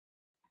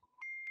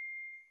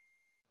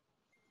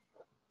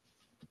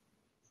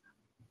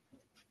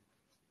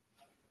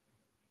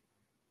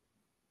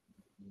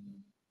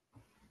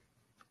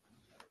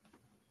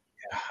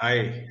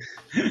Hi.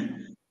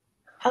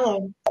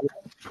 Hello.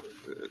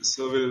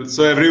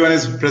 So everyone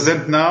is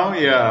present now?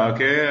 Yeah,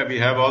 okay. We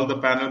have all the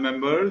panel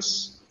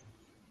members.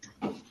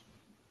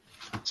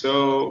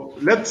 So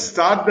let's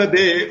start the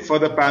day for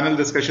the panel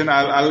discussion.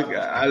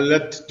 I'll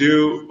let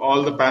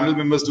all the panel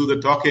members do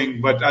the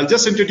talking, but I'll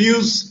just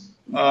introduce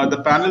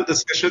the panel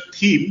discussion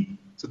theme.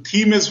 So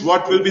theme is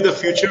what will be the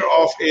future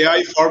of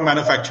AI for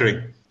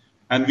manufacturing.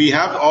 And we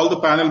have all the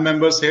panel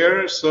members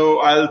here. So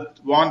I'll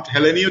want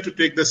Helenio to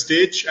take the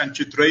stage and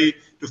Chitrai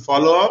to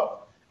follow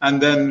up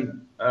and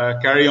then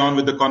carry on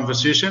with the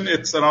conversation.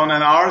 It's around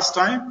an hour's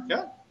time.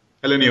 Yeah.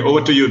 Helenio,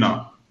 over to you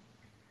now.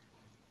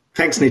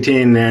 Thanks,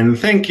 Nitin, and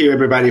thank you,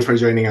 everybody, for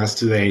joining us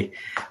today.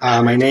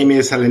 My name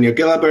is Helenio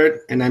Gilabert,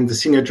 and I'm the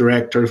Senior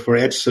Director for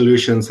Edge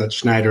Solutions at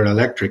Schneider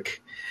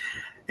Electric.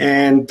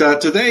 And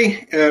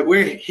today,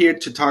 we're here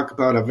to talk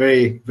about a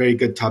very, very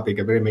good topic,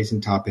 a very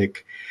amazing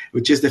topic,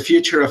 which is the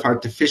future of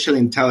artificial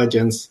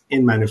intelligence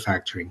in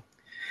manufacturing.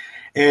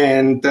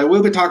 And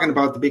we'll be talking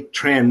about the big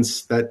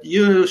trends that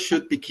you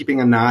should be keeping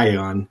an eye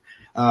on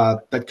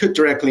that could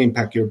directly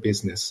impact your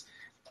business.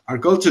 Our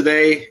goal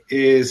today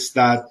is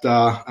that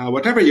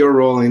whatever your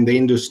role in the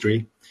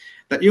industry,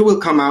 that you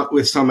will come out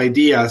with some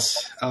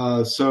ideas,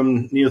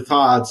 some new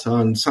thoughts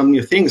on some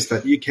new things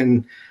that you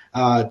can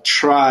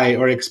try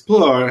or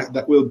explore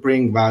that will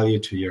bring value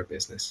to your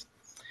business.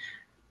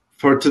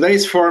 For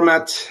today's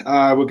format,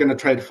 we're going to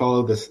try to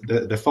follow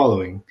the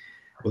following.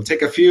 We'll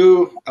take a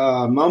few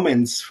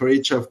moments for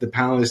each of the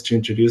panelists to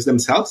introduce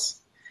themselves.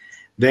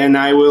 Then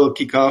I will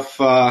kick off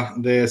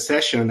the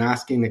session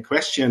asking a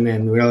question,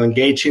 and we'll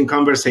engage in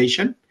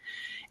conversation.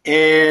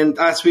 And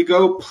as we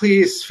go,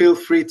 please feel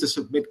free to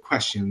submit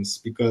questions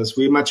because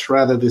we much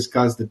rather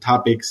discuss the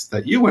topics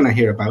that you want to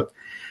hear about.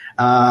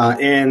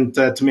 And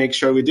to make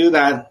sure we do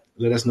that,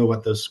 let us know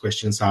what those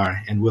questions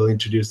are, and we'll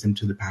introduce them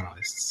to the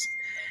panelists.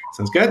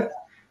 Sounds good?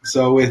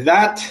 So with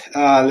that,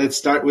 let's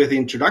start with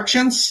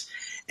introductions.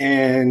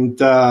 And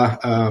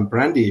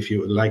Brandy, if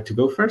you would like to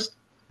go first.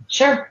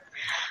 Sure.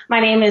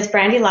 My name is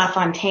Brandy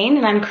LaFontaine,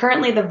 and I'm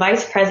currently the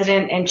Vice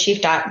President and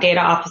Chief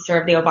Data Officer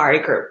of the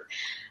Obari Group.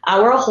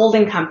 We're a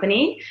holding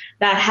company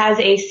that has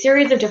a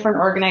series of different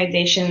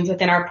organizations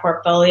within our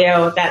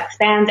portfolio that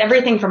spans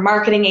everything from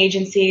marketing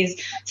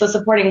agencies, so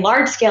supporting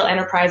large-scale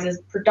enterprises,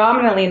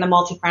 predominantly in the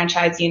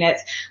multi-franchise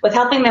units, with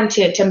helping them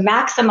to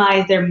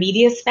maximize their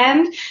media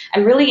spend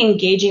and really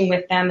engaging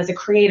with them as a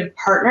creative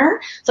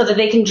partner so that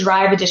they can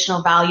drive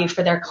additional value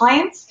for their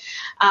clients,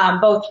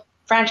 both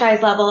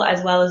franchise level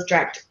as well as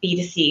direct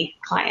B2C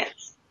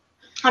clients.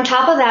 On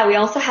top of that, we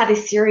also have a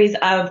series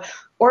of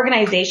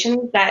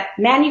organizations that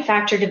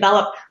manufacture,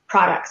 develop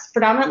products,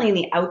 predominantly in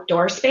the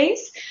outdoor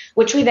space,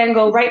 which we then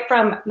go right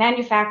from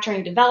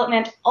manufacturing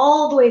development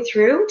all the way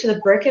through to the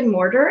brick and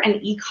mortar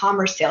and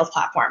e-commerce sales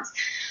platforms.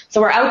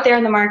 So we're out there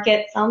in the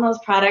market selling those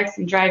products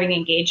and driving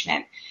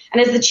engagement. And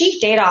as the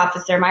Chief Data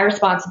Officer, my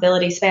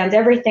responsibility spans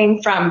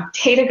everything from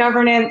data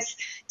governance,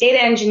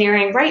 data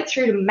engineering, right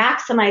through to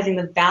maximizing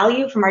the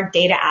value from our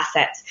data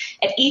assets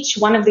at each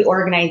one of the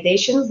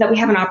organizations that we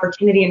have an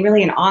opportunity and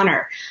really an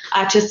honor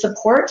to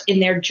support in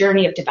their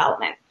journey of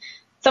development.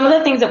 Some of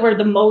the things that we're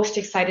the most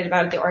excited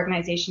about at the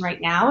organization right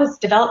now is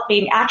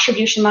developing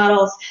attribution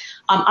models,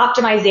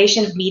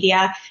 optimization of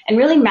media, and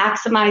really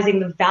maximizing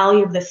the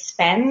value of the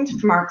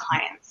spend from our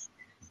clients.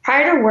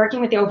 Prior to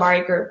working with the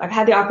Obari Group, I've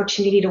had the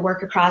opportunity to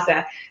work across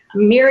a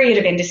myriad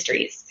of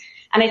industries.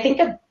 And I think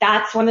that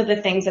that's one of the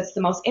things that's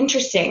the most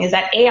interesting is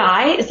that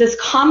AI is this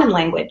common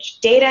language.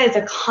 Data is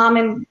a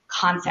common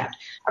concept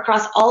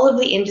across all of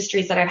the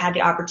industries that I've had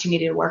the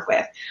opportunity to work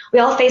with. We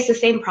all face the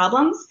same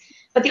problems,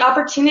 but the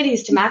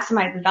opportunities to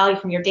maximize the value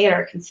from your data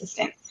are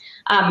consistent.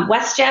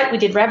 WestJet, we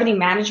did revenue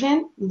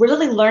management,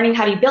 really learning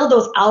how to build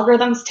those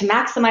algorithms to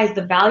maximize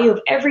the value of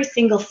every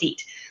single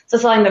seat. So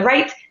selling the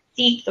right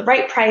seat, the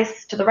right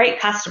price to the right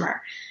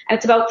customer. And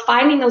it's about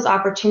finding those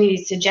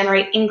opportunities to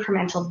generate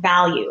incremental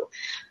value.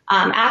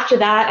 After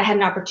that, I had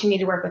an opportunity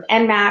to work with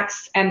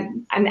NMAX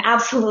and an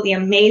absolutely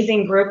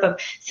amazing group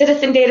of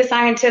citizen data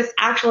scientists,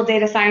 actual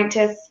data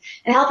scientists,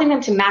 and helping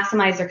them to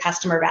maximize their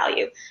customer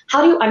value.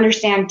 How do you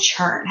understand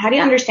churn? How do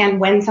you understand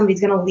when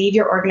somebody's going to leave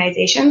your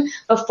organization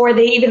before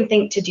they even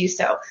think to do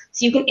so?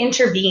 So you can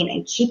intervene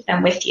and keep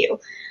them with you.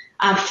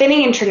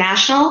 Finning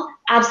International,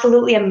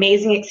 absolutely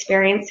amazing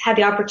experience. Had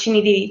the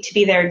opportunity to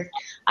be their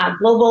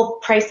global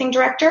pricing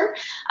director,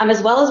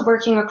 as well as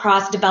working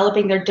across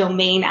developing their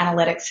domain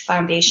analytics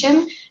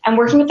foundation and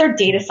working with their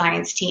data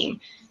science team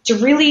to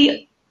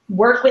really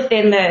work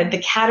within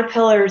the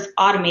Caterpillar's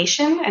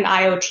automation and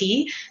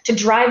IoT to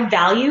drive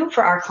value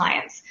for our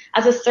clients.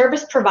 As a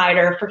service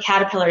provider for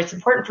Caterpillar, it's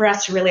important for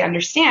us to really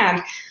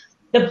understand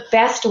the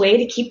best way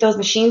to keep those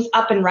machines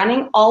up and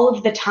running all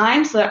of the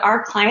time so that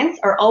our clients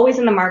are always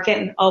in the market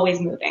and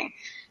always moving.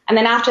 And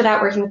then after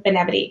that, working with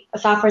Benevity, a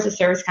software as a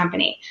service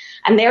company,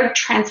 and they're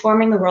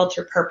transforming the world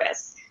through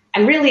purpose.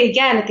 And really,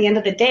 again, at the end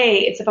of the day,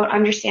 it's about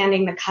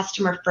understanding the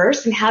customer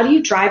first and how do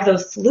you drive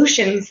those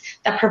solutions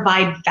that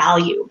provide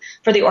value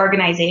for the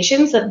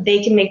organization so that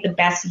they can make the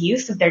best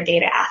use of their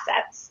data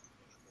assets.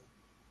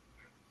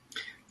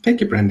 Thank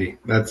you, Brandy.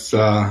 That's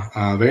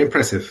very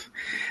impressive.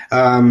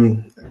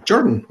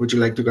 Jordan, would you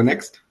like to go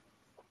next?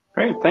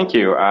 Great, thank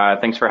you.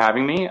 Thanks for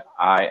having me.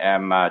 I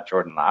am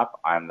Jordan Lapp.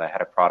 I'm the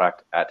head of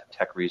product at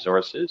Tech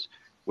Resources,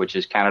 which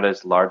is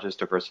Canada's largest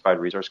diversified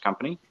resource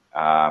company,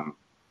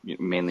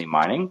 mainly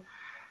mining.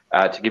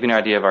 To give you an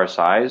idea of our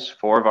size,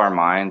 4 of our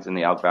mines in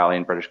the Elk Valley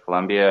in British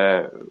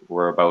Columbia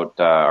are about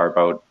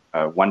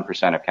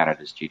 1% of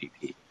Canada's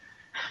GDP.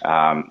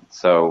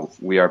 So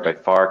we are by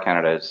far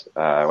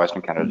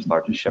Western Canada's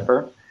largest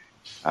shipper.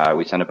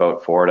 We send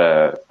about 4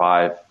 to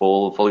 5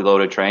 fully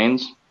loaded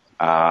trains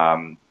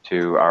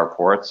to our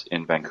ports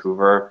in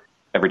Vancouver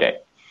every day.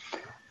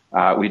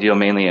 We deal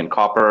mainly in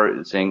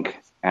copper, zinc,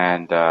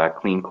 and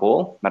clean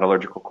coal,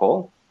 metallurgical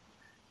coal.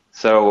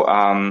 So,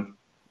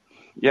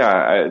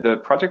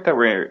 the project that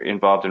we're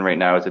involved in right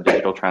now is a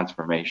digital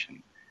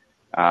transformation.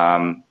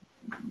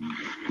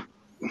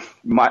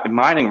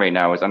 Mining right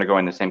now is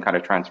undergoing the same kind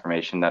of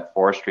transformation that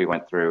forestry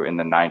went through in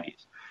the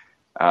 90s.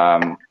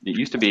 It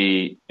used to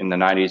be in the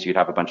 90s, you'd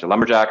have a bunch of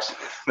lumberjacks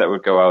that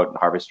would go out and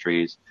harvest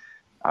trees,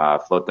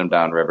 float them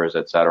down rivers,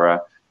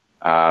 etc.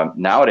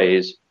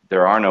 Nowadays,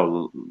 there are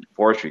no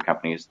forestry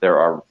companies. There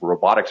are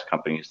robotics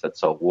companies that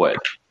sell wood.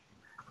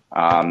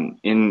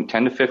 In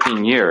 10 to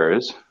 15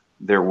 years,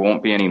 there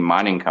won't be any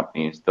mining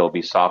companies. There'll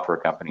be software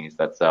companies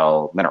that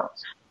sell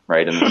minerals,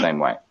 right, in the same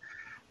way.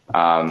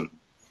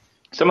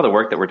 Some of the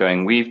work that we're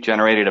doing, we've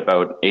generated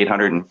about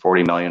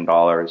 $840 million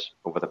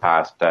over the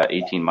past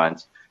 18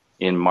 months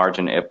in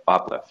margin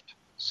uplift.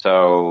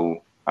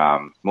 So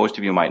most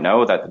of you might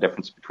know that the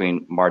difference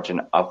between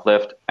margin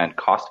uplift and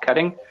cost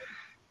cutting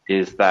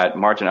is that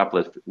margin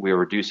uplift, we're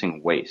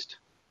reducing waste,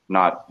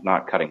 not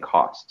cutting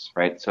costs,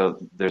 right? So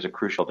there's a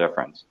crucial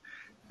difference.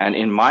 And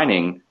in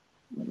mining,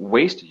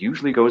 waste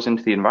usually goes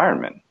into the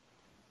environment,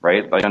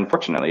 right? Like,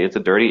 unfortunately, it's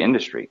a dirty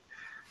industry.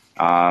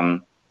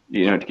 To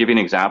give you an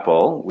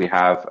example, we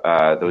have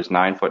those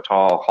 9-foot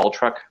tall haul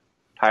truck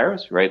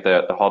tires, right?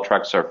 The haul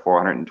trucks are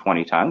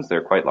 420 tons.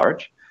 They're quite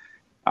large.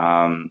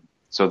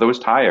 So those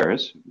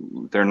tires,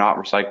 they're not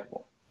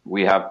recyclable.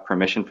 We have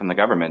permission from the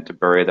government to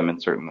bury them in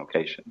certain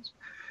locations.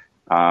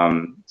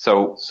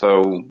 So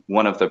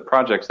one of the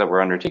projects that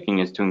we're undertaking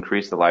is to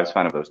increase the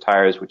lifespan of those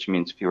tires, which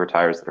means fewer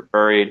tires that are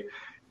buried,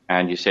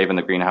 and you save in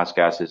the greenhouse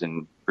gases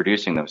in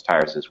producing those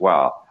tires as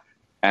well.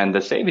 And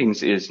the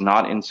savings is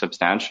not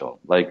insubstantial.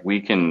 Like,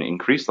 we can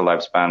increase the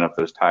lifespan of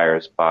those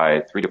tires by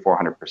 300 to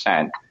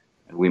 400%,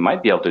 and we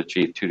might be able to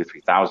achieve 2,000 to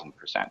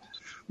 3,000%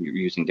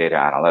 using data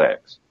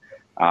analytics.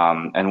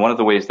 And one of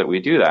the ways that we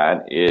do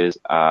that is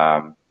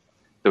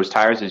those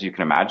tires, as you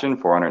can imagine,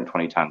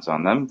 420 tons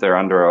on them, they're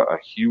under a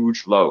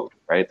huge load,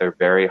 right? They're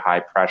very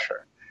high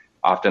pressure.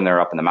 Often they're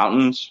up in the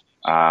mountains.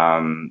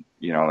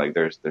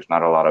 There's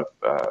not a lot of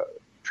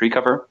tree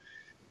cover,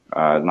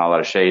 not a lot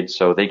of shade,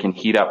 so they can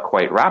heat up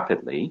quite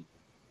rapidly.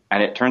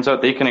 And it turns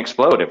out they can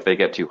explode if they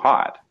get too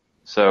hot.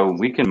 So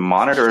we can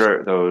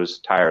monitor those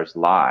tires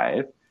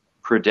live,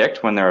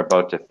 predict when they're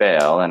about to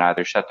fail, and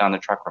either shut down the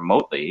truck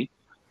remotely,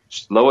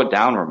 slow it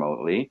down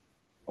remotely,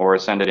 or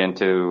send it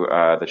into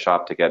the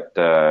shop to get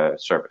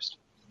serviced.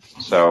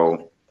 That's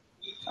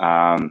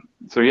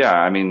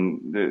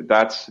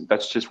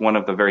just one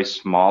of the very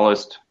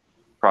smallest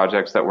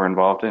projects that we're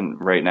involved in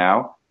right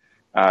now.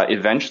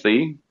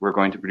 Eventually, we're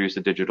going to produce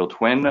a digital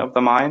twin of the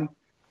mine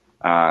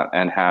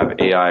and have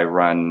AI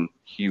run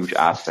huge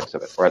aspects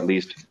of it, or at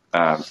least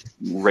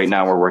right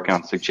now we're working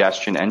on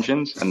suggestion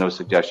engines, and those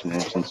suggestion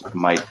engines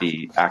might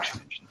be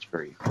action engines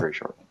very, very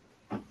shortly.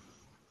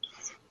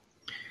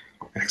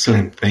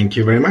 Excellent. Thank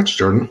you very much,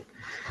 Jordan.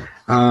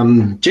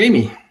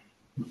 Jamie.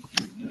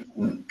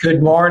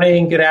 Good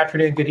morning, good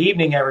afternoon, good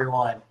evening,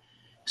 everyone.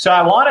 So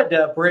I wanted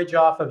to bridge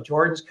off of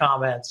Jordan's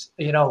comments.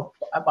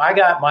 I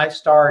got my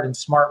start in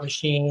smart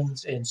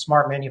machines and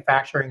smart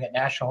manufacturing at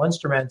National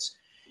Instruments,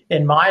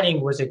 and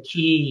mining was a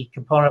key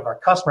component of our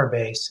customer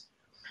base.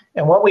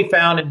 And what we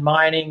found in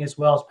mining, as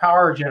well as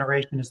power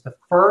generation, is the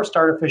first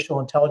artificial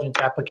intelligence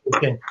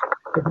application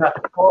that got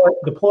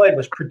deployed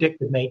was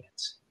predictive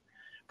maintenance.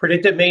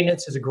 Predictive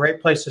maintenance is a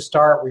great place to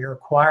start, where you're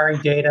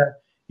acquiring data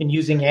and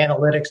using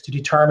analytics to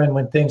determine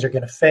when things are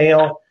going to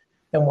fail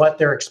and what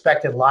their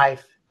expected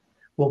life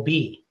will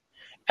be.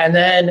 And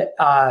then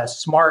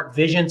smart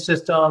vision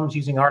systems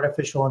using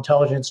artificial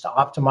intelligence to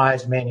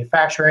optimize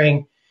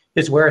manufacturing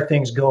is where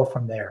things go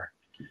from there.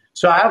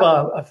 So I have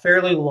a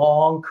fairly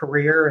long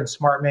career in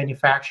smart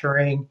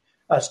manufacturing,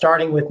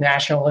 starting with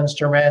National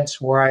Instruments,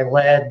 where I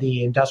led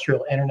the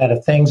industrial Internet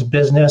of Things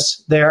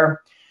business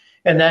there,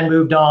 and then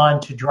moved on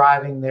to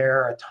driving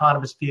their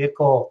autonomous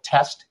vehicle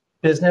test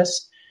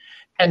business.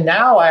 And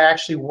now I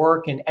actually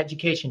work in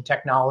education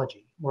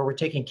technology, where we're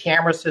taking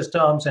camera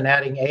systems and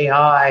adding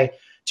AI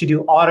to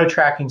do auto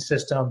tracking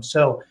systems,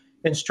 so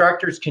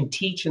instructors can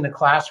teach in the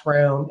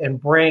classroom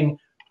and bring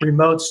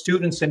remote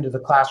students into the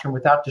classroom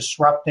without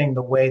disrupting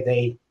the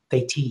way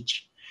they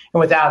teach,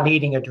 and without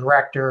needing a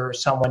director or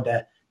someone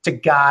to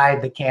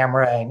guide the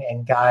camera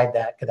and guide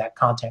that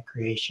content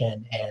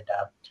creation and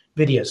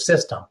video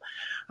system.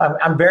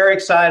 I'm very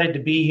excited to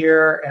be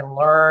here and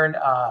learn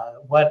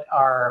what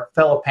our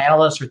fellow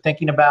panelists are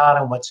thinking about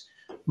and what's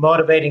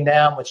motivating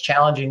them, what's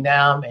challenging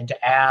them, and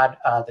to add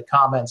the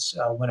comments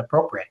when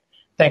appropriate.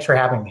 Thanks for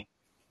having me.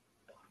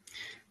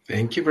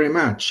 Thank you very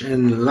much.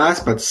 And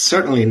last but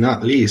certainly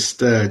not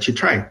least,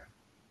 Chitrai.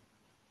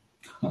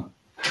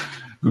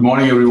 Good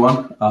morning,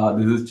 everyone.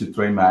 This is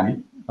Chitrai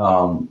Mani.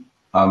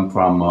 I'm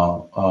from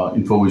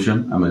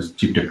InfoVision. I'm a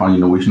Chief Technology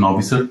Innovation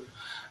Officer,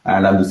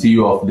 and I'm the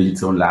CEO of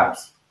Digit7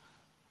 Labs.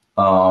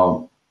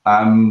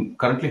 I'm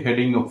currently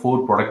heading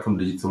 4 products from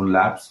Digit7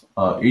 Labs.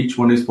 Each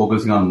one is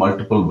focusing on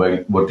multiple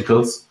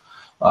verticals,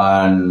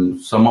 and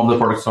some of the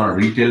products are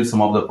retail,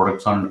 some of the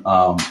products on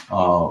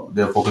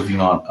they're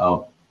focusing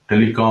on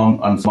telecom,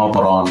 and some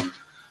are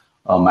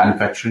on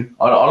manufacturing.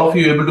 Are all of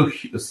you able to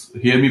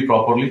hear me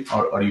properly,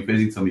 or are you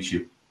facing some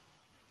issue?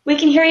 We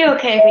can hear you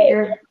okay,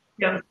 but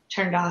you're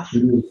turned off.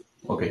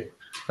 Okay,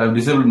 I've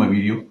disabled my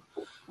video.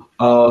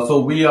 So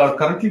we are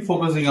currently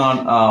focusing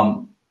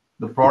on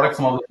the products.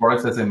 Some of the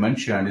products, as I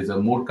mentioned, is a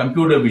more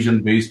computer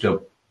vision based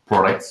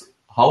products.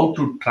 How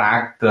to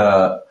track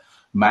the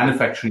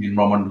manufacturing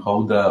environment,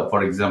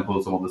 for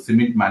example, some of the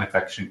cement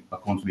manufacturing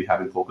accounts we have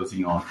been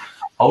focusing on,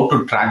 how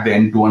to track the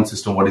end-to-end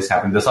system, what is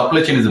happening. The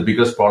supply chain is the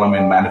biggest problem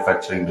in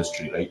manufacturing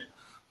industry, right?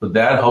 So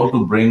there, how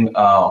to bring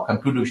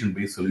computer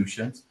vision-based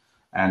solutions,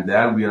 and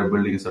there we are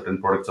building certain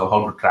products of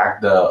how to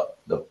track the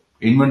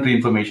inventory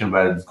information,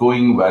 where it's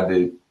going, where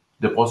they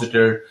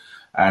deposited,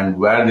 and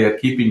where they are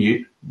keeping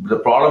it. The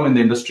problem in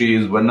the industry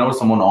is whenever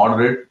someone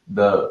orders it,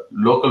 the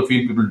local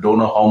field people don't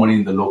know how many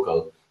in the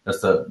local.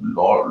 There's a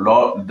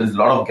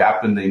lot of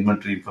gap in the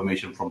inventory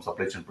information from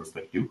supply chain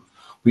perspective.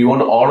 We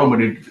want to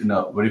automate it in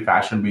a very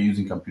fashion way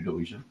using computer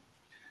vision.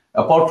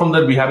 Apart from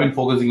that, we have been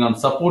focusing on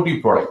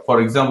supportive product.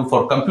 For example,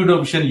 for computer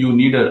vision, you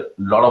need a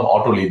lot of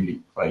auto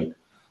labeling, right?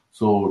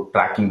 So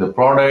tracking the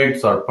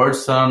products or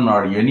person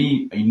or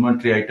any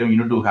inventory item,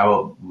 you need to have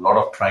a lot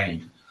of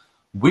training.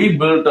 We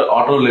built the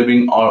auto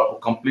labeling or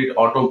complete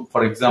auto.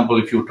 For example,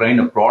 if you train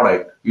a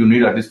product, you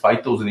need at least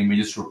 5,000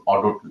 images to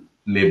auto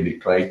label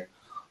it, right?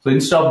 So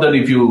instead of that,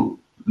 if you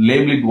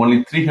label it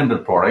only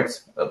 300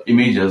 products,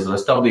 images,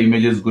 rest of the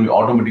images is going to be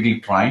automatically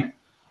trained.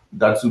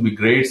 That would be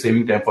great,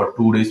 saving time for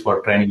 2 days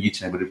for training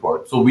each and every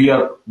product. So we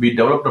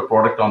developed a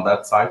product on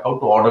that side, how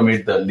to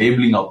automate the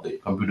labeling of the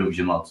computer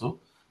vision also.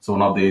 So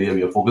one of the area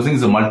we are focusing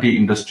is a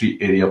multi-industry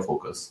area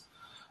focus.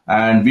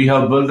 And we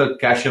have built a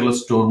cashierless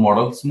store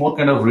model. It's more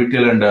kind of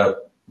retail and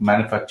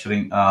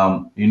manufacturing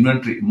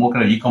inventory, more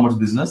kind of e-commerce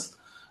business.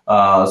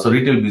 So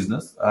retail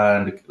business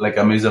and like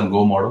Amazon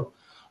Go model.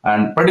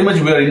 And pretty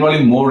much we are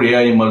involving more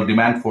AI, ML,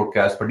 demand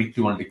forecast,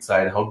 predictive analytics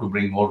side, how to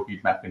bring more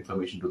heat map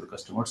information to the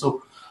customer.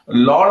 So a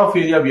lot of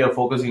area we are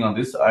focusing on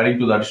this. Adding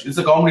to that, it's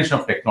a combination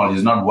of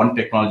technologies, not one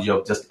technology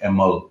of just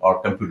ML or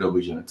computer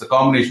vision. It's a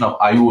combination of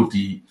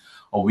IoT,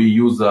 or we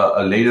use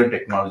a layer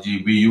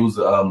technology. We use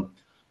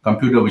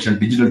computer vision,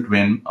 digital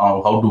twin,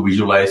 how to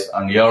visualize,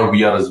 and AR,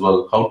 VR as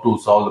well, how to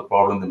solve the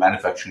problem in the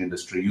manufacturing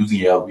industry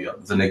using AR, VR.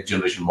 It's the next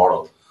generation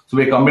model. So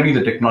we're combining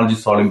the technology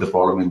solving the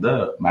problem in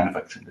the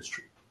manufacturing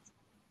industry.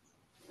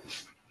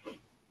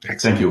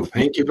 Excellent. Thank you.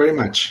 Thank you very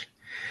much.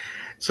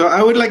 So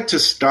I would like to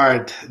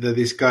start the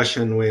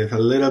discussion with a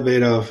little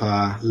bit of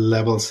a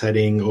level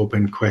setting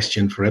open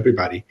question for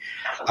everybody.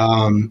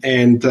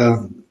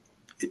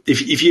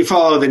 If you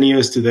follow the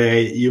news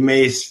today, you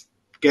may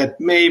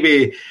get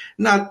maybe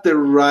not the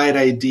right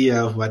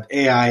idea of what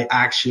AI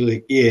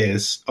actually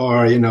is,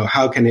 or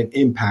how can it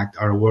impact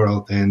our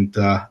world and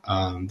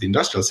the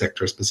industrial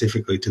sector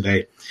specifically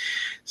today.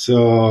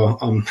 So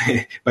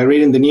by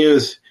reading the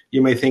news,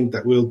 you may think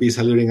that we'll be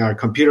saluting our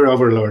computer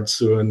overlord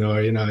soon,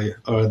 or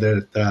or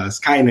the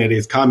Skynet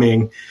is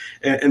coming,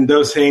 and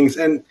those things.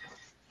 And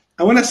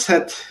I want to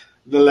set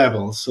the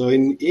level. So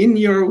in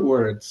your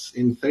words,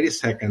 in 30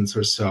 seconds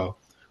or so,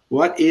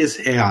 what is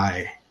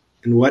AI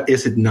and what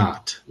is it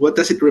not? What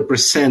does it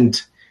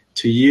represent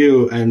to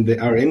you and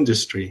our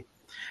industry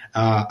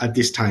at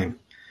this time?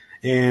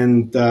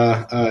 And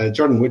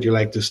Jordan, would you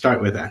like to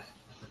start with that?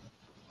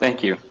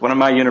 Thank you. One of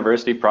my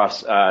university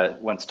profs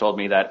once told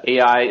me that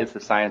AI is the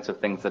science of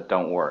things that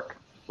don't work,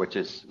 which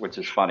is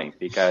funny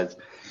because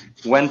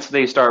once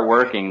they start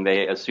working,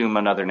 they assume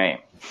another name,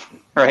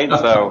 right?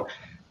 So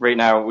right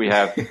now we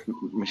have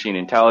machine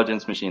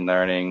intelligence, machine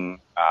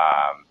learning,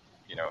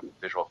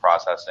 visual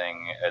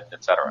processing,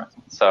 et cetera.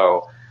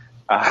 So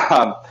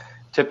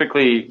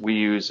typically we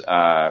use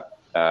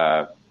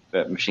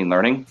machine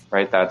learning,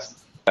 right? That's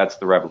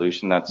the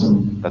revolution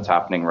that's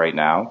happening right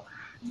now.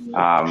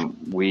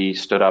 We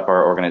stood up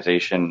our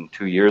organization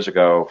 2 years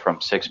ago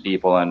from 6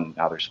 people, and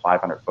now there's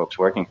 500 folks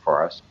working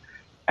for us.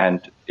 And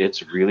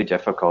it's really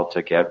difficult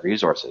to get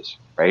resources,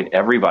 right?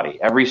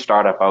 Every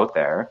startup out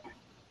there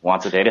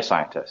wants a data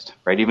scientist,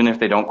 right? Even if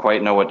they don't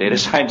quite know what data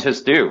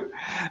scientists do.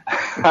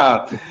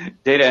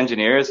 Data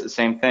engineers,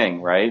 same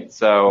thing, right?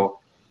 So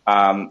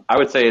I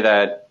would say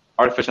that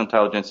artificial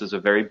intelligence is a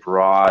very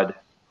broad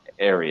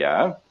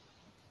area.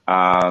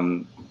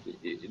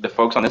 The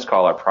folks on this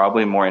call are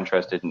probably more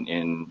interested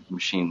in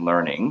machine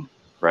learning,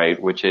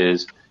 right? Which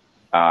is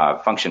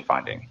function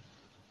finding.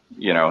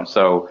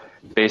 So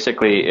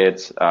Basically,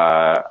 it's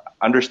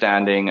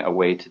understanding a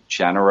way to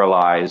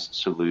generalize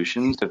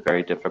solutions to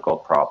very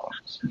difficult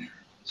problems.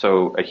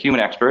 So a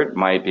human expert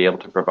might be able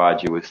to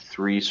provide you with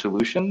 3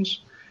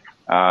 solutions.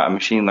 A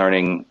machine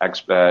learning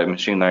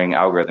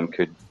algorithm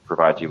could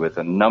provide you with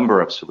a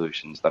number of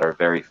solutions that are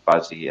very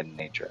fuzzy in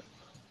nature.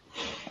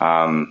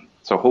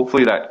 So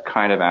hopefully that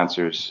kind of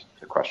answers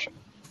the question.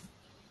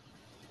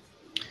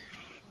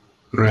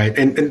 Right.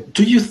 And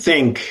do you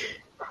think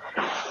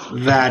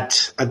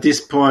that at this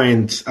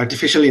point,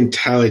 artificial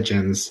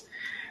intelligence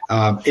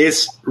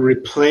is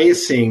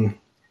replacing,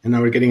 and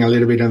now we're getting a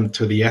little bit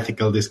into the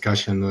ethical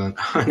discussion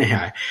on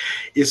AI,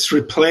 is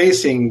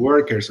replacing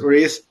workers or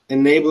is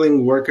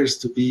enabling workers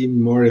to be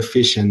more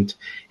efficient?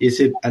 Is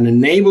it an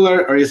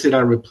enabler or is it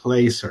a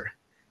replacer?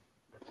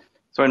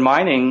 So in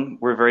mining,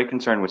 we're very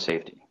concerned with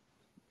safety.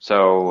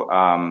 So,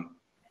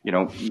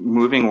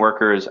 moving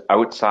workers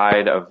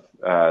outside of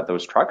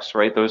those trucks,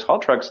 right? Those haul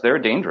trucks, they're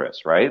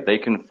dangerous, right? They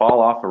can fall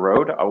off a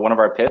road. One of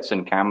our pits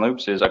in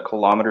Kamloops is 1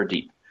 kilometer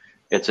deep.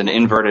 It's an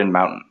inverted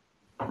mountain,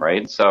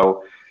 right?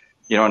 So,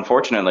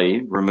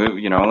 unfortunately,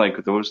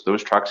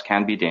 those trucks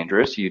can be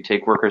dangerous. You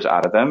take workers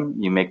out of them,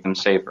 you make them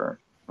safer,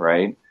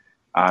 right?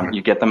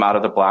 You get them out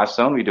of the blast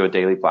zone. We do a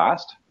daily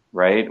blast,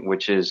 right?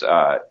 Which is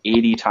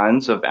 80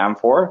 tons of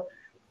amphor.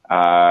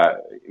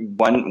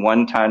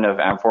 One ton of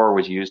amphor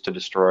was used to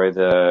destroy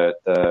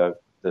the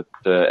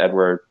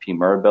Edward P.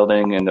 Murrah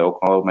building in the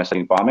Oklahoma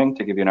City bombing,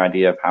 to give you an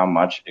idea of how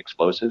much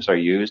explosives are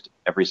used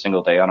every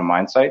single day on a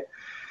mine site.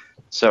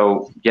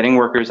 So getting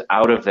workers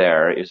out of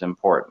there is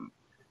important.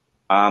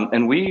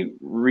 And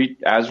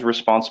as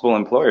responsible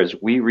employers,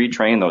 we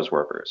retrain those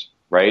workers,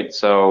 right?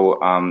 So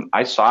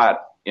I saw it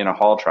in a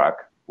haul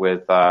truck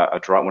with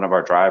one of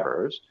our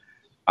drivers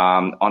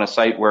on a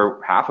site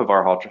where half of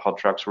our haul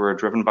trucks were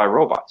driven by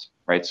robots,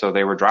 right? So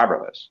they were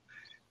driverless.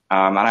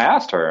 And I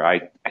asked her,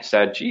 I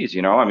said, geez,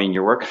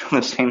 you're working on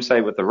the same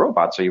site with the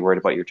robots. Are you worried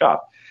about your job?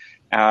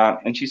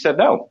 And she said,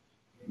 no,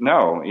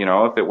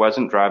 if it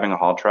wasn't driving a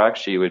haul truck,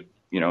 she would,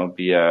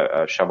 be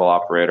a shovel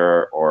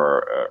operator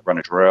or run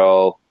a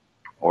drill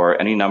or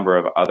any number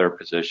of other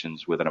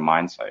positions within a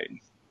mine site.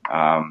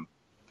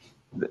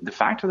 The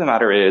fact of the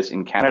matter is,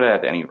 in Canada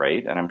at any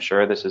rate, and I'm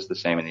sure this is the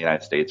same in the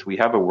United States, we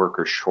have a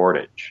worker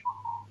shortage,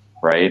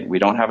 right? We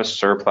don't have a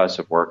surplus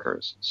of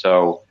workers.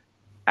 So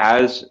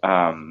as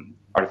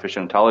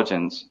artificial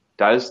intelligence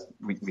does,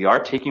 we are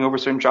taking over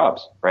certain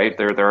jobs, right?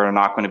 There are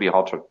not going to be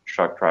haul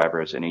truck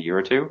drivers in a year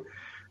or two.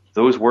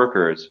 Those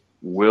workers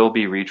will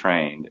be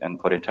retrained and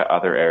put into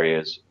other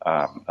areas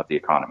of the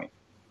economy,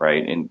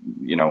 right? And,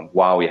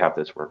 while we have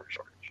this worker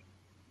shortage.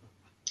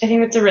 I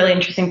think that's a really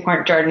interesting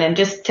point, Jordan. And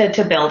just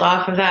to build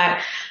off of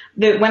that,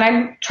 when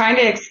I'm trying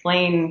to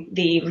explain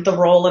the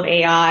role of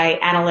AI,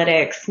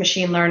 analytics,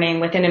 machine learning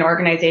within an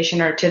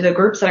organization or to the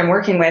groups that I'm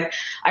working with,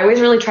 I always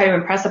really try to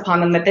impress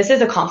upon them that this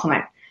is a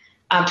complement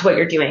to what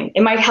you're doing.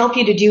 It might help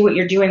you to do what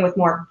you're doing with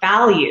more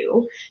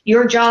value.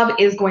 Your job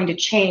is going to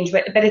change,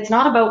 but it's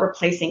not about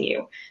replacing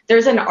you.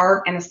 There's an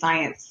art and a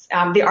science.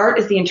 The art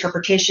is the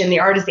interpretation. The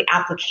art is the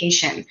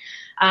application.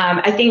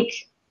 I think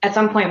at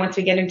some point, once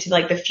we get into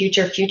like the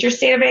future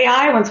state of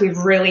AI, once we've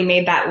really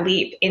made that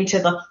leap into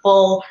the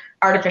full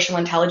artificial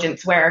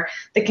intelligence where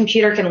the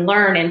computer can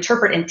learn,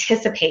 interpret,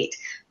 anticipate,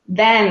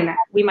 then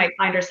we might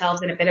find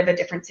ourselves in a bit of a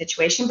different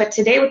situation. But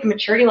today, with the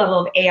maturity level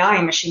of AI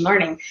and machine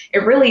learning, it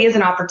really is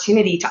an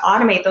opportunity to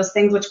automate those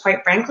things which,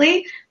 quite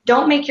frankly,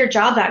 don't make your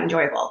job that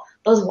enjoyable.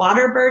 Those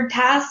waterbird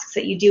tasks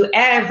that you do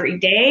every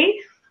day,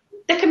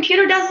 the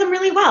computer does them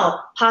really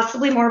well,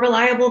 possibly more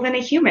reliable than a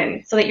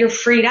human, so that you're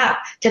freed up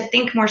to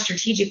think more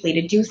strategically,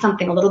 to do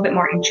something a little bit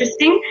more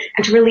interesting,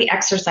 and to really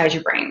exercise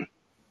your brain.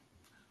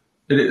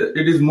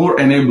 It is more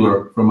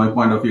enabler from my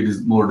point of view. It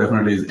is more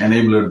definitely is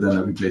enabler than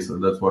a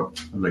replacer. That's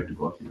what I'd like to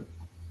call here.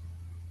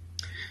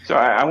 So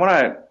I want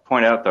to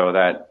point out though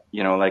that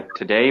like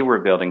today we're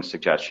building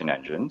suggestion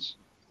engines,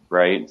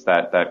 right?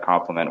 That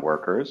complement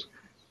workers.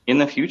 In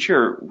the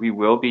future, we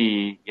will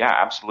be,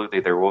 absolutely.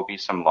 There will be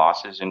some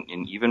losses in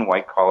even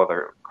white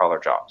collar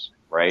jobs,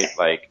 right?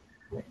 Like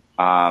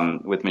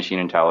with machine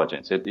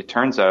intelligence, it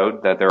turns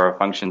out that there are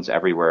functions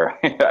everywhere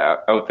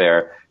out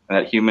there, and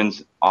that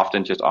humans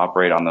often just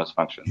operate on those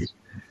functions.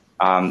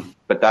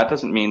 But that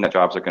doesn't mean that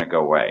jobs are going to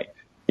go away.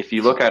 If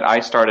you look at, I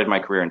started my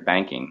career in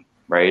banking,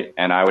 right?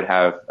 And I would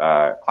have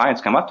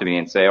clients come up to me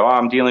and say, "Oh,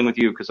 I'm dealing with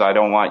you because I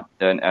don't want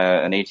an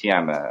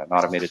ATM, an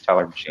automated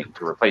teller machine,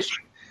 to replace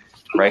you,"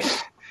 right?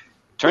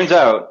 Turns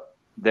out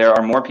there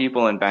are more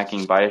people in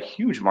banking by a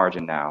huge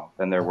margin now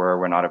than there were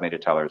when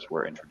automated tellers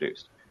were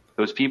introduced.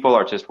 Those people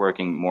are just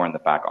working more in the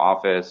back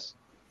office.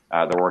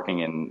 They're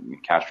working in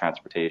cash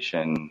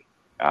transportation,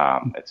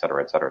 et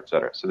cetera, et cetera, et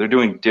cetera. So they're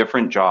doing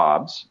different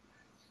jobs,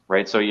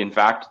 right? So in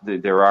fact,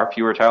 there are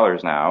fewer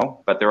tellers now,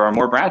 but there are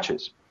more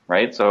branches,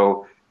 right?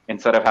 So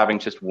instead of having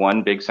just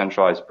one big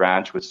centralized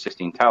branch with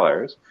 16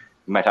 tellers,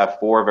 you might have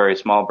 4 very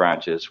small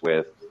branches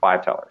with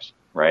 5 tellers.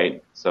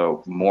 Right?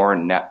 So more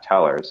net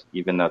tellers,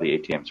 even though the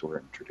ATMs were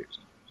introduced.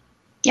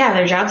 Yeah,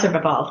 their jobs have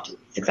evolved.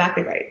 That's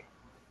exactly right.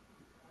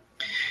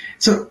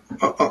 So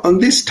on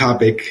this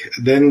topic,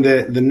 then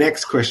the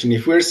next question,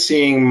 if we're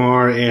seeing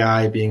more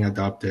AI being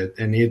adopted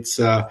and it's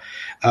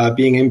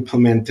being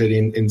implemented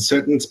in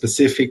certain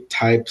specific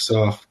types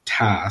of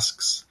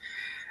tasks,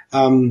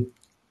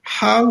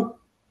 how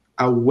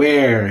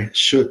aware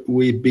should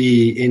we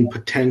be in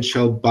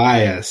potential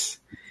bias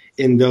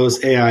in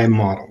those AI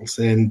models?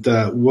 And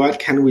what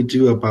can we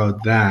do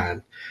about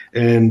that?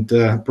 And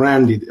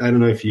Brandy, I don't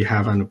know if you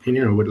have an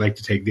opinion or would like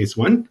to take this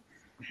one.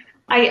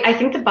 I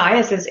think the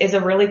bias is a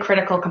really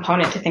critical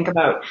component to think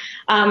about.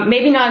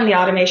 Maybe not in the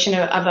automation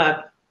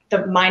of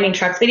the mining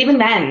trucks, but even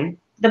then,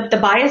 the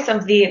bias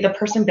of the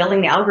person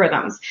building the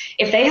algorithms.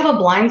 If they have a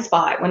blind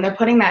spot when they're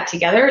putting that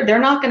together, they're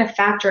not going to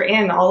factor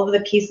in all of the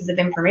pieces of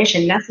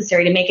information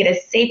necessary to make it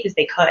as safe as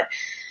they could.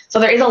 So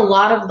there is a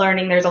lot of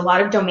learning, there's a lot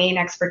of domain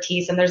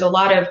expertise, and there's a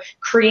lot of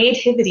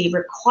creativity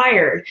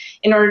required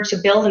in order to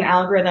build an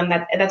algorithm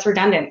that's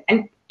redundant,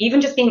 and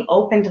even just being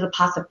open to the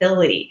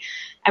possibility.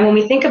 And when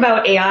we think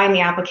about AI and the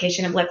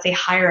application of, let's say,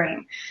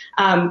 hiring,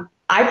 I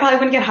probably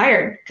wouldn't get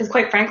hired because,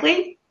 quite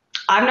frankly,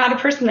 I'm not a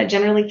person that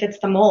generally fits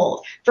the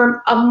mold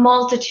for a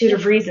multitude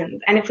of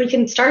reasons. And if we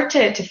can start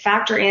to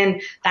factor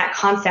in that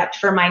concept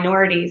for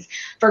minorities,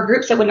 for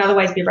groups that wouldn't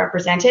otherwise be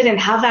represented, and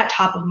have that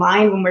top of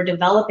mind when we're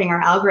developing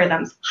our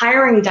algorithms,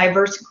 hiring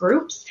diverse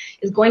groups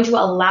is going to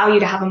allow you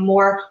to have a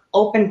more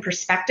open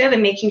perspective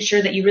and making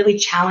sure that you really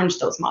challenge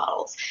those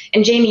models.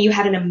 And Jamie, you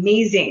had an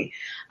amazing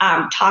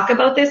talk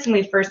about this when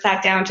we first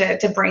sat down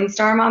to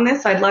brainstorm on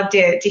this. So I'd love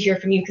to hear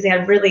from you because you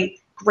had a really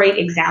great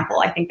example.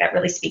 I think that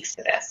really speaks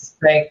to this.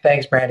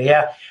 Thanks, Brandy.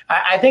 Yeah,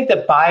 I think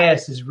the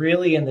bias is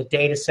really in the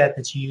data set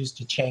that's used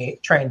to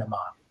train the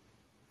model.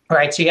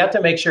 Right. So you have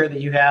to make sure that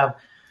you have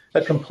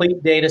a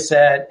complete data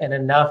set and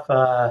enough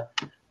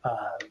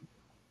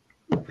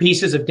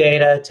pieces of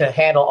data to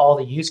handle all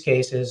the use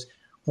cases.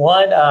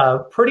 One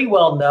pretty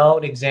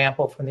well-known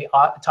example from the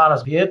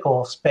autonomous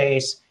vehicle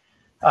space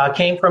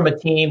came from a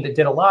team that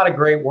did a lot of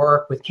great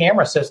work with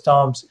camera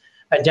systems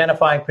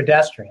identifying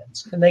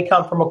pedestrians, and they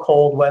come from a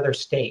cold weather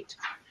state.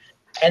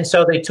 And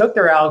so they took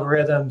their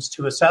algorithms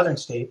to a southern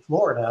state,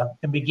 Florida,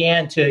 and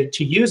began to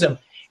use them,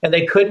 and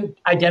they couldn't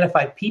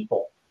identify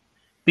people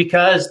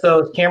because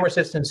those camera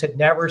systems had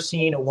never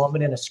seen a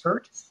woman in a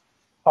skirt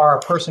or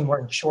a person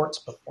wearing shorts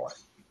before.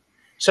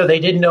 So they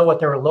didn't know what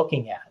they were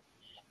looking at.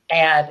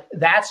 And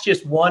that's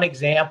just one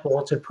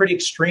example. It's a pretty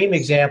extreme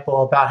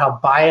example about how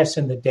bias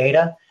in the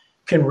data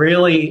can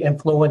really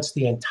influence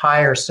the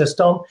entire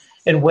system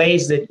in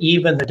ways that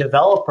even the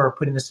developer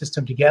putting the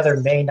system together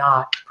may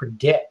not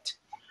predict.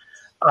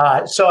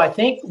 So I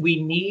think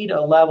we need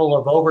a level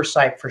of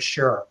oversight for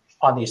sure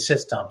on these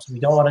systems. We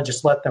don't want to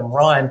just let them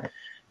run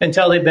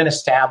until they've been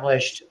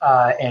established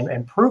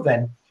and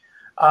proven.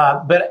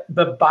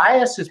 But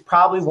bias is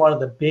probably one of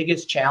the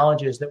biggest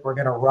challenges that we're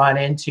going to run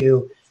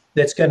into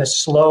that's going to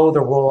slow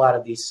the rollout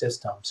of these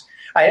systems.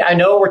 I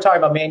know we're talking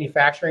about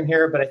manufacturing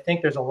here, but I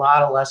think there's a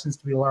lot of lessons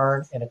to be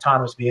learned in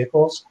autonomous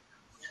vehicles.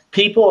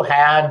 People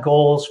had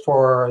goals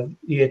for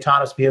the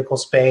autonomous vehicle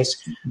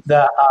space.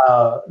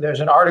 There's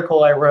an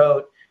article I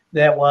wrote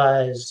that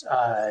was,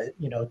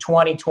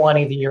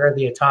 2020, the year of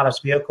the autonomous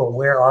vehicle.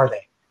 Where are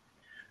they?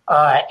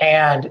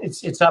 And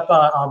it's up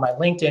on my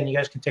LinkedIn. You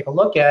guys can take a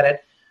look at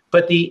it.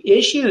 But the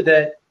issue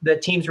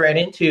that teams ran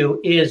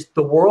into is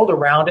the world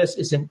around us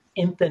is an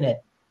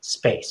infinite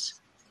space.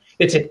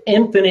 It's an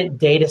infinite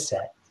data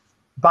set.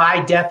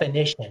 By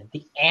definition,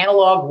 the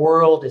analog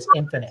world is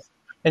infinite.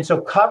 And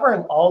so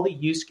covering all the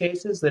use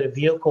cases that a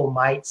vehicle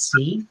might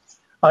see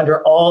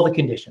under all the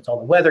conditions, all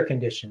the weather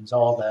conditions,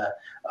 all the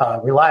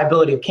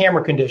reliability of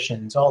camera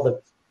conditions, all the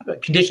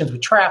conditions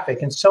with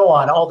traffic and so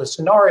on, all the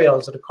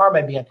scenarios that a car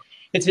might be in,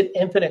 it's an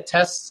infinite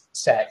test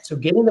set. So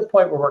getting to the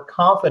point where we're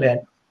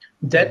confident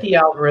that the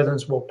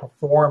algorithms will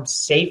perform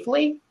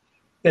safely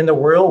in the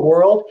real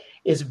world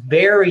is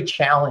very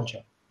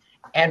challenging.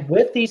 And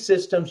with these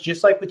systems,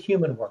 just like with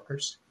human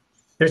workers,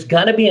 there's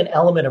going to be an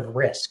element of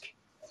risk.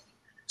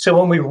 So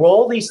when we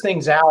roll these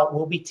things out,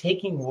 we'll be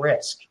taking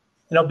risk.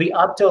 And it'll be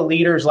up to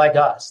leaders like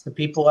us, the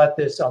people on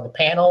the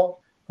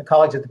panel, the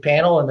colleagues at the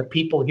panel, and the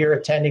people here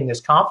attending this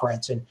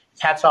conference. And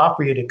hats off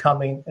for you to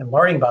coming and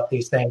learning about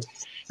these things.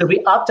 It'll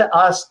be up to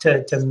us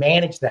to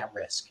manage that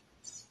risk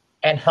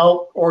and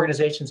help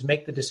organizations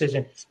make the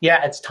decision,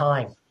 yeah, it's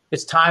time.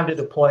 It's time to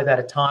deploy that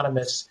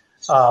autonomous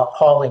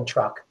hauling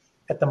truck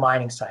at the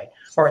mining site,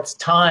 or it's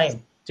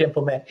time to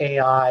implement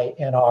AI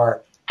in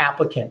our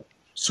applicant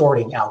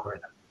sorting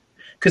algorithm.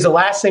 Because the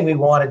last thing we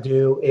want to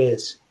do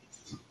is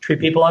treat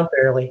people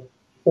unfairly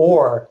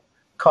or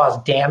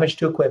cause damage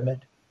to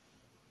equipment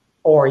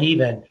or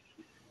even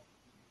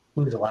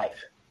lose a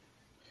life.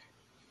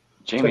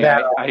 Jamie,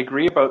 I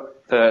agree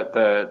about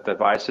the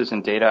biases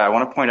in data. I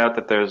want to point out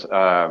that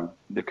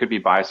there could be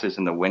biases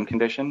in the wind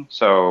condition.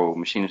 So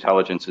machine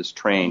intelligence is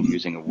trained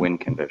using a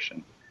wind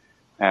condition.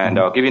 And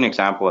I'll give you an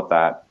example of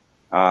that.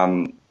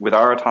 With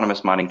our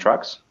autonomous mining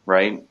trucks,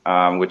 right,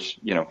 which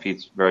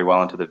feeds very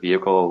well into the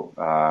vehicle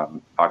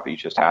talk that you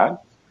just had.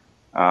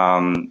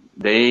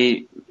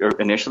 They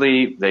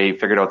initially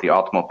figured out the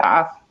optimal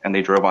path and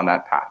they drove on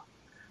that path.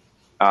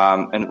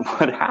 And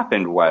what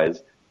happened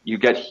was you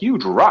get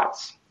huge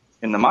ruts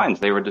in the mines.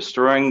 They were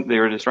destroying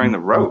the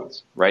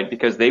roads, right?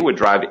 Because they would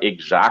drive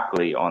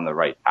exactly on the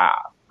right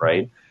path,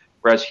 right?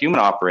 Whereas human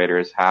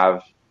operators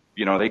have,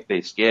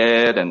 they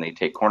skid and they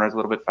take corners a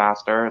little bit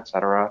faster, et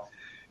cetera.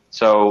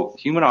 So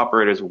human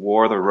operators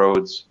wore the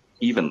roads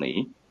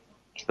evenly.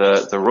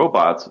 The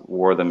robots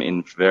wore them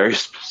in very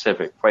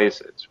specific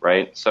places,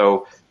 right?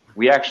 So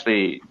we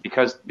actually,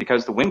 because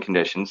the wind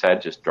conditions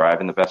said just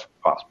drive in the best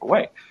possible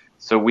way.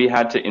 So we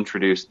had to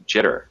introduce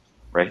jitter,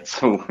 right?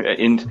 So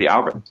into the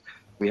algorithms,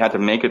 we had to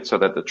make it so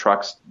that the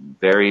trucks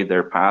vary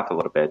their path a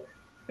little bit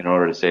in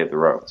order to save the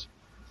roads.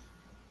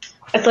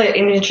 It's like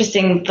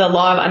interesting, the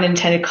law of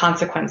unintended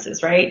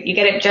consequences, right? You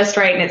get it just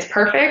right and it's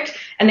perfect,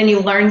 and then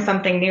you learn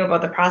something new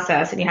about the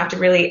process, and you have to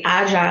really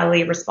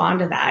agilely respond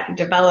to that and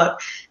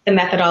develop the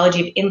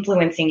methodology of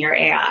influencing your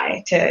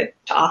AI to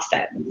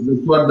offset.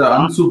 That's what the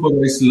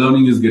unsupervised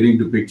learning is getting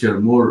to picture,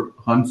 more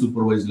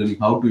unsupervised learning,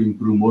 how to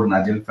improve more in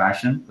agile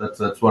fashion.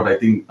 That's what I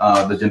think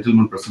the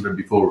gentleman presented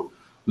before.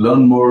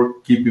 Learn more,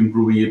 keep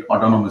improving it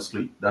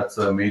autonomously. That's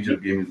a major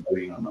game is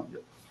going on now.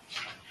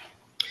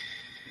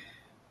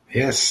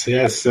 Yes,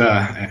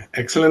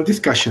 excellent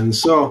discussion.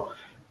 So,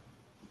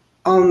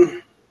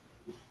 the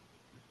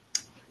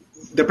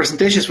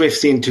presentations we've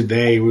seen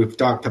today, we've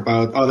talked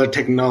about other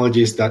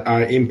technologies that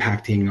are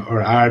impacting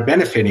or are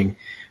benefiting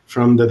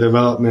from the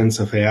developments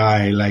of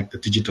AI, like the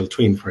digital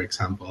twin, for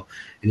example.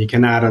 And you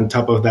can add on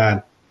top of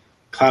that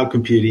cloud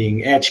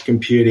computing, edge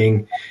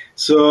computing.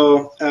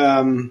 So,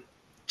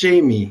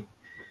 Jamie,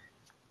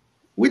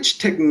 which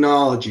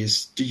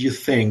technologies do you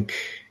think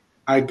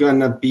are going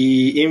to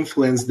be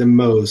influenced the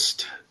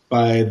most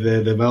by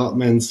the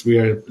developments we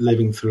are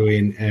living through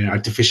in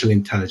artificial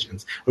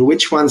intelligence? Or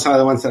which ones are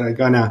the ones that are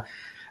going to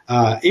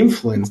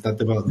influence that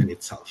development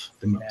itself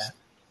the most?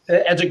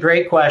 Yeah. That's a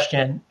great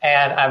question,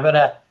 and I'm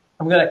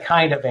gonna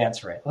kind of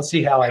answer it. Let's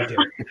see how I do.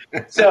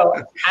 So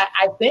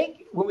I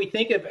think when we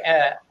think of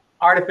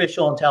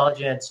artificial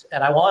intelligence,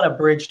 and I want to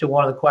bridge to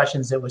one of the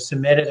questions that was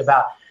submitted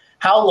about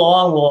how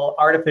long will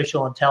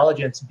artificial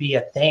intelligence be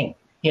a thing?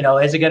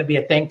 Is it going to be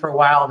a thing for a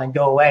while and then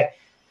go away?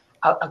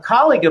 A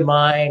colleague of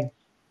mine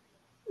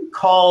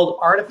called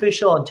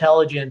artificial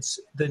intelligence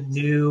the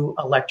new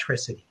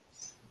electricity.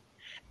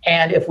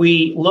 And if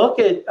we look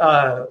at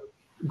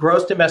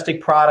gross domestic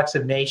products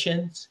of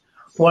nations,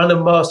 one of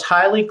the most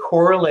highly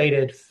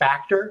correlated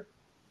factor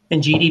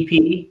in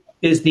GDP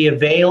is the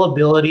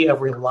availability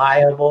of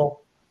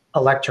reliable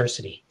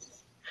electricity.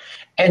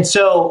 And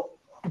so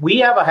we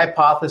have a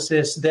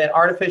hypothesis that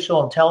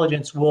artificial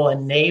intelligence will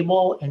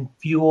enable and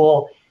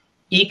fuel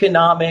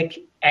economic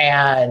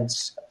and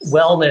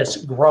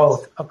wellness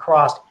growth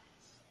across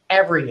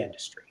every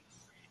industry.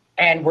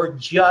 And we're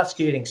just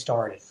getting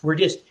started. We're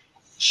just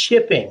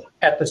chipping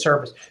at the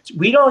surface.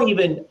 We don't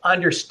even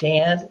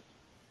understand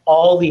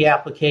all the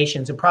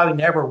applications, and probably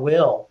never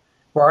will,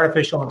 where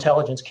artificial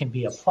intelligence can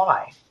be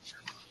applied.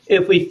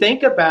 If we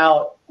think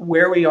about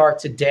where we are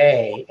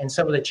today and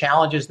some of the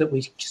challenges that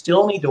we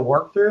still need to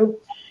work through,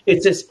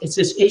 it's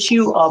this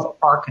issue of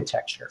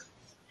architecture.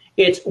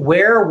 It's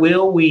where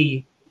will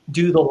we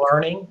do the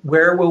learning?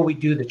 Where will we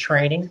do the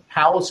training?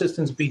 How will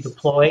systems be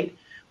deployed?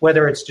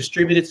 Whether it's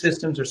distributed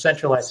systems or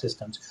centralized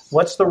systems.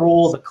 What's the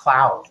role of the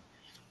cloud?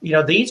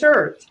 These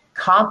are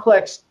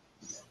complex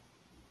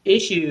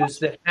issues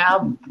that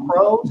have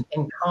pros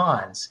and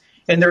cons.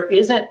 And there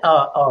isn't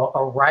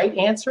a right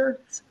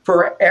answer.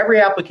 For every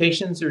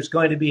application, there's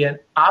going to be an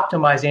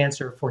optimized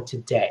answer for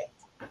today.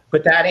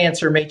 But that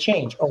answer may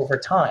change over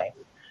time.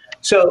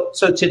 So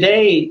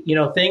today,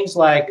 things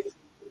like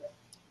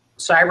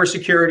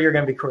cybersecurity are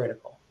going to be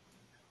critical.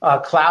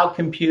 Cloud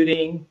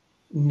computing,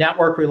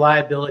 network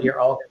reliability are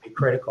all going to be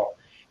critical.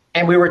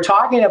 And we were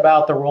talking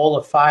about the role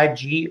of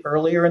 5G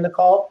earlier in the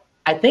call.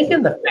 I think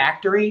in the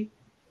factory,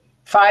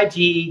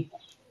 5G,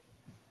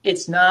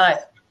 it's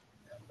not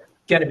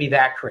going to be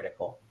that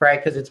critical,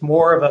 right? Because it's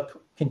more of a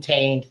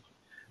contained,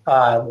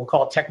 we'll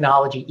call it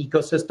technology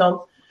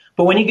ecosystem.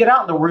 But when you get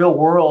out in the real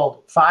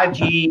world,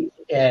 5G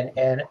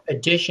and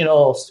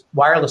additional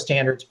wireless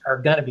standards are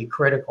going to be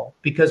critical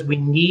because we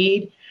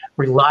need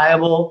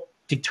reliable,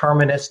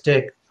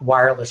 deterministic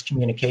wireless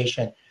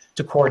communication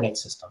to coordinate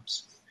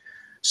systems.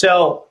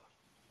 So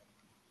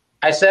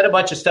I said a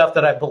bunch of stuff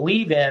that I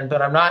believe in,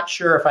 but I'm not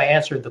sure if I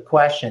answered the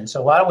question.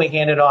 So why don't we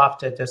hand it off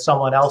to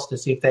someone else to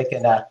see if they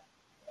can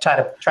try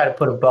to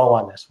put a bow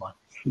on this one.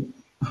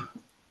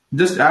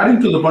 Just adding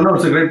to the point,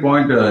 that's a great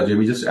point,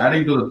 Jamie. Just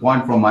adding to the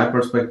point from my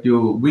perspective,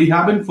 we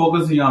have been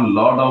focusing on a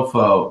lot of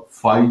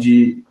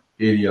 5G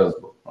areas.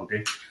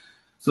 Okay,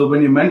 so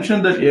when you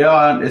mentioned that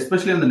AI, and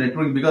especially on the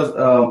networking, because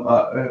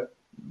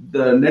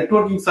the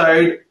networking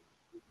side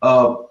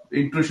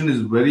intrusion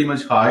is very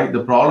much high.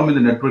 The problem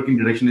in the networking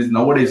direction is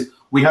nowadays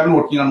we have been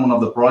working on one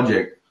of the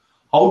project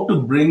how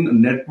to bring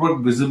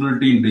network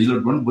visibility in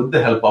digital twin with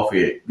the help of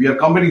AI. We are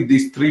combining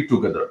these three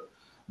together.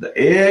 The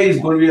AI is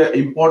going to be an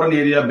important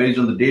area based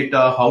on the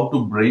data, how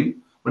to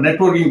bring. But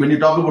networking, when you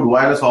talk about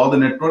wireless, all the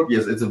network,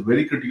 yes, it's a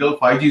very critical.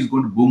 5G is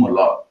going to boom a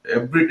lot.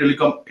 Every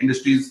telecom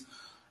industries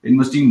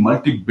investing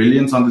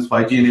multi-billions on this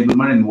 5G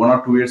enablement. In 1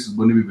 or 2 years, it's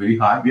going to be very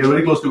high. We are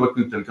very closely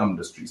working with telecom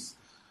industries.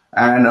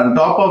 And on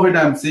top of it,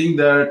 I'm seeing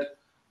that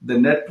the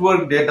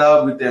network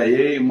data with the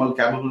AI/ML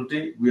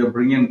capability we are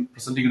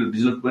presenting in the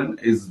digital twin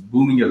is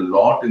booming a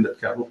lot in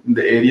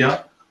the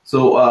area.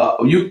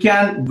 So you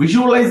can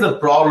visualize the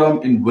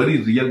problem in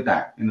very real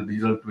time in the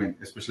digital twin,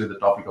 especially the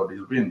topic of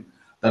digital twin.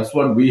 That's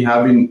what we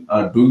have been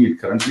doing it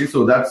currently.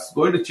 So that's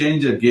going to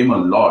change the game a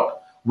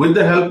lot. With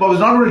the help of, it's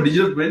not only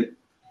digital twin,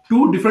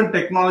 2 different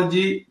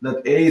technology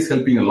that AI is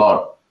helping a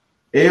lot.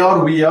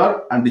 AR,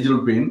 VR, and digital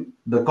twin.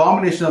 The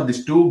combination of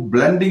these 2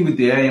 blending with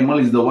AI/ML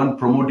is the one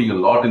promoting a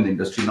lot in the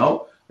industry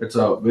now. It's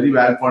a very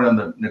valid point on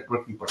the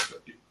networking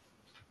perspective.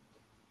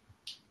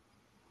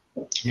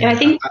 And I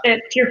think that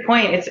to your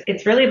point,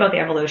 it's really about the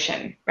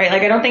evolution, right?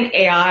 Like I don't think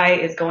AI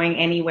is going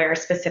anywhere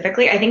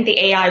specifically. I think the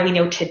AI we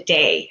know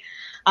today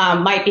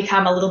might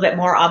become a little bit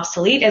more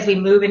obsolete as we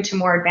move into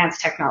more advanced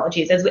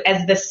technologies, as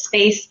the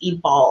space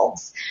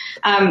evolves.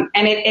 And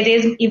it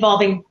is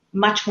evolving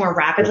much more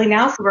rapidly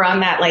now. So we're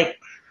on that like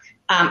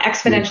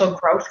exponential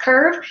growth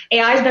curve.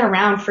 AI has been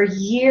around for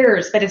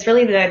years, but it's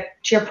really to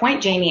your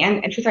point, Jamie,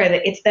 and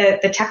sorry, it's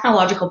the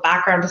technological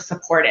background to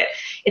support it.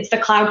 It's the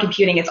cloud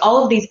computing. It's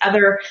all of these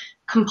other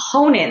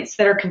components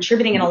that are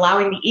contributing and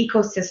allowing the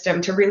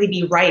ecosystem to really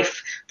be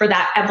rife for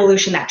that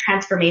evolution, that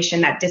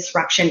transformation, that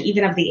disruption,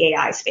 even of the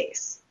AI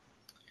space.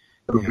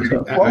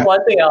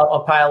 One thing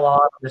I'll pile on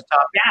this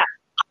topic.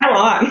 Yeah, pile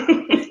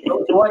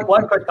on.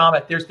 one quick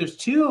comment. There's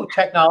 2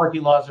 technology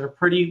laws that are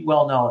pretty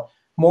well known.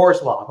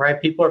 Moore's law,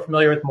 right? People are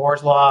familiar with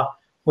Moore's law,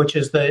 which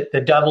is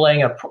the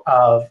doubling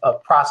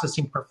of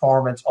processing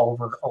performance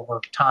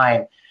over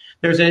time.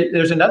 There's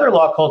another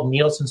law called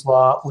Nielsen's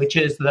law, which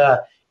is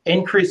the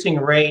increasing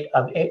rate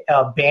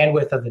of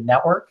bandwidth of the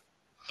network,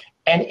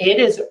 and it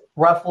is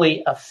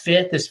roughly a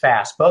 1/5 as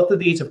fast. Both of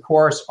these, of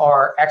course,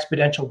 are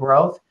exponential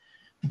growth,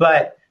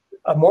 but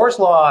Moore's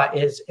law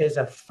is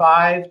a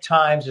 5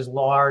 times as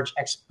large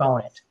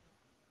exponent.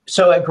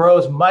 So it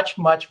grows much,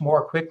 much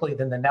more quickly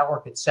than the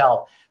network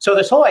itself. So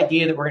this whole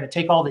idea that we're going to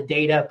take all the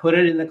data, put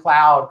it in the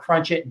cloud,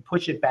 crunch it, and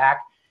push it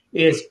back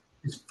is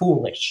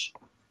foolish,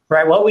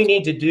 right? What we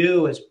need to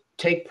do is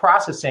take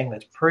processing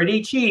that's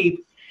pretty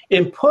cheap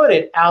and put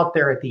it out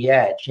there at the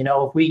edge. You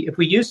know, if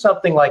we use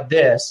something like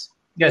this,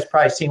 you guys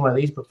probably seen one of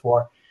these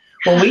before.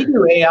 When we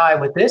do AI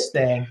with this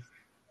thing,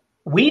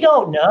 we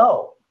don't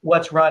know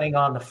what's running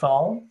on the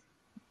phone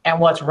and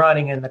what's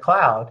running in the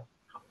cloud.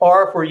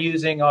 Or if we're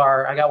using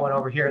I got one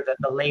over here,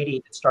 the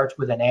lady that starts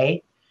with an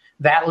A.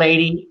 That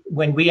lady,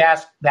 when we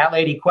ask that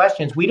lady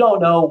questions, we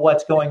don't know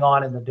what's going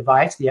on in the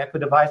device, the Echo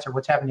device, or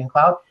what's happening in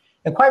cloud.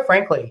 And quite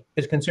frankly,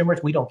 as consumers,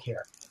 we don't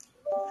care.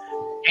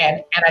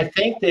 And I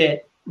think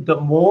that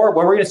what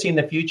we're going to see in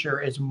the future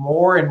is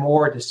more and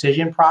more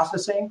decision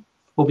processing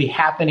will be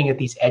happening at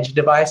these edge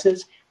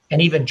devices,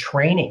 and even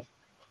training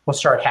will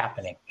start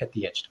happening at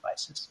the edge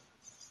devices.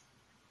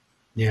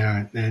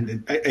 Yeah,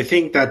 and I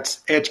think that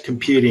edge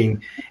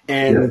computing,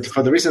 and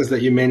for the reasons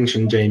that you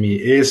mentioned, Jamie,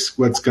 is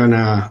what's going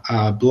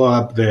to blow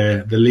up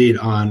the lead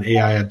on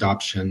AI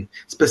adoption,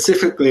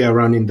 specifically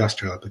around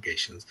industrial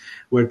applications,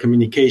 where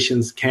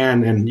communications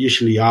can and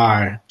usually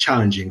are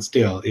challenging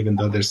still, even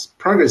though there's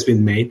progress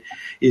being made,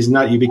 is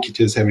not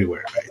ubiquitous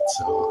everywhere, right?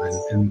 So,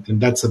 and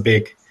that's a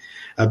big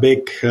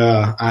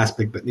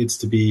aspect that needs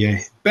to be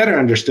better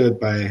understood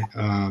by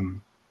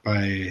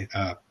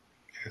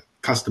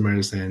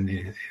customers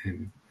and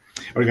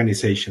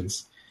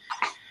organizations.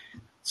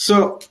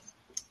 So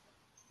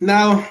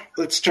now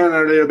let's turn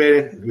a little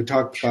bit. We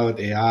talked about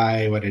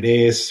AI, what it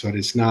is, what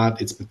it's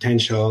not, its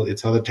potential,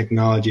 its other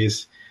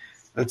technologies.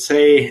 Let's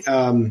say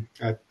an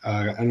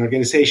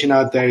organization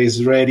out there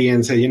is ready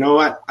and say, you know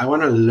what, I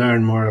want to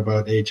learn more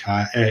about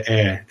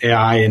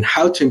AI and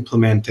how to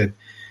implement it.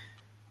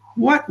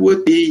 What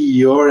would be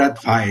your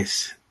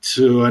advice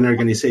to an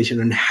organization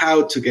on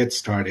how to get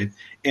started?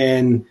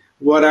 And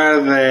what are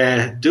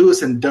the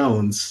do's and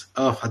don'ts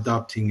of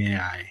adopting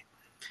AI?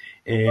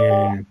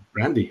 And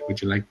Brandy,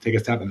 would you like to take a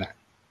stab at that?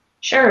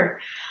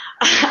 Sure.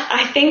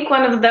 I think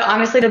one of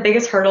honestly the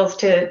biggest hurdles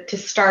to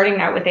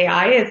starting out with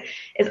AI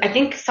is I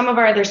think some of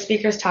our other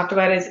speakers talked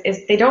about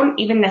is they don't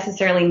even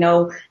necessarily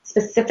know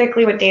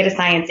specifically what data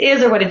science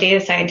is or what a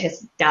data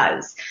scientist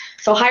does.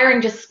 So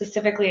hiring just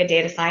specifically a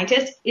data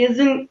scientist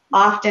isn't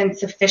often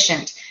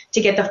sufficient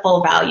to get the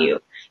full value.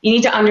 You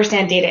need to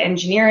understand data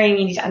engineering.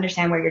 You need to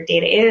understand where your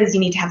data is. You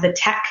need to have the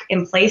tech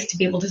in place to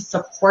be able to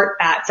support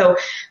that. So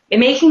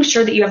in making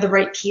sure that you have the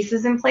right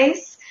pieces in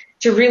place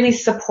to really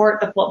support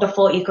the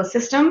full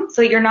ecosystem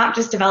so that you're not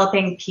just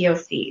developing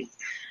POCs,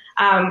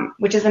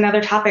 which is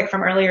another topic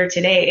from earlier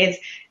today, is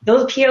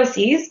those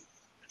POCs,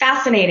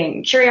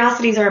 fascinating.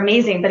 Curiosities are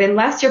amazing, but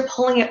unless you're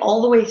pulling it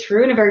all the way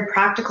through in a very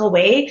practical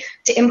way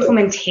to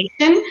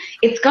implementation,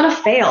 it's going to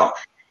fail.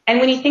 And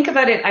when you think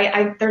about it,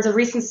 there's a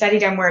recent study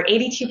done where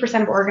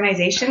 82% of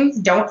organizations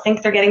don't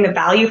think they're getting the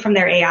value from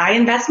their AI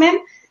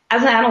investment.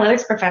 As an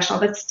analytics professional,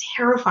 that's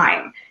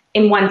terrifying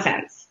in one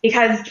sense,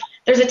 because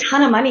there's a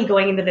ton of money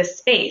going into this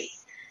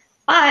space.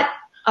 But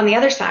On the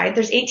other side,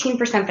 there's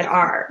 18% that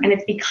are, and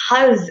it's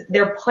because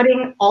they're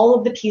putting all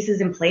of the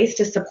pieces in place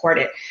to support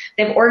it.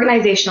 They have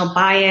organizational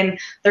buy-in,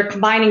 they're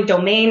combining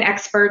domain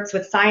experts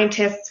with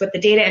scientists, with the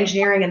data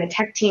engineering and the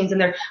tech teams,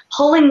 and they're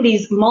pulling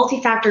these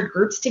multi-factored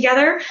groups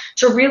together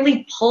to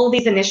really pull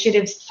these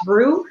initiatives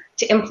through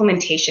to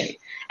implementation.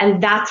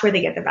 And that's where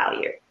they get the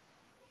value.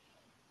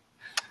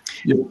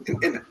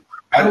 And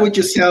how would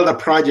you sell the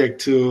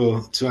project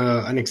to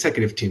an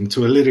executive team,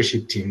 to a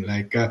leadership team?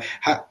 Like,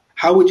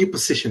 how would you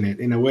position it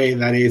in a way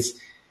that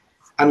is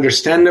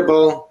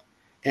understandable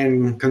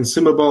and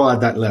consumable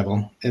at that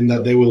level, and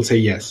that they will say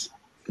yes?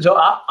 So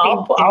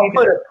I'll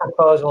put a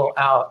proposal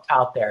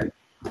out there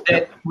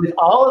that with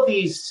all of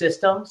these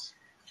systems,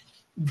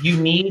 you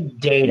need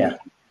data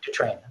to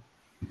train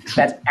them.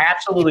 That's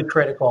absolutely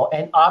critical.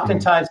 And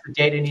oftentimes the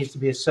data needs to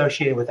be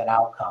associated with an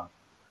outcome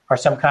or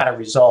some kind of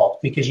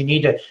result, because you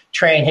need to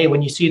train, hey,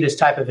 when you see this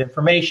type of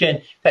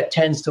information, that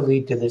tends to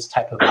lead to this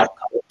type of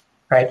outcome.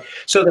 Right.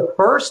 So the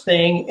first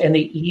thing and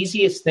the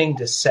easiest thing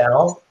to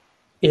sell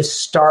is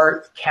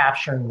start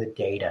capturing the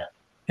data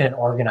in an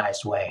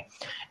organized way.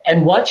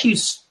 And once you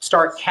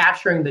start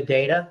capturing the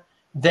data,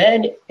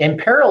 then in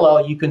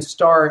parallel, you can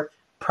start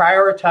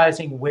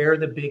prioritizing where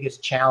the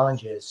biggest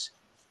challenges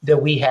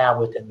that we have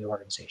within the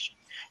organization.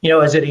 You know,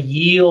 is it a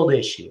yield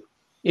issue?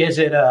 Is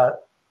it a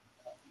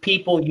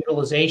people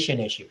utilization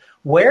issue?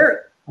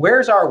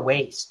 Where's our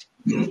waste?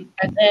 And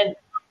then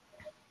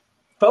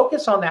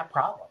focus on that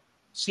problem.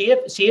 See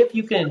if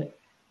you can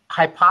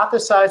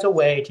hypothesize a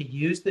way to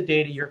use the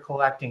data you're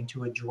collecting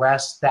to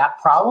address that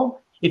problem.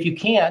 If you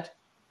can't,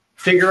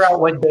 figure out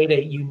what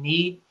data you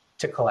need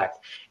to collect.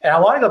 And I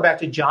want to go back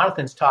to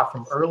Jonathan's talk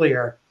from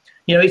earlier.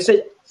 You know, he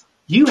said,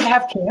 you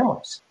have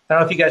cameras. I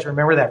don't know if you guys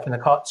remember that from the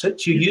call. So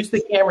to use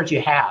the cameras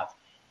you have,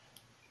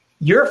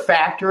 your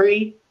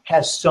factory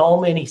has so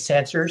many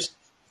sensors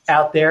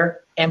out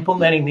there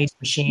implementing these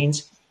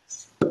machines.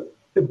 It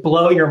would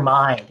blow your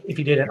mind if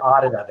you did an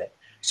audit of it.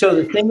 So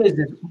the thing is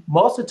that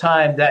most of the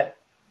time that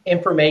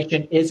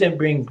information isn't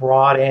being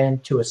brought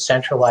into a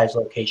centralized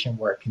location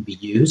where it can be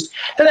used.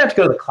 It doesn't have to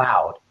go to the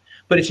cloud,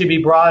 but it should be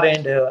brought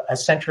into a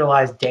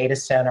centralized data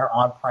center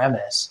on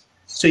premise.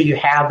 So you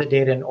have the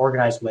data in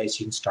organized ways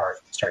so you can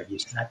start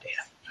using that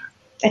data.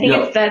 I think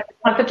it's that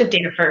concept of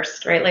data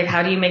first, right? Like,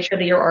 how do you make sure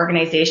that your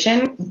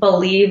organization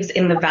believes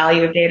in the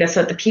value of data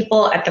so that the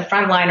people at the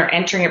front line are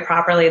entering it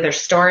properly, they're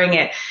storing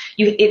it.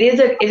 It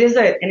is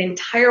an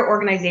entire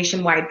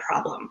organization-wide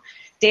problem.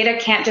 Data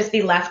can't just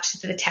be left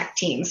to the tech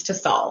teams to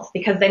solve,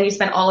 because then you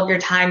spend all of your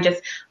time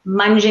just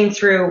munging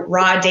through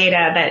raw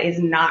data that is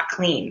not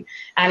clean.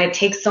 And it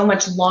takes so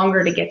much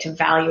longer to get to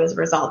value as a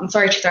result. I'm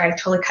sorry, I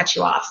totally cut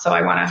you off, so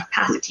I want to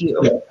pass it to you.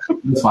 Yeah,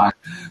 that's fine.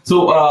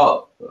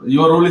 So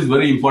your role is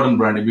very important,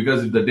 Brandy,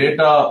 because if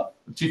the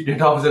chief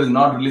data officer is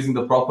not releasing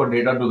the proper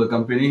data to the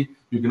company,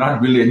 you cannot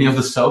build any of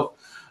the stuff.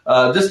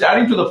 Just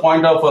adding to the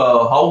point of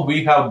how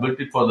we have built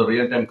it for the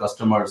real-time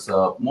customers,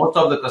 most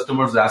of the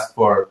customers ask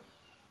for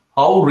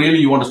how really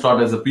you want to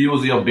start. As a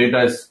POC of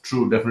data is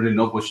true, definitely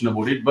no question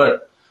about it,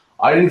 but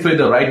identify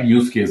the right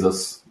use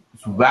cases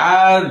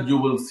where you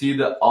will see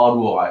the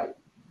ROI.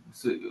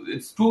 So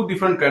it's two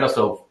different kind of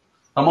stuff.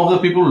 Some of the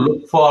people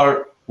look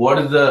for what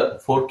is the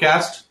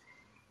forecast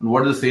and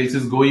what the sales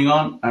is going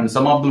on, and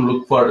some of them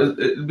look for,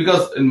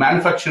 because in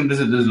manufacturing there's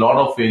a lot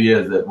of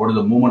areas that what is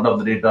the movement of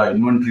the data,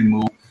 inventory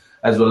move,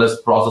 as well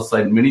as process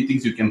side, many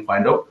things you can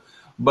find out.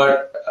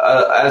 But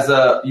as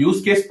a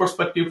use case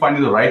perspective,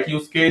 finding the right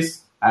use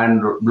case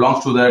and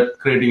belongs to that,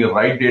 creating a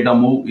right data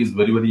move is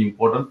very, very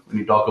important when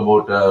you talk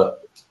about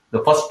the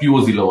first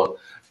POC level.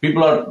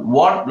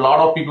 What a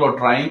lot of people are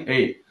trying,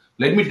 hey,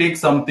 let me take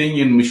something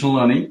in machine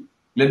learning,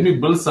 let me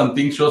build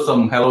something, show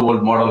some hello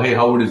world model, hey,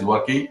 how it is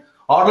working.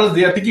 Or else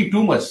they are thinking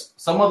too much.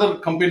 Some other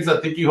companies are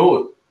thinking,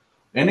 oh,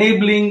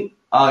 enabling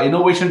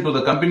innovation to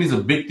the company is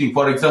a big thing.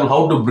 For example,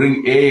 how to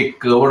bring AI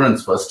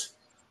governance first,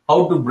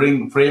 how to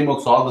bring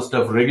frameworks, all the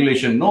stuff,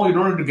 regulation. No, you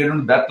don't have to get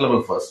into that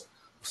level first.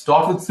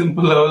 Start with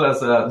simple level,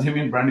 as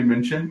Jimmy and Brandy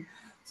mentioned.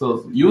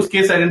 So use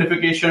case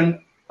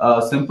identification,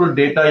 simple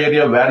data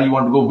area where you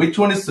want to go, which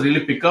one is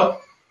really pick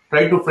up.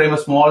 Try to frame a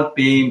small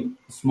team,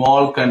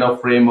 small kind of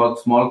framework,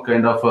 small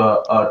kind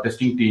of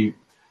testing team.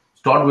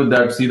 Start with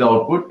that, see the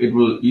output. It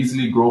will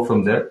easily grow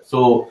from there.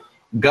 So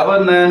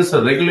governance,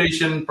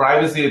 regulation,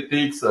 privacy,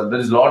 ethics, there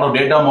is a lot of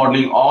data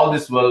modeling. All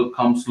this will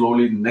come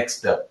slowly next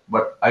step.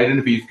 But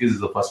identify use case is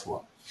the first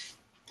one.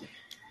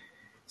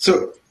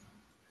 So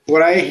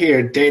what I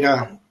hear,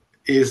 data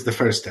is the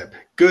first step.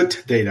 Good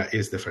data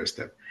is the first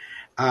step.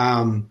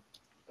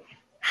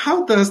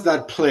 How does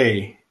that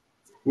play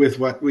with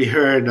what we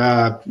heard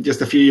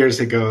just a few years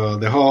ago?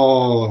 The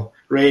whole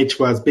rage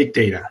was big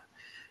data.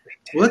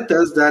 What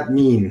does that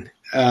mean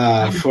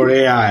for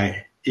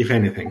AI, if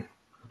anything?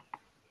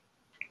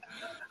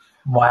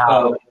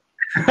 Wow.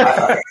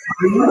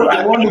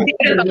 I want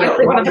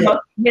to one of the most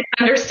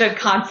misunderstood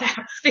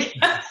concepts,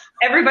 because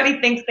everybody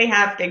thinks they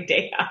have big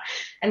data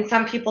and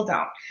some people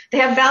don't. They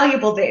have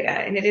valuable data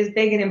and it is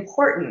big in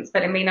importance,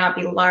 but it may not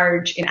be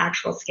large in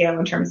actual scale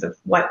in terms of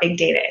what big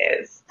data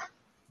is.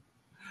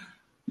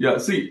 Yeah,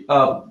 see,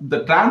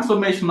 the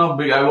transformation of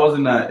big, I was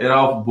in an era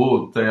of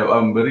both.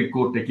 I'm very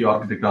core techie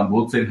architect on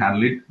both sides,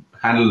 handle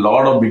a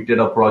lot of big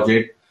data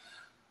project.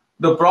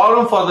 The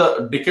problem for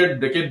the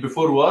decade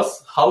before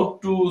was how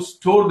to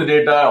store the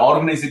data,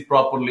 organize it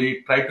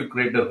properly, try to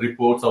create the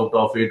reports out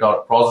of it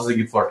or processing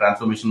it for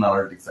transformation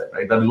analytics side,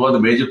 right? That is one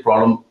of the major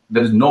problem.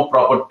 There is no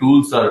proper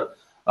tools or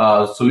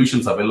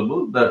solutions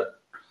available. The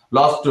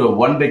last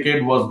one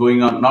decade was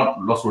going on,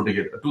 not last one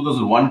decade,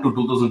 2001 to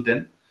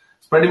 2010.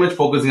 It's pretty much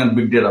focusing on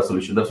big data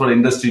solution. That's what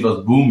industry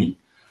was booming.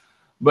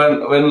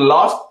 When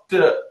last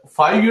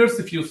 5 years,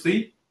 if you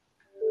see,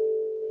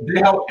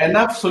 they have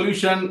enough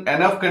solution,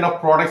 enough kind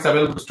of products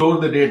available to store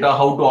the data,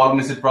 how to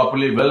organize it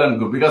properly, well and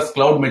good, because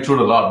cloud matured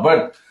a lot,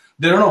 but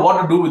they don't know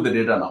what to do with the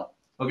data now.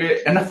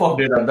 Okay, enough of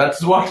data.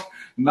 That's what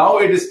now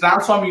it is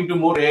transforming into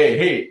more AI.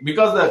 Hey,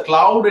 because the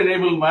cloud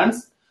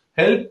enablements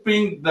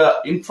helping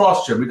the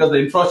infrastructure, because the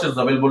infrastructure is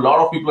available, a lot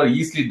of people are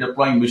easily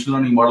deploying machine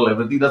learning model,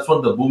 everything. That's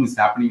what the boom is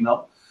happening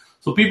now.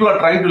 So people are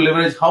trying to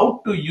leverage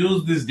how to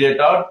use this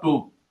data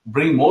to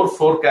bring more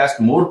forecast,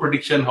 more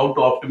prediction, how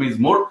to optimize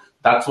more.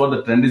 That's what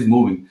the trend is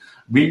moving.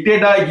 Big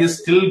data is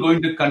still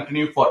going to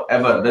continue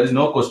forever. There is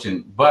no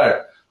question.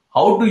 But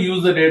how to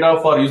use the data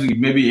for using it?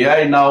 Maybe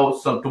AI now,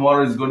 so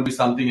tomorrow is going to be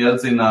something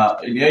else. In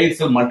AI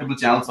itself, multiple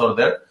channels are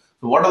there.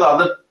 So what are the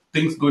other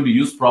things going to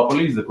use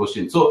properly is the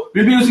question. So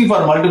we'll be using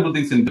for multiple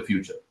things in the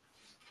future.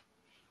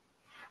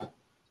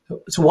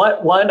 So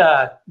one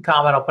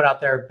comment I'll put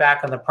out there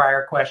back on the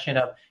prior question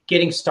of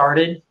getting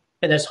started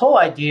and this whole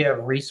idea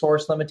of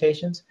resource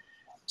limitations.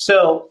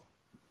 So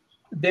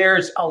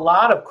there's a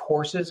lot of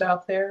courses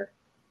out there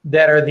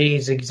that are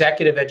these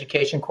executive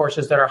education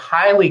courses that are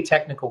highly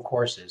technical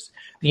courses.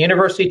 The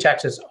University of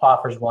Texas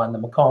offers one, the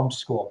Macomb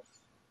School.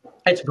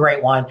 It's a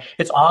great one.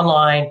 It's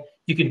online.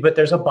 But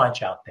there's a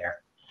bunch out there.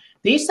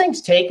 These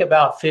things take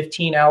about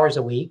 15 hours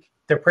a week.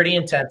 They're pretty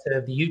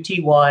intensive. The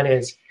UT one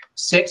is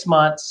 6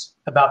 months,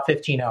 about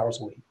 15 hours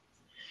a week.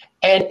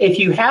 And if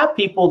you have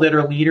people that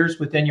are leaders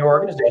within your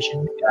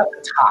organization at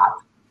the top,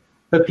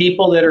 but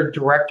people that are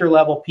director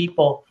level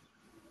people,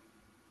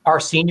 our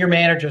senior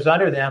managers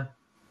under them,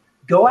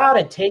 go out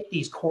and take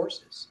these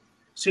courses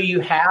so you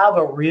have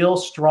a real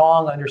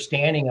strong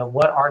understanding of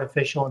what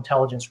artificial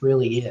intelligence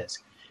really is,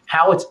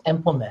 how it's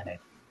implemented.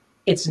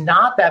 It's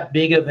not that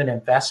big of an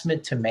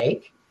investment to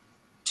make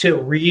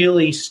to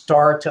really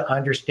start to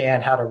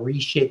understand how to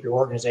reshape your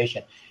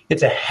organization.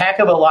 It's a heck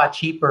of a lot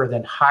cheaper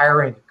than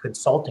hiring a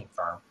consulting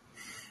firm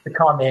to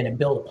come in and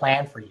build a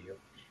plan for you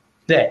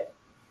that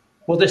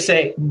we'll just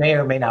say may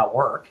or may not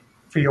work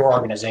for your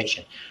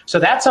organization. So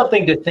that's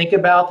something to think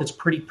about that's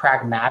pretty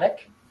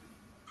pragmatic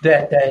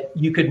that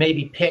you could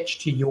maybe pitch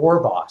to your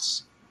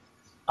boss.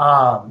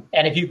 And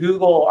if you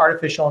Google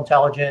artificial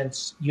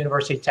intelligence,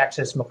 University of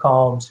Texas,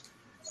 Macombs,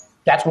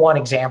 that's one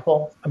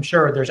example. I'm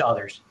sure there's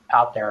others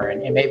out there.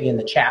 And maybe in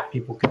the chat,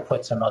 people could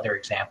put some other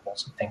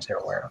examples of things they're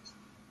aware of.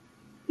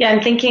 Yeah,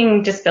 I'm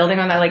thinking just building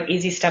on that, like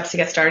easy steps to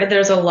get started.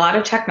 There's a lot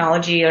of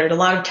technology or a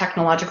lot of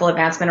technological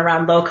advancement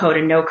around low code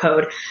and no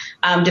code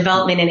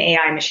development in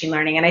AI machine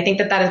learning. And I think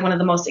that is one of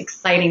the most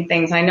exciting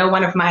things. I know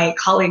one of my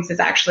colleagues is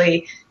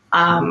actually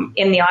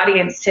in the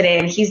audience today,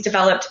 and he's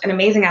developed an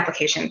amazing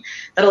application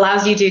that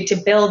allows you to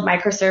build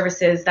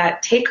microservices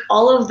that take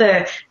all of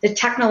the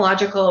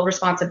technological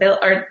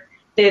responsibility or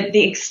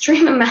the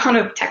extreme amount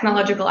of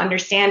technological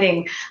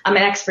understanding and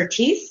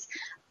expertise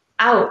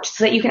out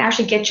so that you can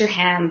actually get your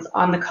hands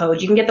on the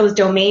code. You can get those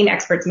domain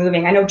experts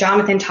moving. I know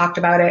Jonathan talked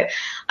about it.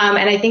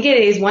 And I think it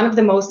is one of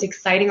the most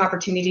exciting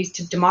opportunities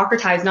to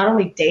democratize not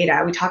only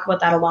data, we talk about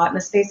that a lot in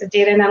the space of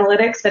data and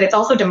analytics, but it's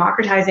also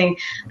democratizing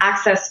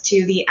access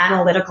to the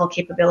analytical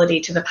capability,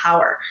 to the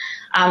power,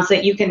 so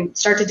that you can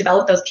start to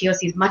develop those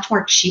POCs much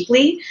more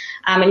cheaply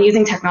and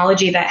using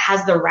technology that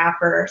has the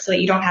wrapper so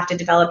that you don't have to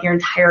develop your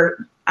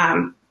entire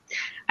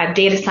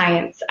data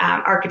science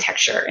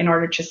architecture in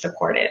order to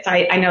support it. So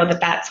I know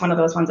that's one of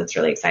those ones that's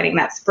really exciting.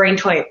 That's brain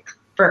toy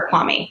for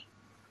Kwame.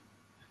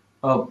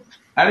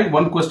 Adding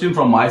one question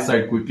from my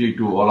side quickly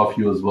to all of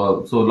you as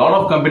well. So a lot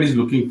of companies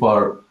looking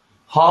for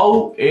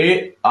how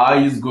AI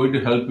is going to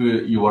help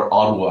your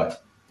ROI.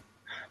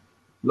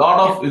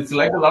 It's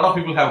like a lot of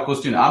people have a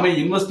question. Am I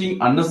investing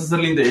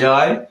unnecessarily in the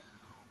AI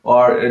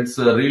or it's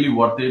really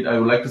worth it? I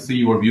would like to see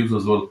your views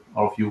as well,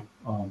 all of you.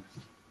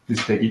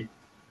 Please take it.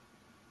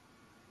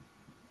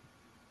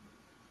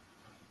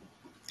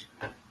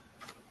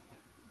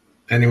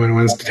 Anyone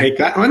wants to take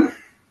that one?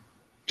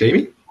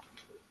 Jamie?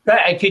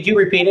 Could you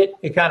repeat it?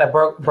 It kind of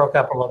broke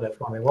up a little bit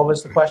for me. What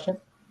was the question?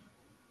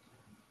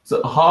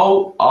 So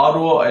how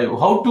ROI,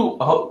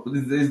 how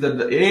is that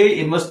the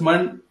AI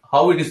investment,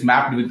 how it is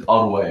mapped with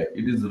ROI?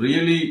 It is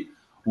really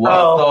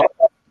worth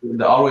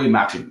the ROI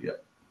mapping.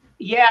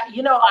 Yeah,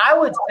 I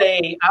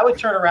would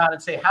turn around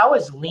and say, how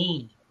is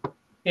lean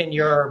in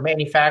your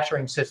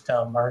manufacturing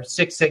system or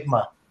Six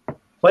Sigma?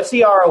 What's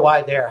the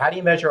ROI there? How do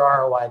you measure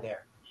ROI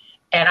there?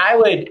 And I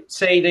would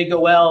say they go,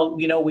 well,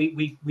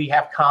 we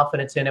have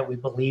confidence in it. We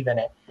believe in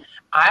it.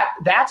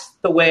 That's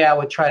the way I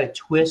would try to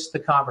twist the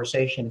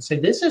conversation and say,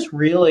 this is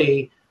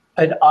really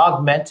an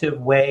augmented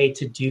way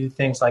to do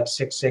things like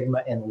Six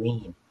Sigma and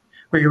Lean,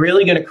 where you're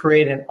really going to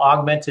create an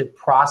augmented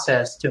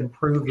process to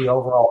improve the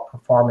overall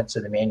performance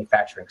of the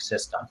manufacturing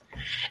system.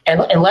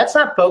 And let's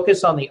not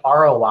focus on the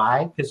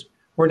ROI, because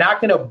we're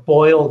not going to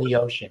boil the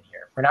ocean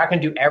here. We're not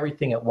going to do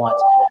everything at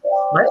once.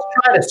 Let's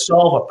try to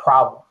solve a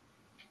problem.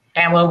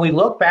 And when we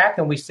look back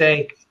and we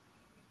say,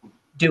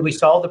 did we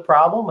solve the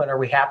problem and are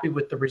we happy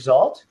with the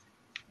result?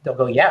 They'll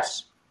go,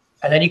 yes.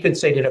 And then you can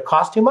say, did it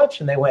cost too much?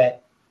 And they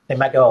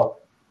might go,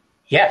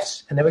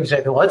 yes. And then we can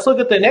say, well, let's look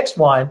at the next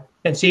one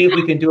and see if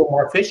we can do it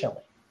more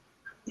efficiently.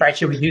 Right?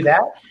 Should we do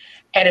that?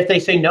 And if they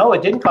say, no,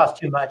 it didn't cost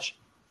too much,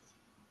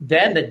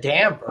 then the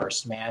dam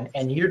bursts, man.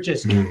 And you're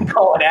just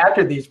going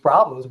after these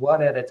problems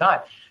one at a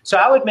time. So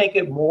I would make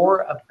it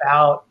more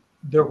about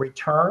the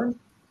return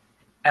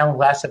and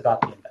less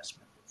about the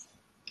investment.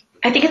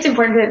 I think it's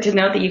important to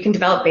note that you can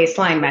develop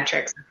baseline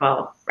metrics as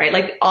well, right?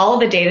 Like all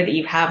the data that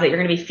you have that you're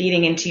going to be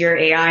feeding into your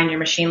AI and your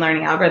machine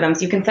learning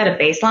algorithms, you can set a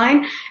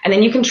baseline and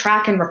then you can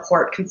track and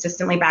report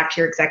consistently back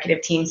to your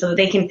executive team so that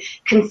they can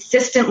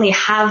consistently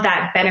have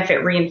that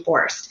benefit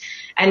reinforced.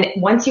 And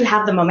once you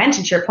have the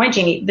momentum, to your point,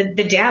 Jamie,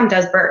 the dam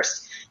does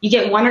burst. You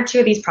get one or two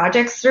of these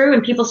projects through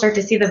and people start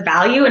to see the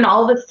value and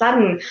all of a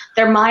sudden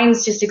their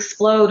minds just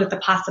explode with the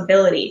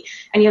possibility.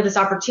 And you have this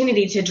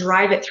opportunity to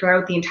drive it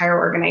throughout the entire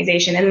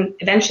organization. And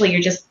eventually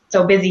you're just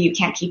so busy you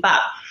can't keep up.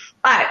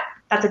 But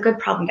that's a good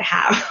problem to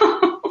have.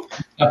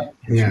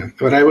 Yeah.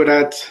 What I would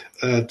add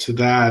to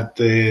that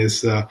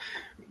is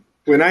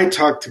when I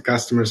talk to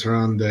customers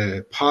around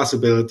the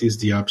possibilities,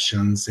 the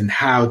options, and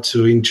how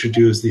to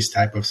introduce these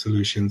type of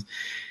solutions,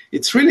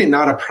 it's really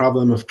not a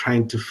problem of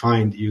trying to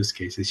find use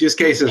cases. Use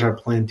cases are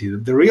plenty.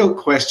 The real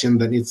question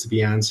that needs to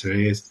be answered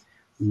is,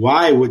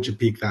 why would you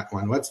pick that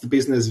one? What's the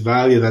business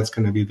value that's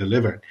going to be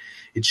delivered?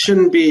 It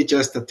shouldn't be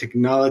just a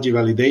technology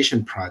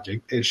validation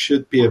project. It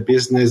should be a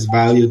business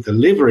value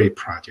delivery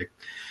project.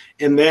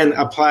 And then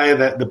apply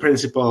the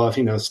principle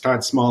of,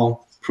 start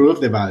small,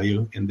 prove the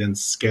value, and then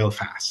scale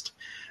fast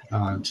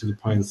to the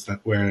points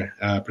that were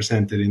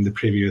presented in the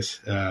previous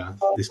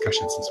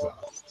discussions as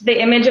well. The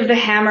image of the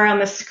hammer on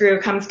the screw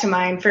comes to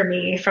mind for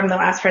me from the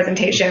last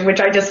presentation, which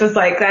I just was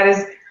like, that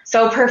is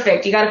so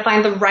perfect. You got to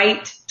find the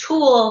right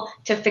tool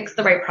to fix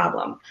the right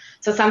problem.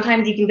 So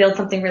sometimes you can build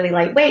something really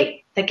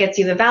lightweight that gets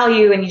you the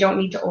value and you don't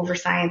need to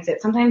over-science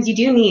it. Sometimes you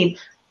do need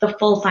the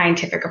full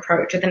scientific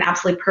approach with an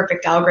absolutely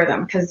perfect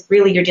algorithm because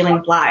really you're dealing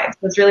with lives.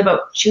 So it's really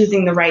about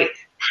choosing the right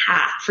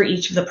path for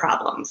each of the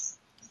problems.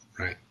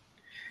 Right.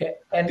 Yeah,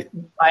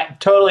 and I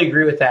totally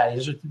agree with that.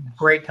 These are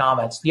great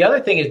comments. The other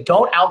thing is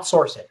don't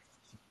outsource it.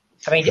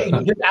 I mean,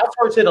 you just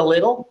outsource it a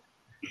little,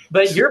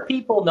 but your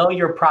people know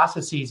your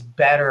processes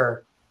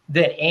better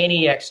than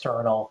any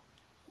external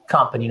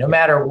company, no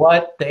matter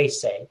what they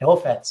say. No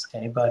offense to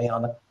anybody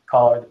on the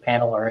call or the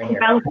panel or in here.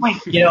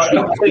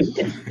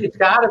 It's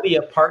got to be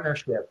a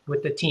partnership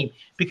with the team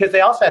because they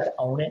also have to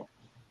own it.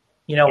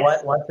 You know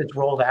what? Once it's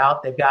rolled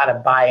out, they've got to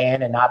buy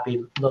in and not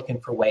be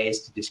looking for ways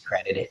to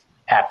discredit it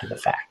after the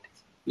fact.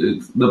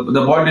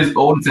 The point is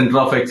own center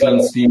of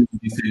excellence team in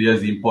this area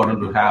is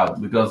important to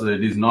have because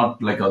it is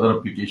not like other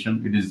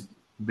application. It is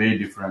very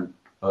different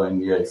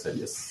in AI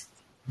areas.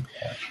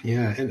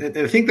 Yeah, and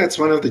I think that's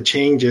one of the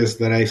changes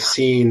that I've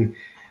seen,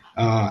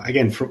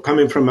 again,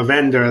 coming from a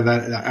vendor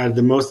that are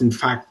the most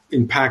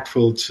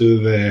impactful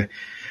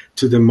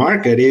to the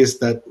market is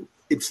that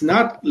it's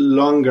not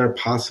longer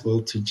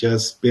possible to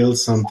just build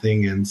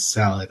something and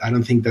sell it. I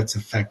don't think that's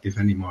effective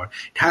anymore.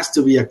 It has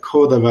to be a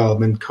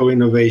co-development,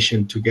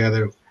 co-innovation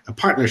together, a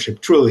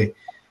partnership truly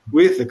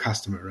with the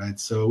customer, right?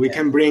 So we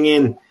can bring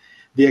in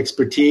the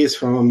expertise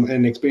from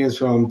and experience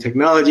from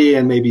technology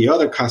and maybe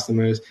other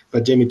customers.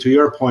 But Jamie, to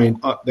your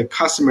point, the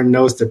customer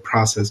knows the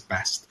process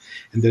best.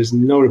 And there's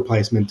no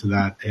replacement to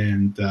that.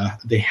 And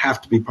they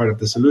have to be part of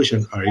the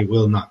solution or it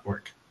will not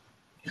work.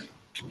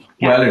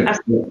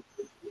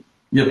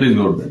 Yeah, please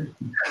go ahead.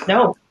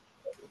 No.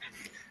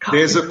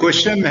 There's a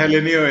question,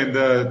 Helenio, in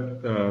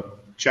the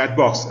chat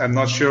box. I'm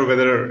not sure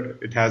whether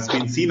it has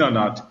been seen or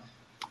not.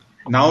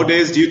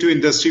 Nowadays, due to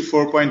Industry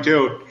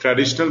 4.0,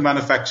 traditional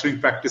manufacturing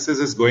practices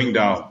is going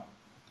down.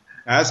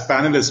 As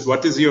panelists,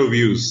 what is your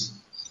views?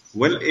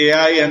 Will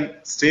AI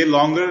stay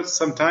longer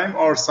sometime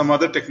or some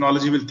other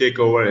technology will take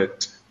over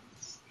it?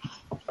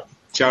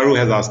 Charu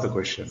has asked the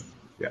question.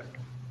 Yeah.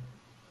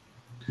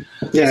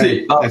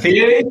 See, I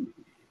think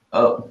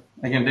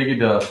I can take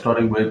it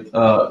starting with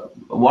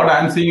what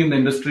I'm seeing in the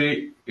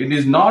industry. It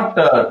is not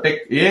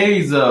tech. AI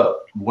is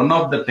one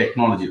of the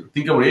technology.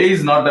 Think of AI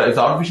is not. It's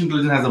artificial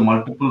intelligence has a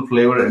multiple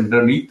flavor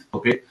underneath.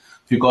 Okay,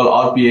 if you call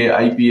RPA,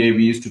 IPA,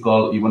 we used to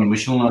call even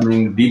machine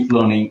learning, deep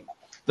learning.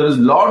 There is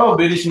a lot of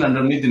variation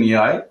underneath in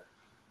AI.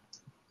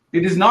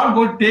 It is not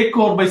going to take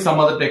over by some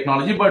other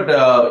technology, but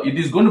it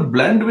is going to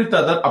blend with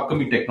other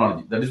upcoming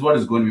technology. That is what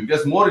is going to be.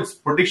 Because more it's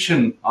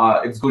prediction,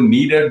 it's going to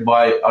needed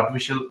by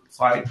artificial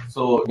side.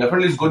 So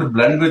definitely it's going to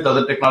blend with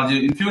other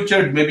technology. In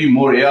future, it may be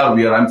more AR,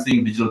 VR. I'm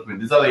seeing digital twin.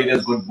 These are the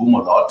areas going to boom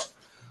a lot.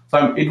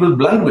 So it will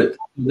blend with.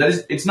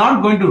 It's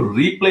not going to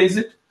replace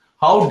it.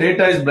 how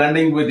data is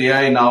blending with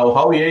AI now,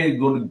 how AI is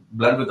going to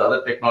blend with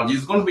other technologies.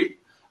 It's going to be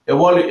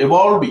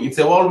evolving. It's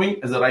evolving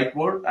is the right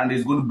word, and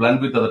it's going to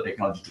blend with other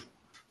technology too.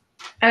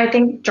 And I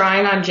think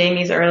drawing on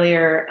Jamie's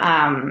earlier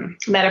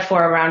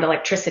metaphor around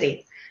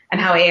electricity and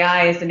how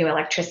AI is the new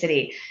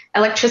electricity.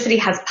 Electricity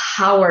has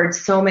powered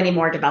so many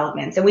more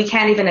developments, and we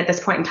can't even at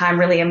this point in time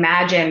really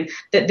imagine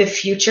the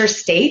future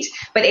state,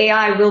 but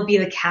AI will be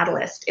the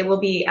catalyst. It will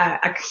be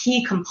a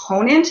key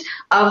component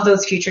of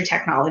those future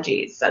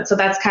technologies. So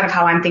that's kind of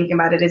how I'm thinking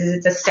about it, is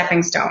it's a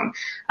stepping stone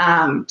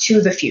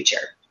to the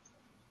future.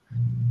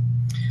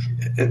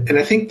 And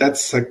I think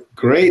that's a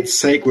great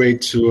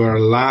segue to our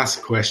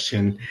last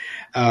question,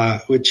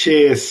 which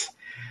is,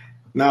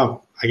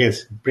 now, I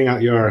guess, bring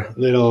out your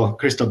little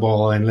crystal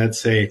ball and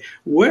let's say,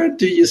 where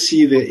do you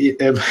see the...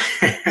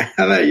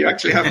 you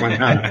actually have one,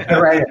 huh?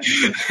 Right.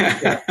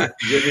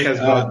 Jimmy has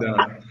brought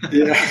down.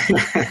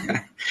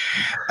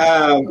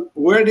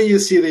 Where do you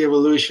see the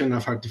evolution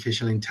of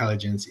artificial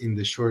intelligence in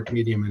the short,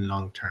 medium, and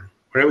long term?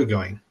 Where are we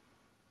going?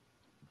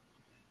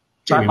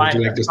 Jimmy, would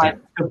you like to start?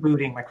 I'm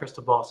booting my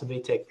crystal ball, so let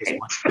me take this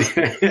one.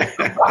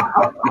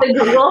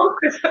 Google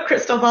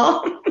crystal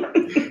ball.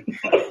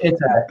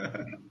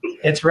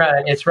 It's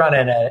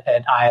running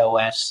an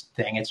iOS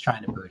thing. It's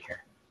trying to boot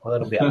here. Well,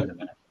 it'll be up in a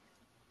minute.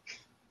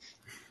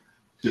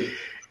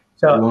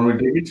 So you want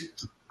to take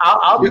it?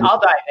 I'll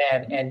dive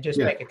in and just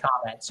make a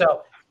comment.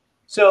 So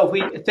if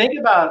we think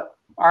about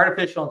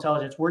artificial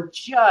intelligence, we're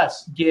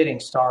just getting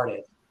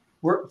started.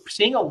 We're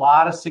seeing a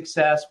lot of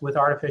success with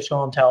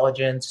artificial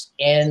intelligence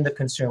in the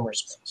consumer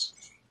space,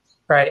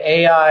 right?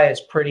 AI is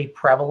pretty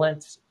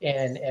prevalent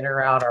in and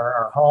around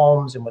our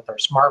homes and with our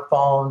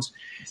smartphones.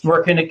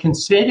 We're going to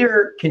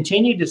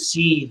continue to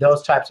see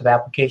those types of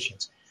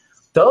applications.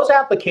 Those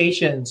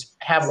applications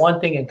have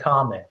one thing in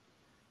common.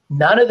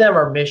 None of them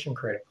are mission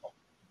critical.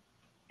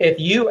 If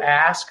you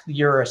ask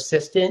your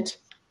assistant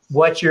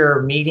what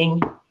your meeting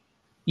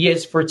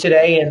is for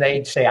today and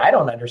they say, I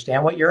don't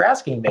understand what you're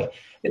asking me,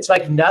 it's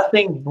like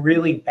nothing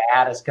really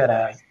bad is going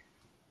to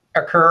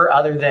occur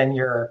other than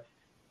your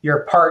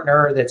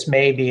partner that's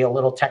maybe a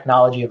little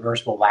technology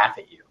averse will laugh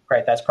at you,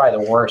 right? That's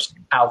probably the worst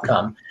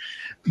outcome.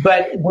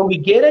 But when we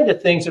get into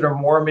things that are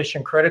more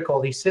mission critical,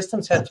 these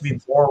systems have to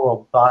be more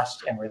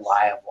robust and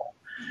reliable.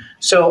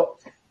 So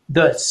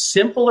the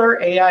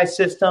simpler AI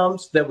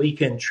systems that we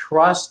can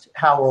trust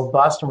how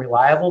robust and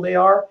reliable they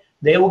are,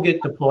 they will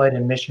get deployed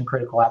in mission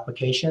critical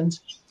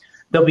applications.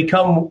 They'll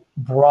become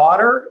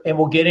broader, and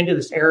we'll get into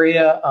this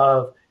area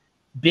of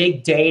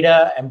big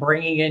data and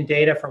bringing in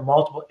data from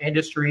multiple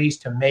industries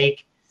to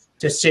make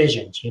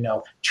decisions,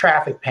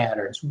 traffic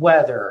patterns,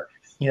 weather,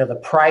 the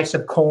price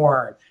of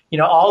corn,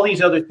 all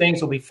these other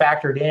things will be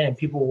factored in, and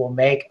people will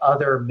make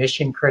other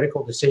mission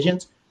critical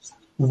decisions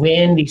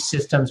when these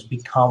systems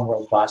become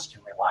robust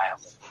and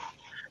reliable.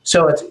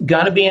 So it's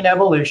going to be an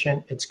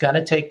evolution. It's going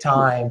to take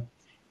time,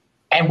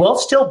 and we'll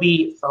still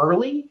be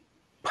early,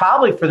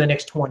 probably for the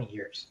next 20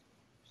 years.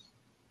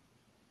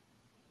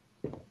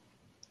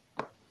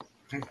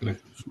 It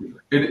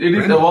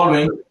is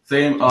evolving.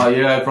 Same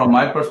AI. From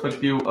my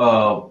perspective,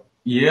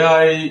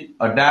 AI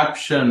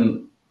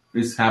adaptation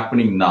is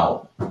happening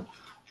now.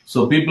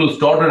 So people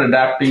started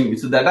adapting.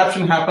 So the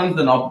adaptation happens,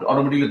 then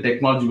automatically the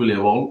technology will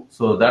evolve.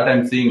 So that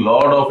I'm seeing a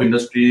lot of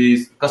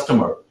industries,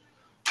 customer.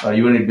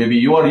 Even it maybe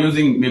you are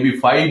using maybe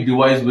 5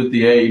 devices with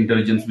the AI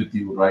intelligence with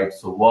you, right?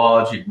 So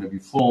watch, it may be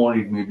phone,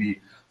 it may be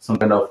some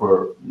kind of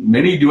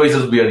many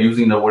devices we are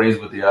using nowadays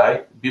with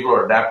AI. People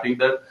are adapting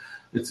that.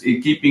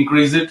 It keep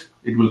increase it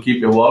will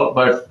keep evolve.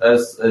 But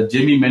as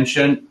Jamie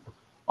mentioned,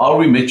 are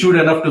we matured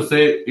enough to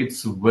say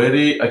it's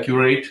very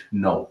accurate?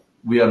 No,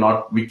 we are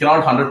not. We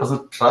cannot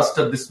 100% trust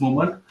at this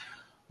moment.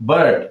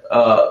 But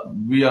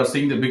we are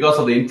seeing that because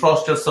of the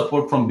infrastructure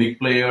support from big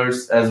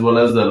players, as well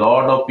as a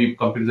lot of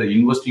companies are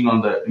investing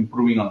on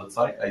improving on the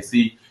side, I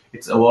see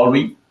it's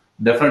evolving.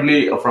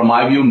 Definitely, from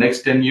my view,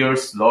 next 10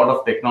 years, a lot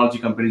of technology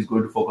companies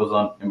going to focus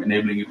on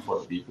enabling it for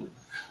the people.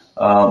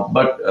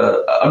 But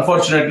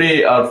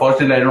unfortunately, or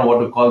fortunately, I don't know what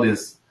to call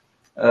this.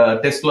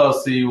 Tesla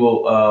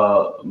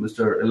CEO,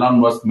 Mr. Elon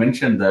Musk,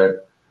 mentioned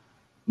that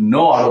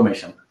no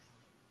automation.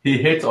 He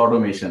hates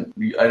automation.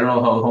 I don't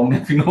know how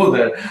many of you know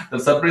that.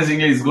 That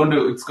surprisingly, it's going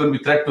to be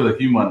threat to the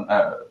human.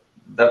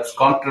 That's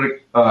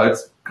contradict.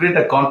 It's create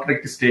a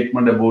contradictory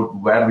statement about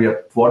what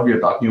we are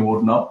talking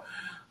about now,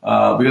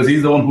 because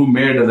he's the one who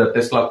made the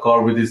Tesla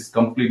car with his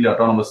completely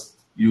autonomous,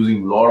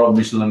 using a lot of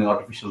machine learning,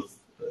 artificial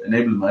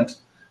enablement.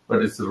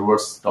 But it's a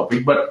reverse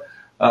topic. But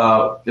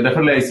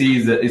definitely, I see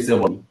it's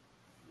evolving.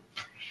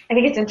 I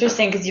think it's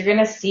interesting because you're going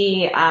to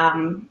see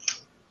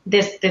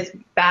this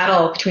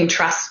battle between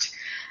trust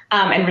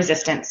and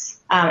resistance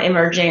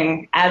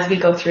emerging as we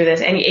go through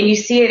this, and you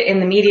see it in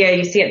the media.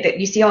 You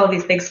see all of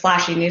these big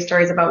splashy news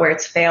stories about where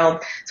it's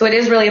failed. So it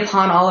is really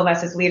upon all of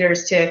us as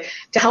leaders to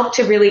help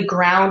to really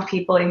ground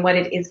people in what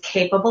it is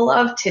capable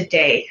of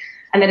today,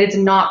 and that it's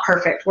not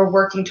perfect. We're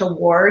working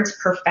towards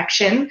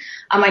perfection.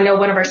 I know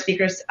one of our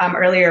speakers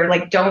earlier,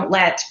 don't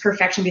let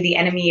perfection be the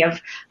enemy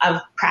of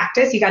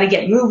practice. You got to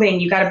get moving.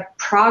 You got to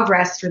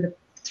progress through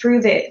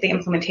through the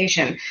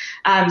implementation.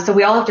 So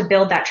we all have to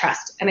build that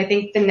trust. And I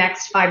think the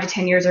next 5 to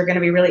 10 years are going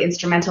to be really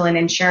instrumental in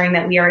ensuring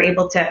that we are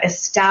able to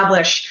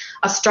establish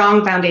a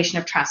strong foundation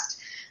of trust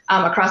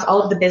across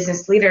all of the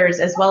business leaders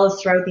as well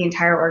as throughout the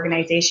entire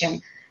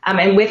organization.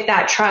 And with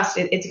that trust,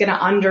 it's going to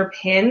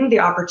underpin the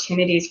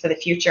opportunities for the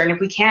future. And if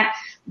we can't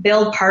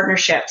build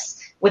partnerships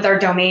with our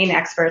domain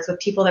experts, with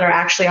people that are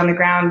actually on the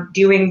ground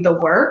doing the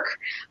work,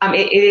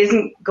 it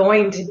isn't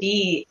going to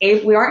be,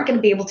 we aren't going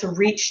to be able to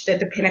reach the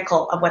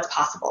pinnacle of what's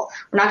possible.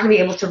 We're not going to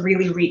be able to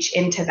really reach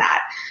into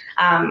that.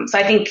 So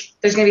I think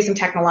there's going to be some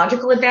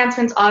technological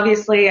advancements.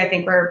 Obviously, I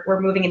think we're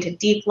moving into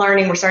deep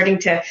learning. We're starting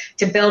to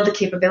build the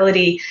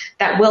capability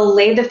that will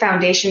lay the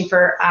foundation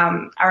for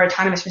our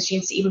autonomous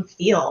machines to even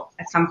feel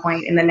at some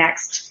point in the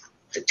next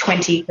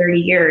 20, 30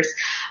 years.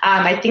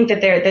 I think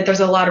that there's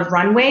a lot of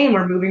runway and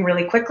we're moving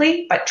really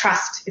quickly, but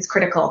trust is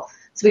critical.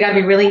 So we got to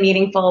be really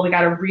meaningful. We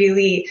got to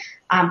really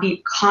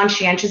be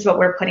conscientious of what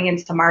we're putting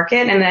into the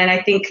market. And then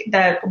I think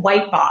the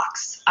white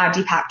box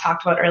Deepak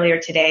talked about earlier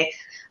today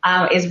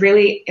is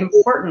really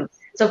important.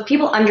 So if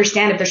people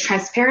understand, if there's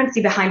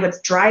transparency behind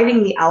what's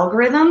driving the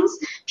algorithms,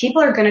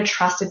 people are going to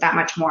trust it that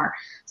much more.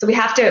 So we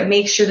have to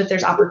make sure that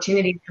there's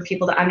opportunities for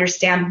people to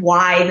understand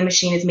why the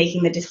machine is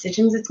making the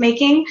decisions it's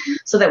making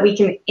so that we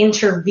can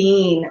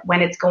intervene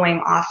when it's going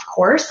off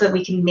course so that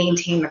we can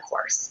maintain the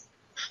course.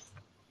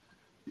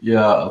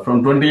 Yeah,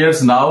 from 20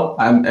 years now,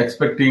 I'm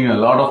expecting a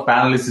lot of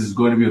panelists is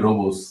going to be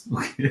robos.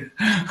 Okay.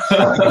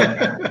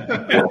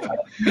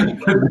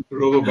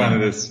 Robo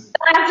panelists.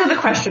 Answer the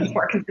questions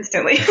more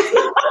consistently.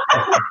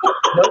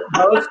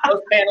 Those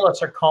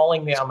panelists are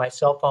calling me on my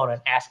cell phone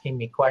and asking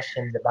me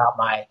questions about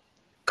my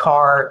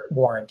car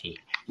warranty.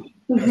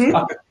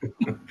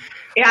 Mm-hmm.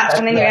 Yeah,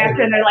 and then you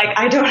answer and they're like,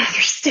 I don't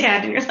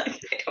understand. And you're like,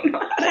 I don't know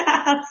how to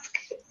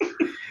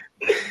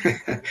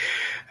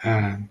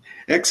ask.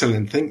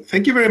 Excellent.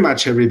 Thank you very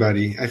much,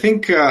 everybody. I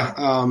think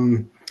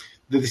the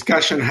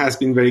discussion has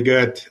been very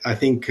good. I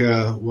think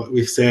what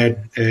we've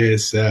said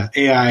is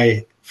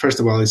AI, first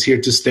of all, is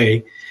here to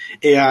stay.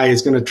 AI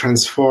is going to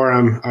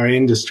transform our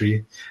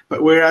industry,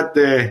 but we're at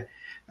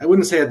I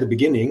wouldn't say at the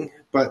beginning,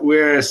 but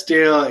we're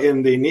still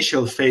in the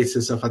initial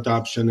phases of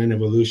adoption and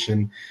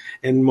evolution,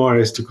 and more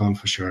is to come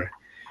for sure.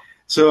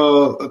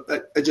 So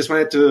I just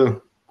wanted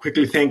to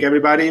quickly thank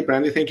everybody.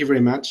 Brandy, thank you very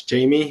much.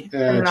 Jamie,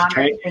 and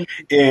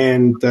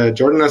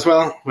Jordan as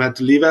well, who had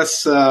to leave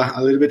us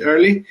a little bit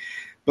early.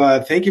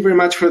 But thank you very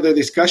much for the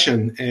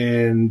discussion.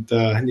 And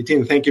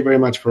Nitin, thank you very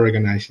much for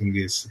organizing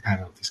this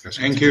panel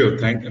discussion. Thank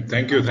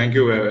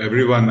you,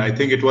 everyone. I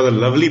think it was a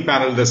lovely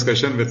panel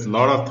discussion with a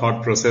lot of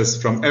thought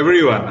process from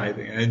everyone. I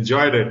think I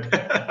enjoyed it.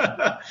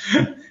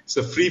 It's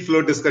a free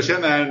flow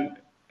discussion, and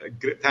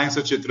thanks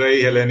to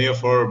Chitrai, Helenio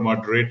for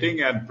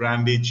moderating, and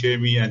Brandy,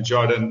 Jamie, and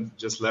Jordan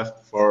just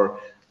left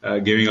for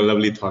giving a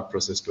lovely thought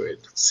process to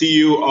it. See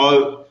you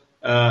all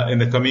in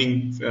the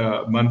coming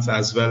months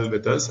as well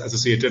with us,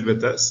 associated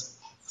with us.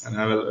 And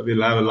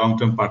we'll have a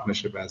long-term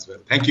partnership as well.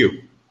 Thank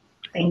you.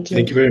 Thank you.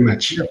 Thank you very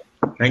much.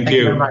 Thank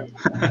you. Very much.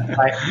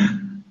 Bye.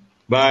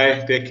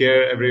 Bye. Take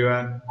care,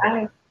 everyone.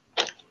 Bye.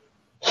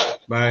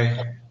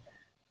 Bye.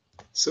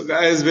 So,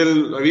 guys,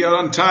 we are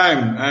on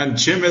time, and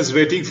Jim is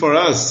waiting for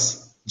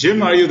us.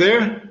 Jim, are you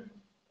there?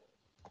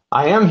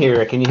 I am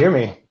here. Can you hear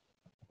me?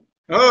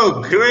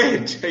 Oh,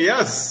 great.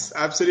 Yes,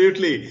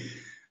 absolutely.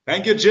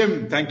 Thank you,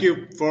 Jim. Thank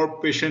you for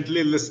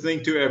patiently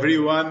listening to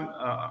everyone.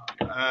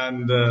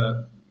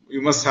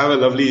 You must have a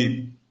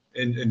lovely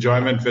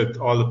enjoyment with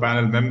all the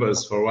panel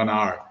members for 1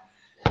 hour.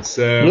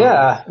 So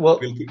yeah, well,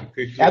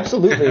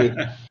 absolutely.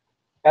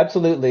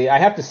 Absolutely. I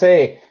have to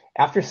say,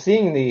 after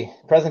seeing the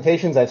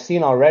presentations I've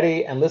seen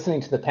already and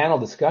listening to the panel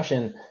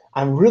discussion,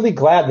 I'm really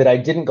glad that I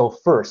didn't go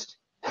first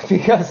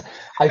because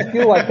I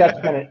feel like that's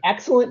been an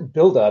excellent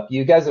buildup.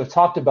 You guys have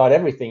talked about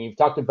everything. You've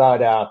talked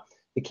about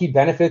the key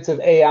benefits of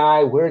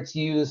AI, where it's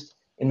used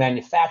in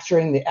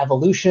manufacturing, the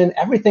evolution,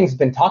 everything's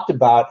been talked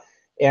about.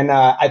 And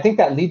I think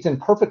that leads in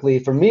perfectly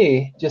for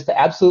me just to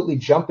absolutely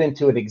jump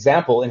into an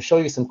example and show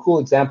you some cool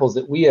examples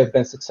that we have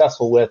been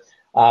successful with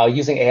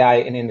using AI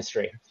in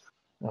industry.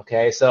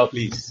 Okay, so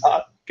please.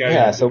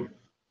 Yeah, so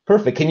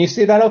perfect. Can you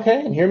see that okay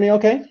and hear me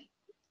okay?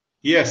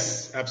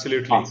 Yes,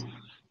 absolutely. Awesome.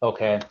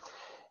 Okay.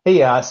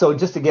 Hey, so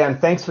just again,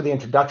 thanks for the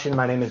introduction.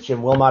 My name is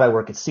Jim Wilmot. I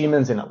work at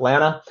Siemens in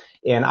Atlanta,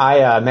 and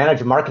I manage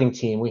a marketing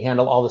team. We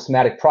handle all the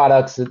Somatic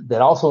products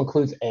that also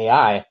includes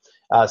AI.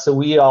 So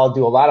we all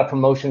do a lot of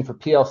promotion for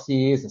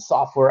PLCs and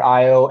software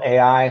I/O,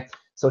 AI.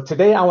 So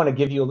today I want to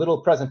give you a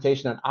little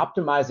presentation on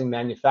optimizing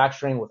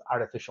manufacturing with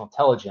artificial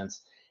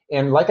intelligence.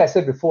 And like I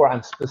said before,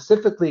 I'm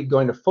specifically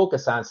going to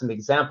focus on some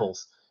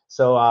examples.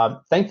 So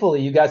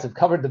thankfully, you guys have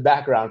covered the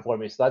background for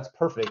me, so that's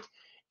perfect.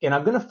 And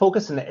I'm going to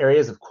focus in the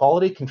areas of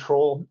quality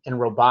control and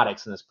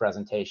robotics in this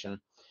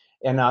presentation.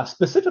 And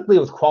specifically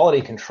with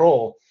quality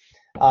control,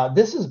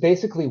 this is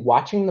basically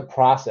watching the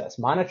process,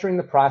 monitoring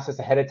the process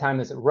ahead of time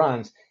as it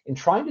runs, and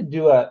trying to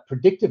do a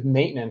predictive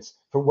maintenance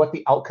for what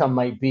the outcome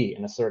might be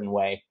in a certain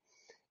way.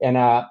 And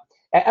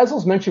as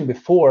was mentioned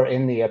before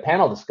in the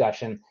panel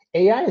discussion,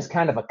 AI is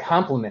kind of a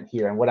complement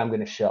here in what I'm going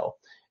to show.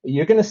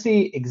 You're going to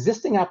see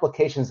existing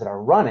applications that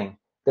are running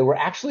that we're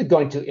actually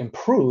going to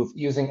improve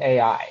using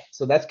AI.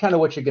 So that's kind of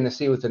what you're going to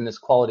see within this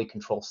quality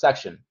control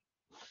section.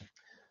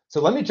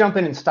 So let me jump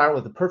in and start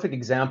with a perfect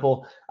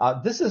example.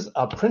 This is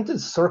a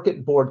printed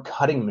circuit board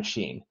cutting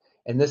machine.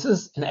 And this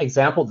is an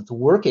example that's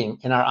working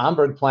in our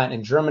Amberg plant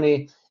in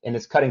Germany, and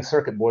it's cutting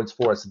circuit boards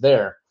for us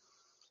there.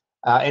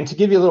 And to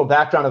give you a little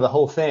background of the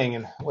whole thing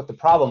and what the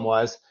problem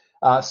was,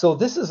 so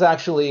this is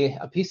actually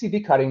a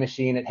PCB cutting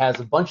machine. It has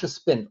a bunch of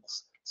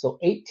spindles. So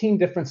 18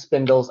 different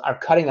spindles are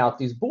cutting out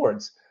these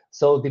boards.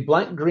 So the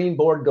blank green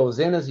board goes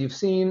in, as you've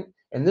seen,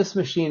 and this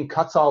machine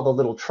cuts all the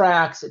little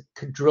tracks, it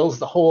drills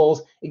the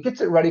holes, it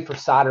gets it ready for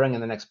soldering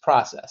in the next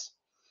process.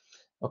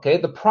 Okay,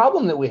 the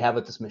problem that we have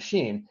with this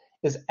machine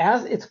is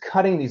as it's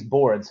cutting these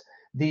boards,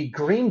 the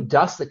green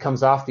dust that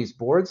comes off these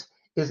boards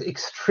is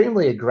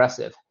extremely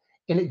aggressive.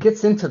 And it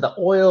gets into the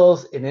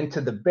oils and into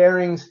the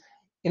bearings,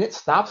 and it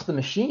stops the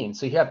machine.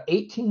 So you have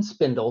 18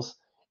 spindles,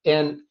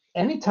 and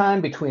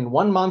anytime between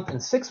 1 month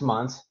and 6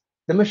 months,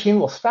 the machine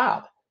will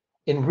stop.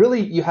 And really,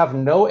 you have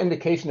no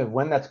indication of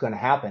when that's going to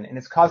happen. And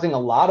it's causing a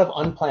lot of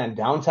unplanned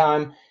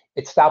downtime.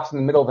 It stops in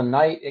the middle of the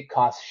night. It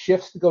causes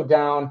shifts to go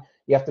down.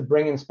 You have to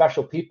bring in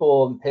special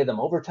people and pay them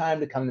overtime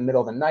to come in the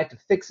middle of the night to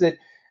fix it.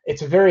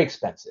 It's very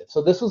expensive.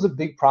 So this was a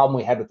big problem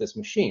we had with this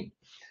machine.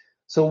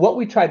 So what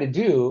we tried to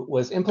do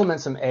was implement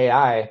some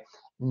AI,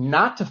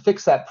 not to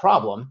fix that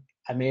problem.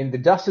 I mean, the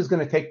dust is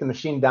going to take the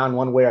machine down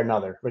one way or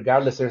another,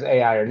 regardless if there's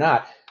AI or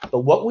not. But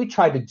what we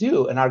tried to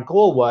do, and our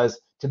goal was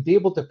to be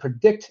able to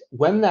predict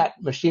when that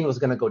machine was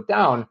going to go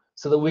down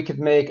so that we could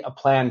make a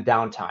planned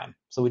downtime.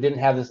 So we didn't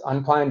have this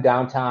unplanned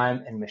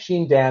downtime and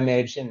machine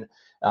damage and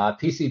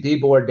PCB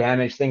board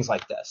damage, things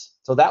like this.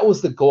 So that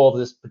was the goal of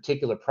this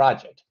particular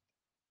project.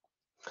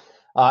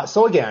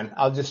 So again,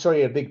 I'll just show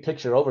you a big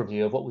picture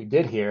overview of what we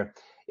did here.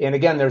 And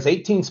again, there's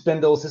 18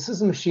 spindles. This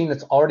is a machine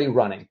that's already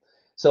running.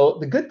 So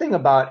the good thing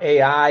about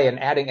AI and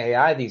adding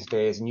AI these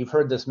days, and you've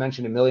heard this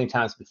mentioned a million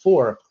times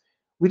before,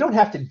 we don't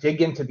have to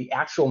dig into the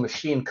actual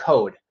machine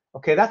code.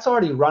 Okay, that's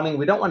already running.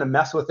 We don't want to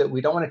mess with it.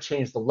 We don't want to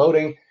change the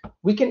loading.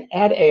 We can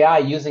add AI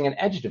using an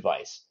edge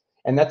device.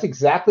 And that's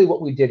exactly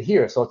what we did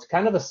here. So it's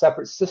kind of a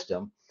separate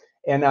system.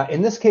 And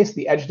in this case,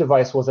 the edge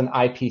device was an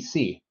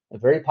IPC, a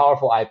very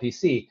powerful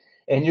IPC.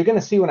 And you're going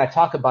to see when I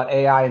talk about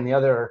AI and the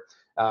other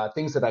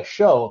things that I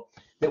show,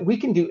 that we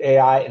can do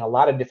AI in a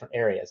lot of different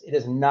areas. It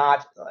is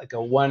not like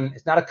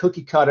it's not a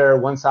cookie cutter,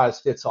 one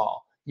size fits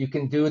all. You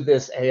can do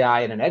this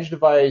AI in an edge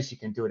device. You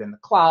can do it in the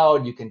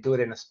cloud. You can do it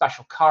in a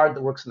special card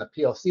that works in the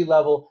PLC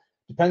level.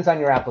 Depends on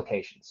your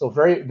application. So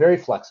very, very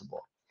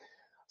flexible.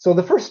 So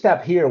the first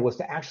step here was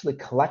to actually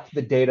collect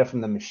the data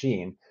from the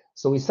machine.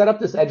 So we set up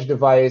this edge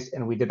device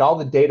and we did all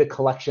the data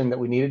collection that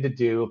we needed to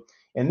do.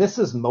 And this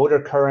is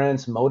motor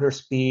currents, motor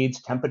speeds,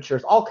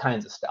 temperatures, all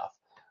kinds of stuff,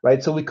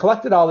 right? So we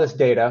collected all this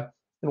data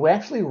and we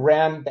actually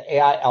ran the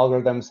AI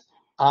algorithms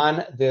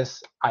on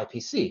this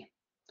IPC.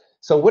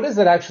 So what is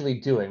it actually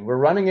doing? We're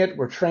running it,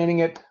 we're training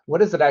it.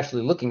 What is it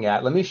actually looking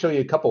at? Let me show you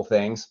a couple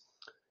things.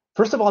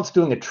 First of all, it's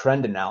doing a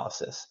trend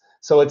analysis.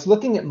 So it's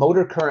looking at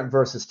motor current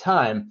versus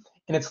time,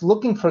 and it's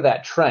looking for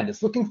that trend.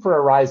 It's looking for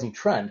a rising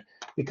trend,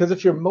 because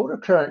if your motor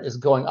current is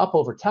going up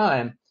over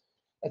time,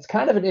 it's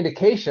kind of an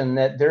indication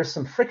that there's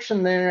some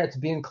friction there, it's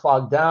being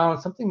clogged down,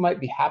 something might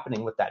be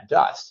happening with that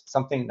dust,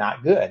 something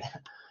not good.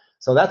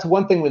 So that's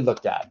one thing we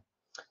looked at.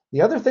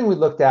 The other thing we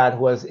looked at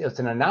was it's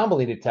an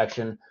anomaly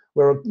detection.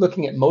 We're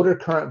looking at motor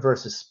current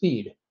versus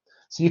speed.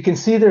 So you can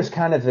see there's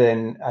kind of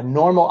a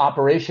normal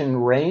operation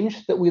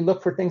range that we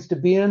look for things to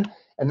be in.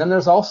 And then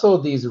there's also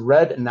these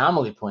red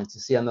anomaly points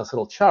you see on this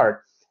little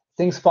chart.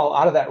 Things fall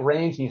out of that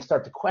range and you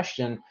start to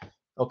question,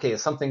 okay,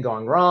 is something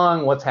going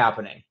wrong? What's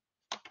happening?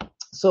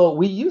 So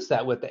we used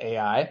that with the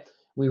AI.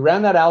 We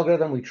ran that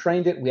algorithm, we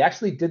trained it. We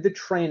actually did the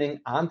training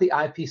on the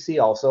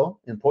IPC also.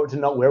 Important to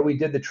note where we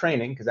did the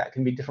training because that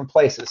can be different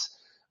places.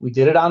 We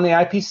did it on the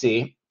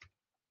IPC,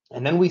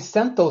 and then we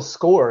sent those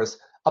scores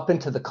up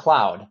into the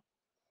cloud.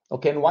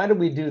 Okay, and why did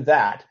we do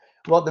that?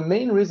 Well, the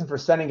main reason for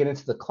sending it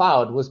into the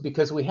cloud was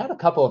because we had a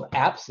couple of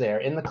apps there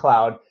in the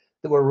cloud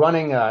that were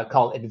running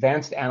called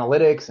Advanced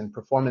Analytics and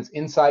Performance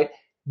Insight.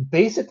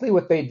 Basically,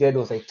 what they did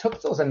was they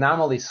took those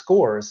anomaly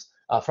scores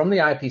from the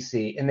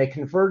IPC and they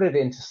converted it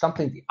into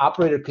something the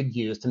operator could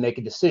use to make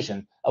a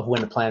decision of when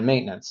to plan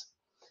maintenance.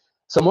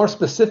 So more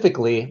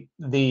specifically,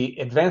 the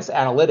advanced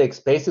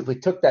analytics basically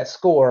took that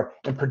score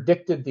and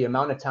predicted the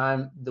amount of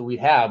time that we'd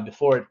have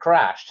before it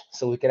crashed,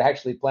 so we could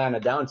actually plan a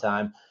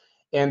downtime.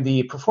 And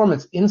the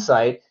performance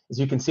insight, as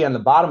you can see on the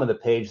bottom of the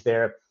page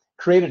there,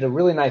 created a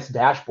really nice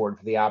dashboard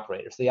for the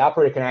operator. So the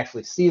operator can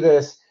actually see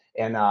this,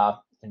 and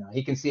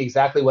he can see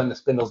exactly when the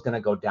spindle is going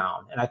to go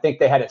down. And I think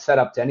they had it set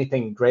up to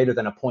anything greater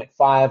than a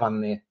 0.5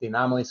 on the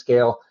anomaly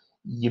scale.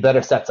 You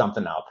better set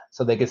something up.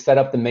 So they could set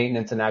up the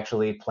maintenance and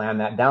actually plan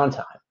that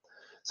downtime.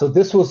 So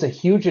this was a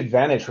huge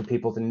advantage for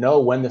people to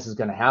know when this is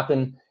going to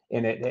happen,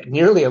 and it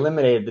nearly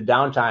eliminated the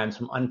downtimes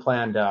from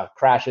unplanned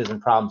crashes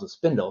and problems with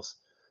spindles.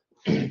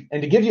 And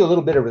to give you a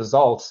little bit of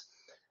results,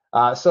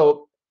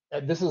 so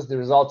this is the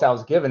result I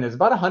was given, is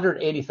about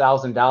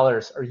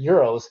 $180,000 or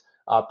euros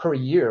per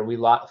year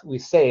we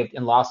saved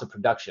in loss of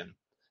production.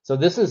 So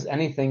this is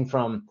anything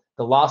from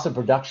the loss of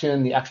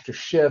production, the extra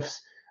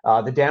shifts,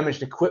 the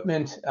damaged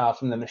equipment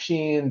from the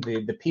machine,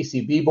 the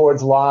PCB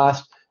boards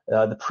lost,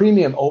 the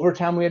premium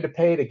overtime we had to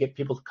pay to get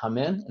people to come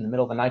in the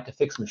middle of the night to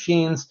fix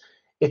machines.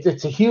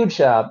 It's a huge,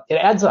 it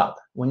adds up.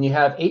 When you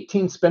have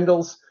 18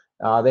 spindles,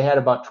 they had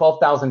about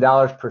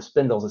 $12,000 per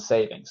spindles of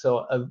savings. So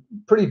a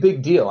pretty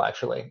big deal,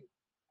 actually.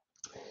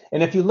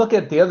 And if you look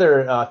at the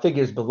other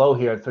figures below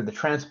here for the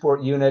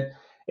transport unit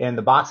and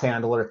the box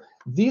handler,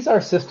 these are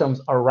systems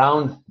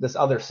around this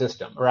other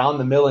system, around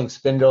the milling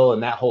spindle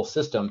and that whole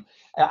system.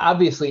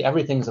 Obviously,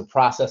 everything's a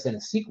process in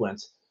a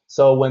sequence.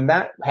 So when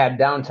that had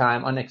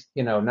downtime,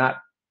 not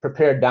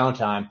prepared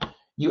downtime,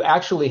 you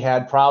actually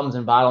had problems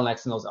and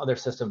bottlenecks in those other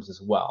systems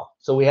as well.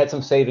 So we had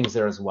some savings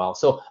there as well.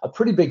 So a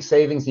pretty big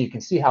savings. You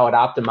can see how it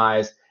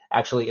optimized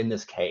actually in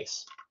this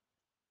case.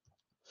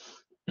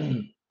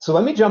 So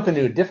let me jump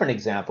into a different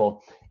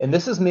example. And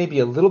this is maybe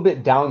a little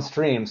bit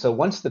downstream. So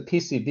once the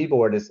PCB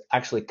board is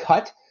actually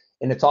cut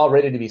and it's all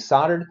ready to be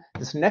soldered,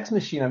 this next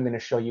machine I'm going to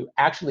show you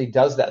actually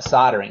does that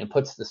soldering and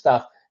puts the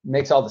stuff,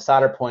 makes all the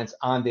solder points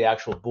on the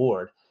actual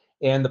board.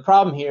 And the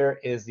problem here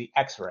is the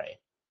X-ray.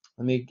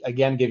 Let me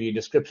again give you a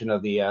description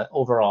of the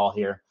overall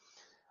here.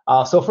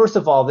 So first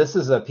of all, this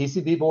is a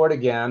PCB board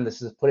again.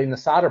 This is putting the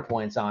solder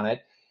points on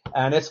it.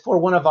 And it's for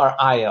one of our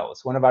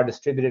IOs, one of our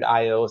distributed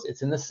IOs.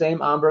 It's in the same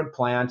Amberg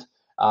plant.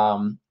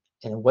 And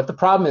what the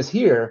problem is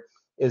here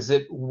is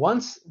that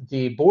once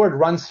the board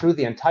runs through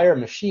the entire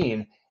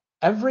machine,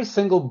 every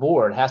single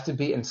board has to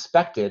be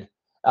inspected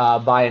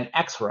by an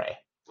X-ray.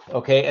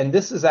 Okay, and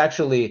this is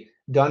actually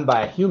done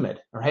by a human,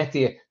 right?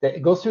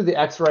 It goes through the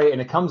X-ray and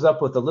it comes up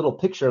with a little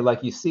picture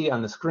like you see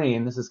on the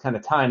screen. This is kind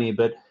of tiny,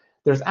 but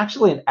there's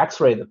actually an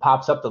X-ray that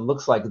pops up that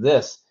looks like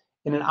this.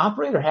 And an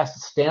operator has to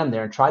stand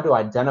there and try to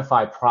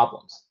identify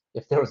problems.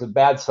 If there was a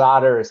bad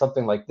solder or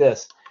something like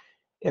this,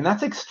 and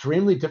that's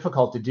extremely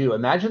difficult to do.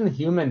 Imagine the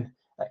human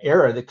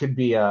error that could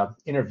be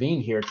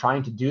intervened here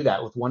trying to do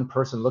that with one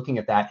person looking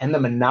at that and the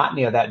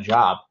monotony of that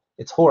job.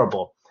 It's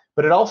horrible.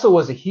 But it also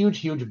was a huge,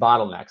 huge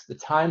bottleneck, the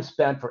time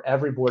spent for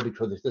every board to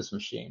go through this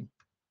machine.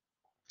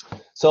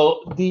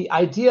 So the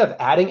idea of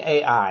adding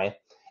AI,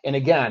 and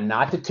again,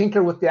 not to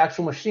tinker with the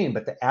actual machine,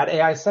 but to add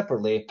AI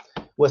separately,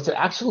 was to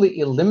actually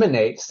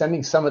eliminate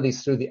sending some of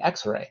these through the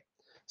X-ray.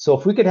 So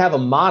if we could have a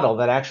model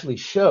that actually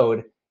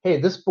showed, hey,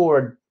 this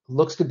board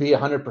looks to be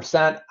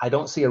 100%, I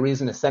don't see a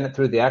reason to send it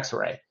through the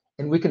X-ray,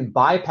 and we can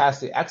bypass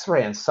the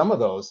X-ray on some of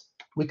those,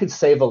 we could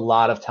save a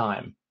lot of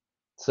time.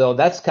 So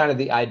that's kind of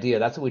the idea.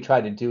 That's what we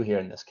tried to do here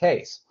in this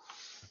case.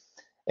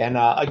 And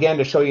again,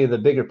 to show you the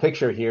bigger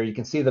picture here, you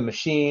can see the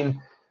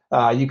machine.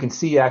 You can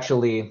see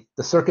actually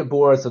the circuit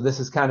board. So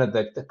this is kind of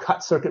the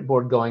cut circuit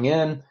board going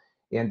in,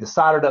 and the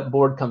soldered up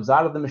board comes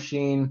out of the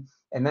machine,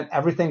 and then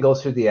everything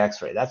goes through the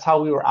X-ray. That's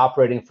how we were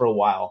operating for a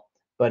while,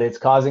 but it's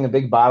causing a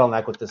big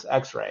bottleneck with this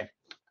X-ray.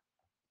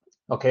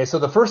 Okay, so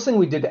the first thing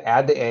we did to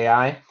add the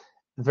AI,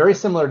 very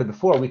similar to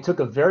before, we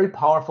took a very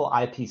powerful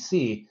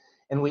IPC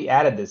and we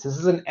added this. This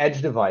is an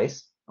edge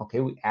device. Okay,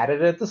 we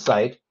added it at the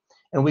site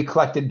and we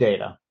collected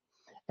data.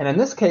 And in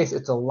this case,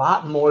 it's a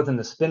lot more than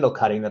the spindle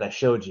cutting that I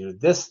showed you.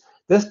 This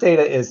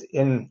data is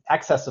in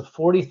excess of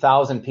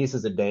 40,000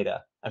 pieces of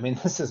data. I mean,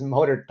 this is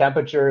motor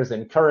temperatures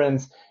and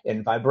currents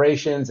and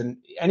vibrations and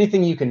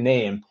anything you can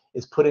name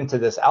is put into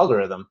this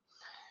algorithm.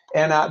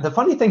 And the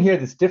funny thing here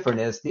that's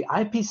different is the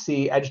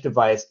IPC edge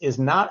device is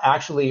not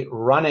actually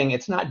running.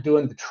 It's not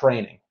doing the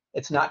training.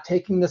 It's not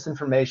taking this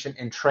information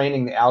and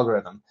training the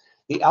algorithm.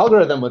 The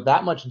algorithm with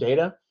that much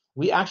data,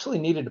 we actually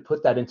needed to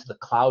put that into the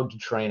cloud to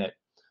train it.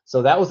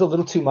 So that was a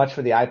little too much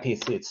for the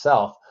IPC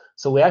itself.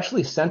 So we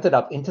actually sent it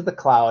up into the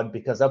cloud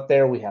because up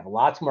there we have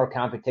lots more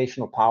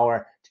computational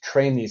power to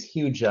train these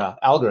huge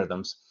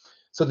algorithms.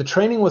 So the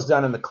training was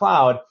done in the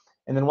cloud.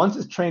 And then once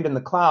it's trained in the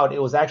cloud,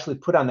 it was actually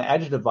put on the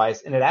edge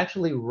device, and it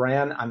actually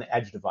ran on the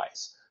edge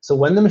device. So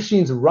when the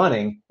machine's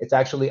running, it's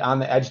actually on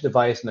the edge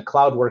device, and the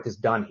cloud work is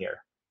done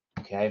here.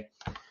 Okay.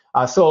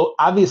 So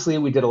obviously,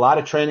 we did a lot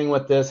of training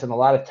with this and a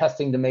lot of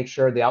testing to make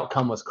sure the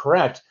outcome was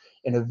correct.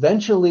 And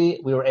eventually,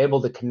 we were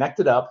able to connect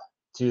it up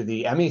to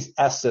the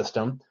MES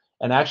system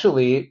and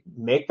actually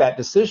make that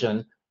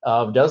decision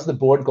of does the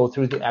board go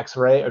through the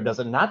X-ray or does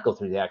it not go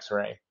through the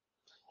X-ray?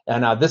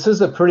 And this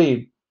is a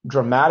pretty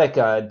dramatic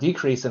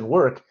decrease in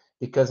work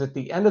because at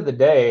the end of the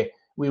day,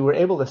 we were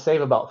able to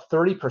save about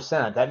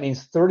 30%. That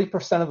means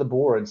 30% of the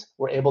boards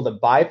were able to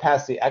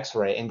bypass the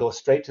X-ray and go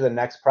straight to the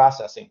next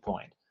processing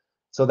point.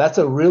 So that's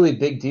a really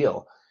big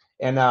deal.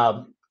 And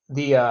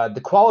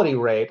the quality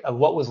rate of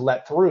what was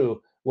let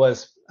through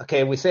was,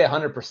 okay, we say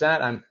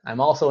 100%. I'm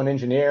also an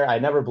engineer. I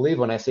never believe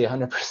when I say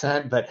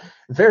 100%, but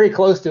very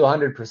close to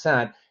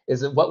 100%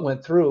 is that what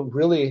went through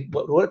really,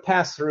 what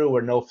passed through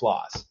were no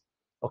flaws.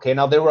 Okay,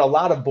 now there were a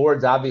lot of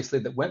boards, obviously,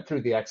 that went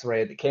through the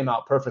X-ray that came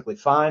out perfectly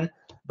fine,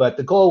 but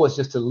the goal was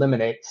just to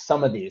eliminate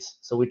some of these.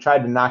 So we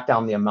tried to knock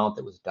down the amount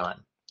that was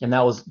done, and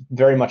that was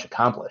very much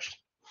accomplished.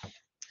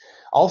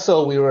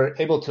 Also, we were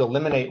able to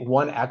eliminate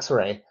one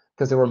X-ray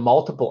because there were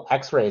multiple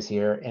X-rays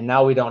here, and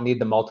now we don't need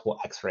the multiple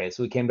X-rays.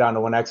 So we came down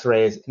to one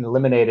X-rays and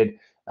eliminated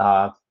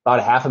about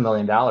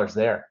 $500,000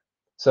 there.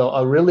 So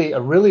a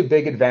really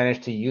big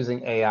advantage to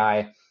using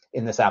AI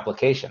in this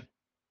application.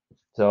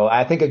 So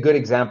I think a good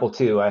example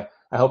too. I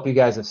hope you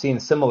guys have seen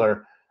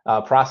similar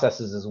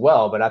processes as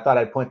well, but I thought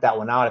I'd point that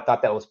one out. I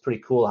thought that was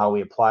pretty cool how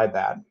we applied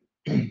that.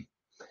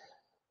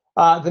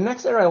 The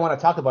next area I want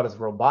to talk about is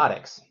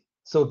robotics.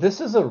 So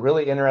this is a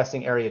really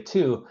interesting area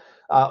too.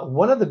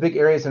 One of the big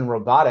areas in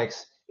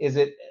robotics is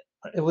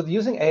with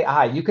using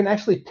AI, you can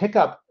actually pick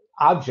up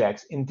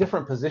objects in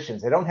different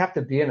positions. They don't have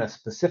to be in a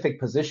specific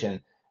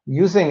position.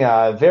 Using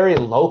very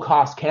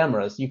low-cost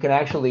cameras, you can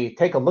actually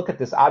take a look at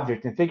this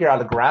object and figure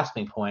out a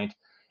grasping point.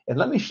 And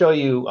let me show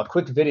you a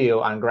quick video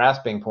on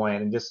grasping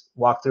point and just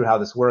walk through how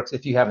this works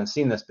if you haven't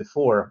seen this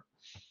before.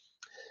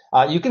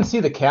 You can see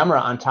the camera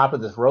on top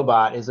of this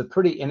robot is a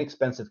pretty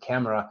inexpensive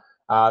camera.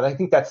 I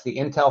think that's the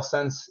Intel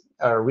Sense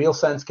or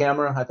RealSense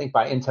camera, I think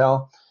by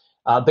Intel.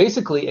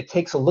 Basically, it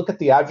takes a look at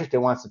the object it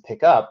wants to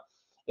pick up,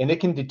 and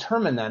it can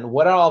determine then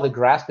what are all the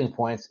grasping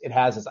points it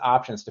has as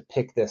options to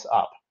pick this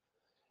up.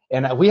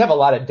 And we have a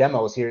lot of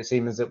demos here at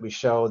Siemens that we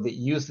show that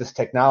use this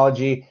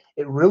technology.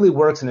 It really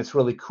works and it's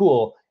really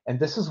cool. And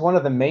this is one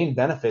of the main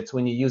benefits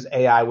when you use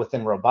AI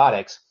within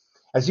robotics.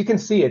 As you can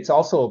see, it's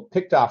also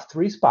picked off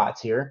 3 spots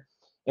here,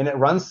 and it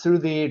runs through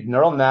the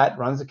neural net,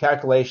 runs the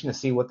calculation to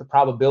see what the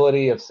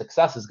probability of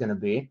success is going to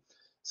be.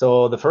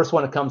 So the first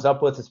one it comes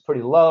up with is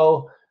pretty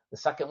low. The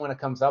second one it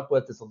comes up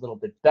with is a little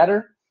bit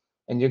better.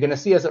 And you're going to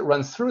see as it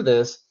runs through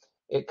this,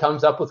 it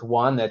comes up with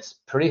one that's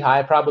pretty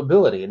high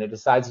probability, and it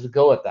decides to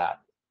go with that.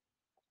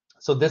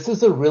 So this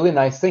is a really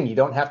nice thing. You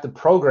don't have to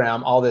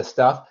program all this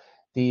stuff.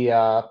 The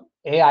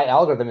AI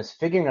algorithm is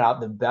figuring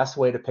out the best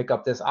way to pick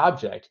up this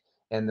object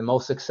and the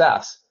most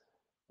success.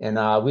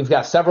 And we've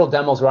got several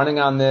demos running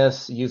on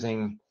this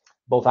using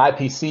both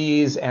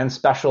IPCs and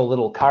special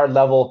little card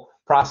level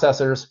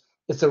processors.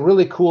 It's a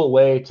really cool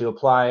way to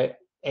apply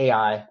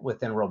AI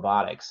within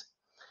robotics.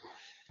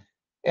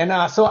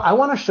 And so I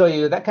want to show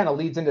you, that kind of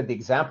leads into the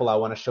example I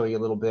want to show you a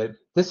little bit.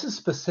 This is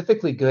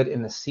specifically good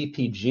in the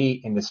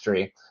CPG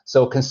industry.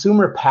 So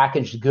consumer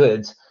packaged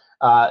goods.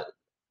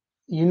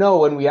 You know,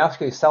 when we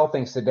actually sell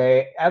things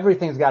today,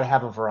 everything's got to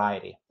have a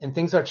variety, and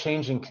things are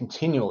changing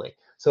continually.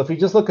 So if you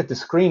just look at the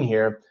screen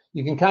here,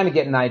 you can kind of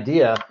get an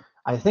idea.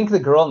 I think the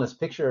girl in this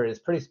picture is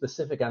pretty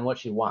specific on what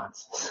she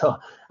wants. So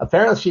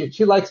apparently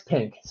she likes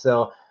pink.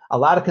 So a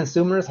lot of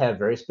consumers have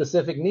very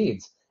specific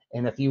needs.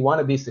 And if you want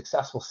to be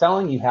successful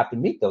selling, you have to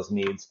meet those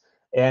needs.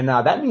 And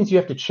that means you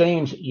have to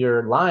change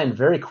your line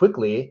very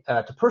quickly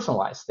to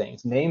personalize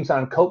things. Names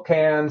on Coke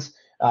cans,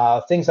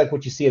 things like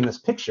what you see in this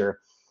picture.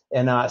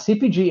 And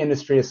CPG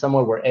industry is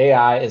somewhere where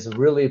AI is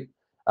really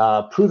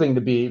proving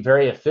to be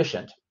very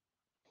efficient.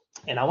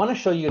 And I want to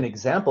show you an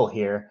example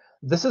here.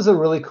 This is a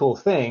really cool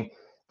thing.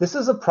 This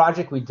is a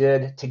project we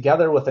did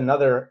together with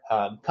another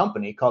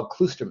company called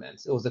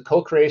Kloostermans. It was a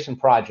co-creation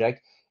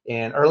project.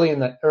 And earlier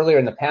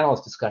in the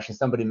panelist discussion,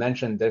 somebody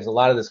mentioned there's a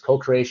lot of this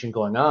co-creation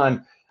going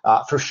on.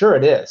 For sure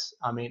it is.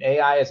 I mean,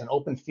 AI is an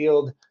open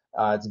field.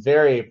 It's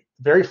very,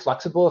 very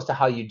flexible as to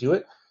how you do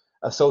it.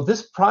 So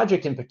this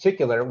project in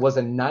particular was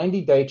a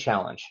 90-day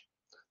challenge.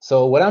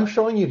 So what I'm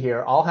showing you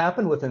here all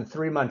happened within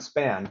 3-month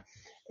span.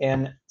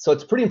 And so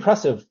it's pretty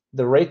impressive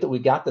the rate that we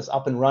got this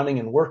up and running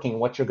and working,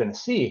 what you're going to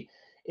see.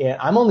 And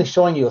I'm only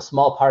showing you a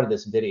small part of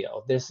this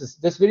video.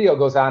 This video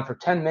goes on for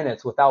 10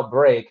 minutes without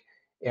break.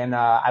 And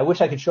I wish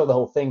I could show the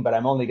whole thing, but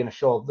I'm only going to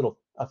show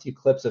a few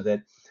clips of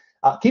it.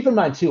 Keep in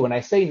mind, too, when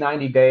I say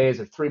 90 days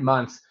or 3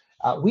 months,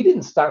 we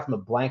didn't start from a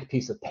blank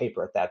piece of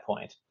paper at that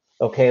point.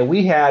 Okay,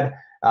 we had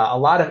a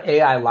lot of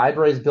AI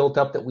libraries built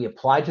up that we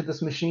applied to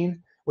this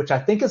machine, which I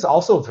think is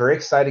also very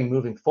exciting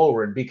moving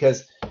forward,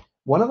 because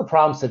one of the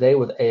problems today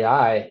with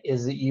AI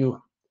is that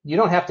you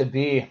don't have to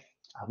be,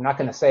 I'm not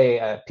going to say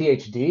a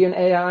PhD in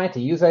AI to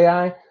use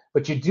AI,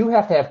 but you do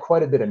have to have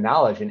quite a bit of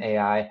knowledge in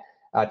AI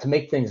to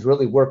make things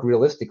really work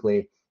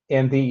realistically.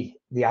 And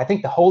I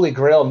think the holy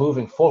grail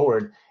moving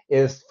forward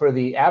is for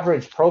the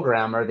average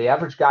programmer, the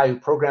average guy who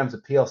programs a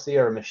PLC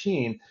or a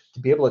machine, to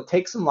be able to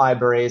take some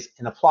libraries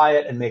and apply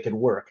it and make it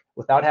work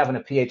without having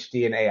a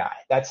PhD in AI.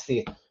 That's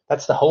the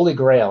holy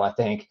grail, I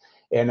think.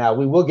 And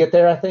we will get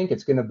there, I think.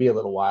 It's going to be a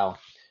little while.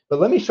 But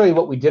let me show you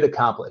what we did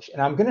accomplish.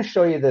 And I'm going to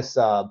show you this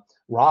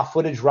raw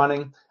footage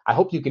running. I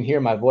hope you can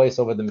hear my voice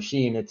over the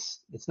machine.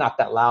 It's not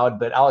that loud,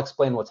 but I'll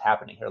explain what's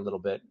happening here a little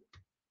bit.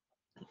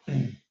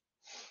 Let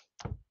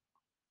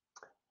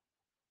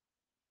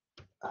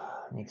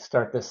me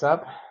start this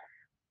up.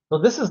 So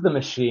this is the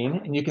machine,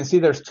 and you can see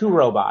there's 2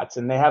 robots,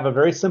 and they have a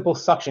very simple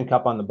suction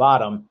cup on the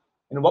bottom.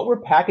 And what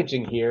we're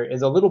packaging here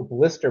is a little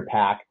blister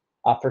pack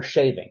for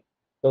shaving.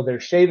 So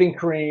there's shaving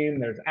cream,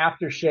 there's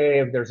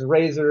aftershave, there's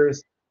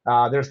razors,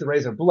 there's the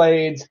razor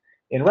blades.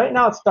 And right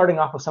now it's starting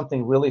off with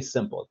something really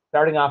simple,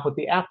 starting off with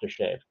the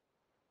aftershave.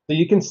 So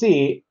you can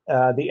see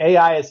the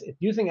AI is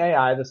using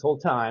AI this whole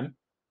time.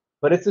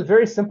 but it's a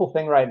very simple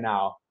thing right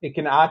now. It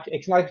can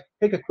like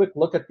take a quick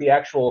look at the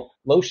actual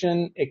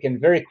lotion. It can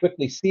very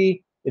quickly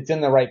see it's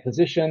in the right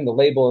position. The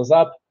label is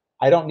up.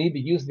 I don't need to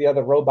use the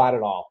other robot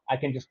at all. I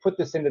can just put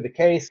this into the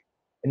case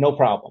and no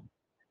problem.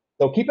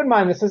 So keep in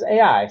mind, this is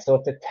AI, so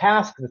it's a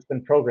task that's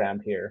been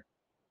programmed here.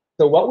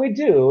 So what we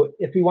do,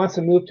 if he wants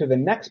to move to the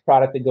next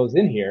product that goes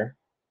in here,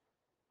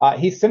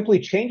 he simply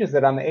changes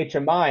it on the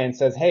HMI and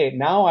says, hey,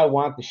 now I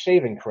want the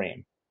shaving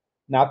cream,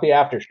 not the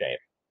aftershave.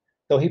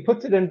 So he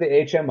puts it into the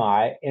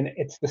HMI, and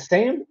it's the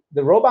same.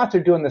 The robots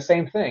are doing the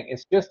same thing.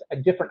 It's just a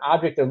different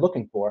object they're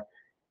looking for.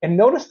 And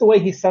notice the way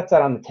he sets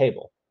that on the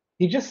table.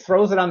 He just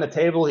throws it on the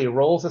table. He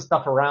rolls the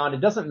stuff around.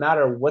 It doesn't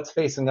matter what's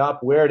facing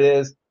up, where it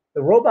is.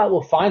 The robot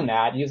will find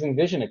that using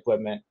vision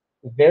equipment,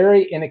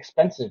 very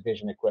inexpensive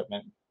vision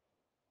equipment.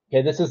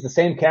 Okay, this is the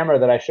same camera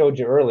that I showed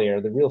you earlier,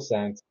 the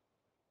RealSense.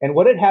 And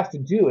what it has to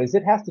do is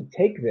it has to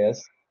take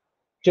this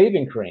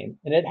shaving cream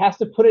and it has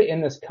to put it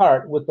in this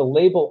cart with the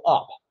label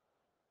up.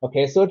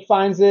 Okay, so it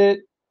finds it.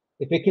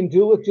 If it can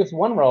do it with just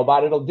one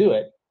robot, it'll do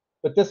it.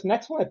 But this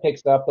next one it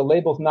picks up, the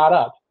label's not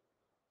up.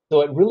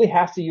 So it really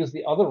has to use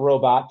the other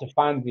robot to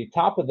find the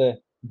top of the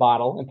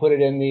bottle and put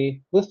it in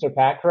the blister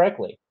pack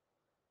correctly.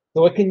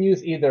 So it can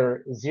use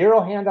either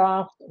 0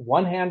 handoff,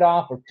 1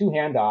 handoff, or 2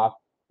 handoff,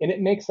 and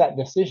it makes that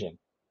decision.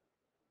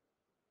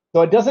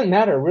 So it doesn't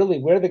matter really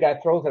where the guy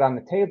throws it on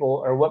the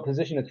table or what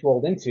position it's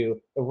rolled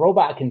into. The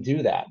robot can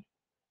do that.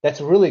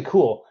 That's really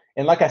cool.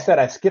 And like I said,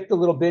 I skipped a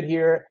little bit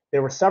here.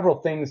 There were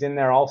several things in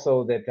there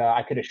also that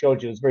I could have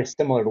showed you. It was very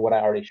similar to what I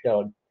already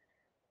showed.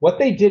 What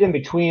they did in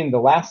between the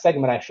last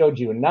segment I showed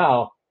you and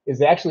now is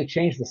they actually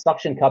changed the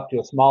suction cup to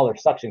a smaller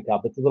suction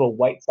cup. It's a little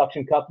white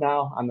suction cup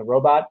now on the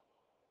robot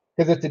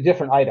because it's a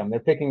different item. They're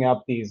picking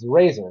up these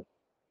razors.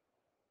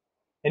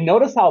 And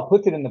notice how it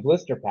puts it in the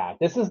blister pack.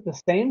 This is the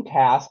same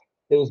task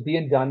that was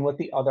being done with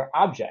the other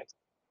objects.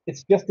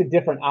 It's just a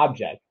different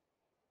object.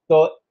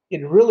 So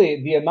it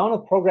really, the amount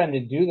of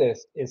programming to do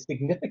this is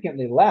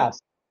significantly less.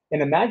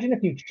 And imagine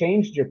if you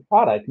changed your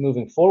product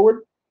moving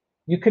forward,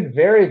 you could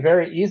very,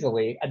 very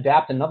easily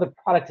adapt another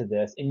product to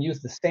this and use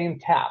the same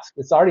task.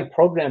 It's already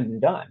programmed and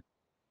done.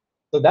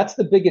 So that's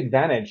the big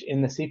advantage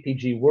in the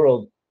CPG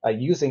world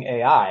using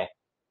AI.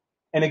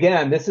 And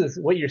again, this is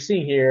what you're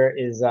seeing here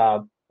is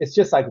it's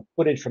just like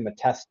footage from a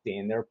test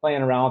scene. They're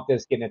playing around with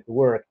this, getting it to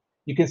work.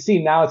 You can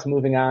see now it's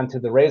moving on to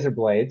the razor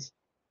blades.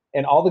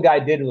 And all the guy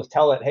did was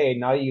tell it, hey,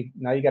 now you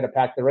got to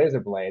pack the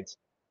razor blades.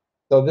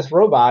 So this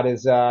robot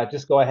is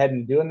just go ahead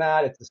and doing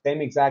that. It's the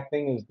same exact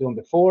thing it was doing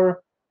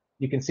before.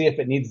 You can see if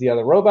it needs the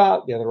other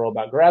robot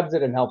grabs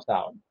it and helps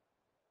out.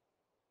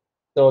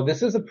 So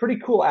this is a pretty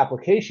cool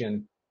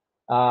application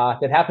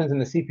that happens in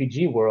the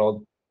CPG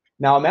world.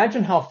 Now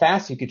imagine how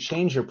fast you could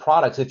change your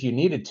products if you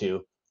needed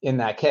to in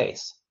that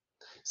case.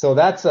 So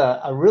that's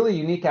a really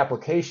unique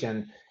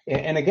application.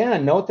 And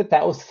again, note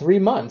that was 3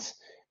 months.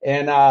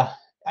 And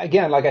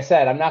again, like I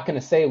said, I'm not going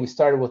to say we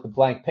started with a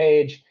blank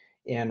page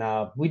and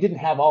we didn't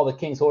have all the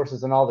king's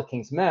horses and all the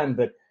king's men,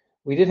 but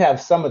we did have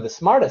some of the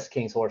smartest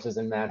king's horses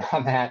and men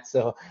on that.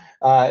 So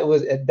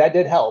that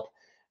did help.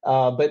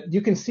 But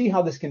you can see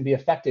how this can be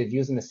effective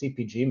using the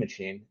CPG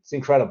machine. It's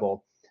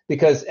incredible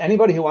because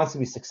anybody who wants to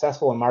be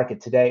successful in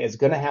market today is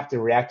going to have to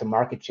react to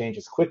market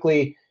changes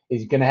quickly.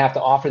 Is going to have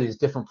to offer these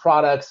different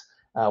products.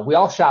 We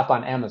all shop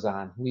on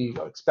Amazon. We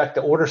expect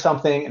to order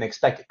something and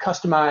expect it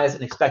customized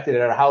and expect it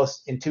at our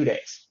house in 2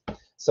 days.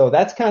 So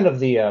that's kind of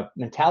the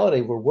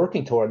mentality we're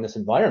working toward in this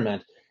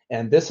environment.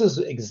 And this is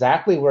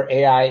exactly where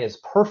AI is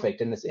perfect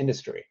in this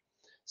industry.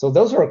 So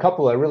those are a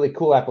couple of really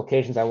cool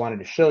applications I wanted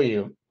to show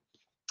you.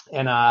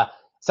 And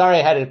sorry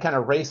I had to kind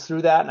of race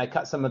through that and I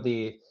cut some of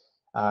the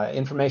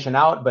information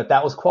out, but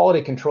that was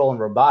quality control and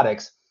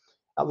robotics.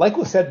 Like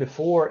we said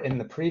before in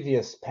the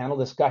previous panel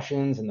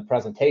discussions and the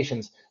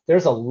presentations,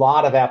 there's a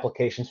lot of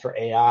applications for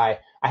AI.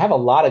 I have a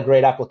lot of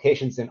great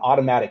applications in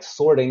automatic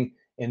sorting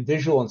and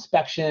visual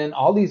inspection,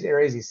 all these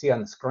areas you see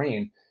on the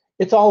screen.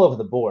 It's all over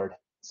the board.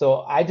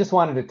 So I just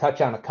wanted to touch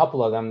on a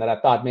couple of them that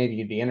I thought maybe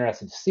you'd be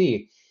interested to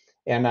see.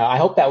 And I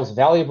hope that was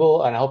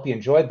valuable and I hope you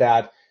enjoyed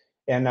that.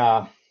 And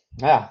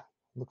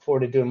look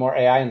forward to doing more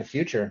AI in the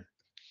future.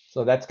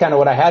 So that's kind of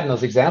what I had in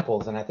those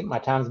examples. And I think my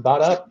time's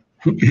about up.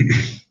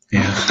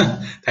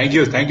 Yeah. Thank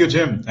you,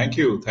 Jim. Thank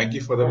you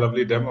for the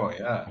lovely demo.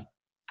 Yeah.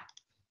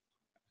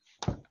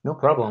 No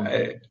problem.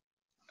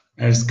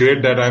 It's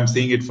great that I'm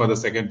seeing it for the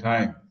second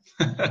time.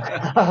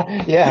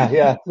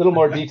 Yeah. A little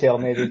more detail,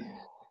 maybe.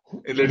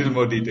 A little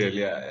more detail,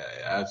 yeah,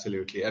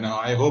 absolutely. And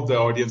I hope the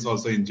audience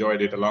also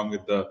enjoyed it along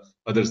with the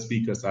other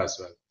speakers as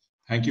well.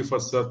 Thank you for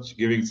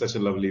giving such a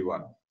lovely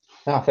one.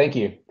 Oh, thank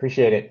you.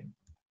 Appreciate it.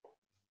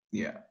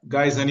 Yeah.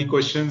 Guys, any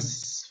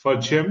questions for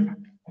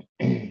Jim?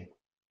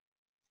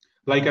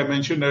 Like I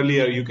mentioned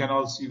earlier, you can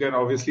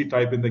obviously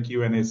type in the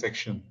Q&A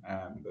section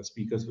and the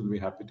speakers will be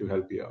happy to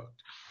help you out.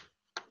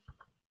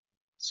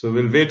 So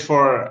we'll wait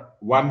for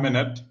 1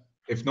 minute.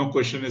 If no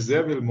question is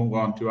there, we'll move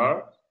on to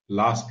our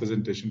last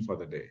presentation for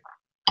the day.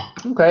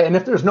 Okay, and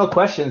if there's no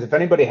questions, if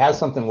anybody has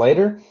something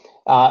later,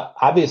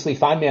 Obviously,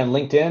 find me on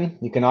LinkedIn.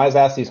 You can always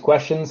ask these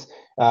questions.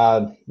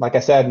 Like I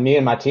said, me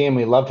and my team,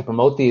 we love to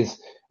promote these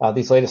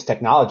latest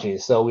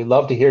technologies. So we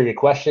love to hear your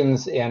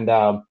questions. And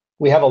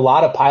we have a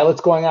lot of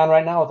pilots going on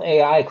right now with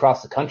AI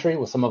across the country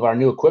with some of our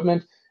new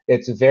equipment.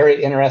 It's a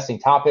very interesting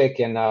topic.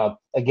 And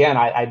again,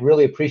 I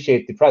really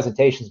appreciate the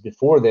presentations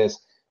before this.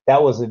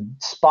 That was a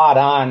spot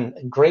on,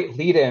 great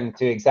lead in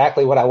to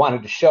exactly what I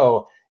wanted to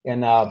show.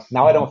 And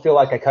now I don't feel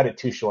like I cut it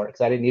too short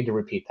because I didn't need to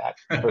repeat that.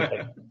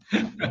 Perfect.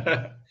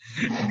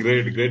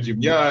 Great, Jim.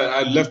 Yeah,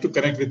 I'd love to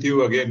connect with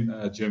you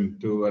again, Jim,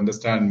 to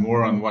understand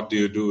more on what do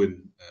you do.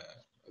 And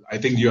I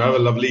think you have a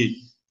lovely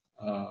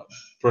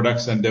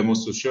products and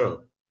demos to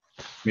show.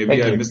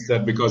 Maybe I missed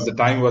that because the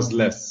time was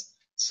less.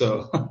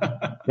 So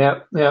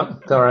yeah,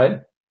 it's all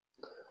right.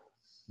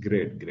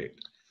 Great.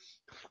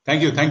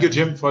 Thank you,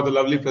 Jim, for the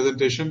lovely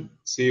presentation.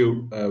 See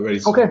you very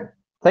soon. Okay,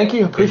 thank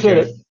you. Appreciate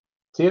it.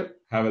 See you.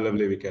 Have a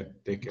lovely weekend.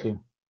 Take care.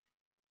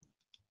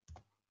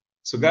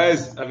 So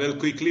guys, I will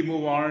quickly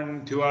move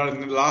on to our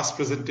last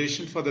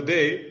presentation for the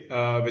day,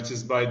 which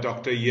is by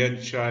Dr.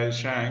 Yan Chai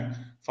Shang,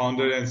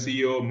 founder and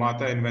CEO of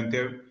Mata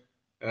Inventive.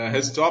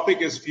 His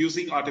topic is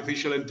fusing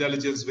artificial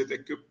intelligence with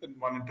equipment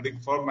monitoring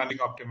for mining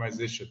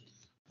optimization.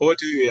 Over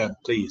to you, Yan,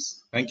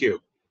 please. Thank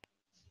you.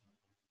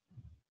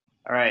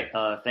 All right.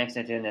 Thanks,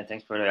 Nitin, and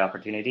thanks for the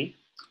opportunity.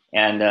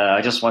 And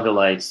I just want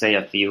to say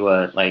a few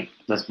what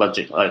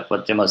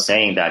Jim was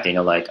saying, that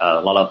a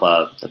lot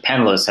of the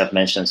panelists have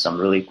mentioned some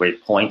really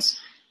great points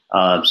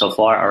so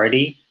far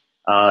already.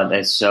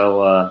 And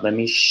so let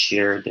me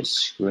share the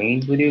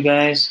screen with you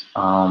guys.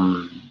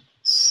 Let's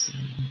see.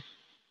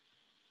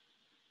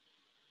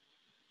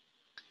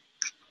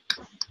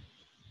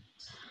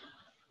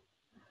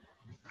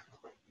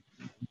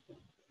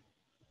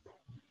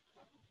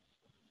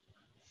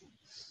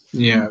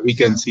 Yeah, we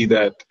can see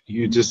that.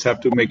 You just have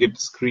to make it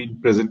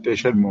screen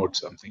presentation mode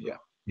something. Yeah.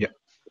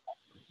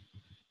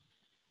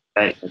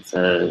 Right. Let's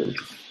go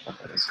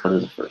to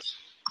the first.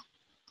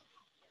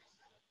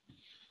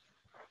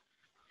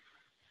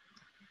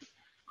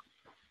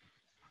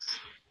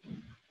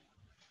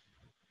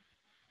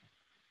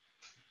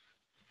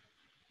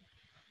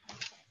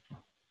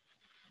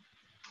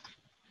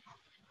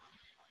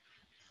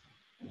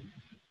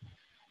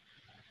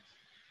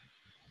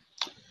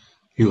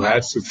 You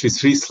had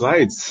 53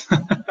 slides.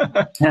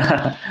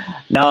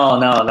 No. A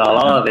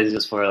lot of it is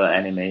just for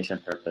animation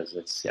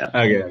purposes. Yeah.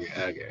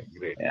 Okay.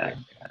 Great. Yeah.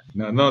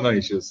 Great. No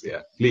issues.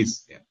 Yeah.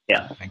 Please.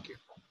 Yeah. Thank you.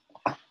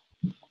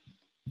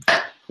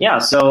 Yeah.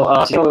 So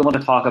what we want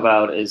to talk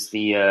about is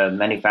the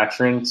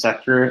manufacturing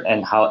sector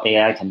and how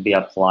AI can be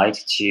applied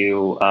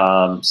to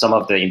some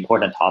of the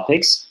important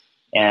topics.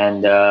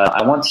 And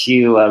I want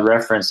to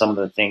reference some of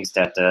the things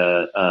that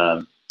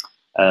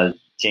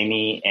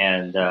Jamie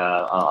and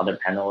other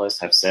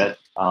panelists have said,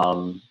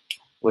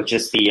 which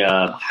is the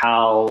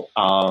how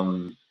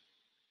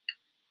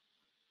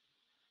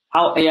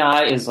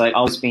AI is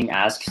always being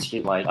asked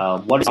to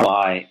what is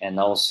AI, and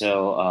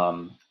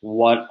also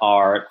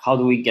how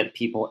do we get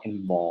people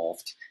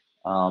involved?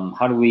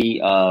 How do we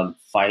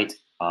fight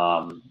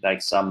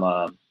some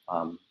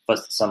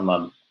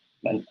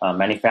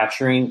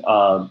manufacturing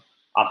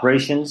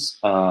operations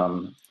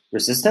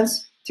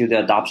resistance to the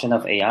adoption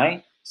of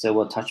AI? So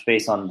we'll touch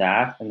base on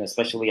that, and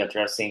especially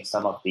addressing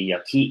some of the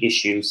key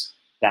issues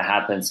that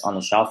happens on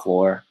the shop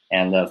floor,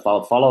 and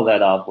follow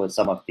that up with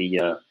some of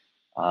the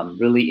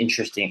really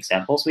interesting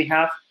examples we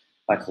have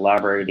by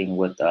collaborating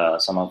with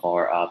some of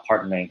our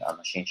partnering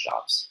machine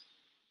shops.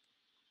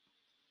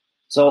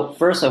 So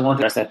first, I want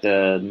to address that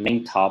the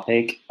main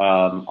topic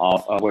of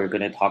what we're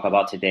going to talk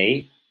about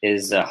today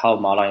is how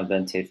Mata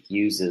Inventive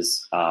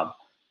uses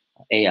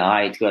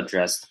AI to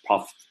address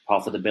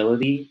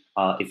profitability,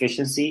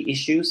 efficiency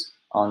issues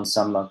on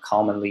some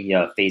commonly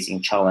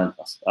facing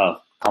challenges,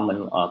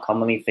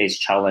 commonly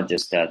faced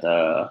challenges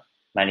that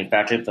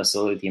manufacturing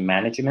facility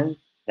management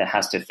that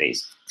has to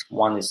face.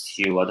 One is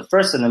to the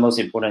first and the most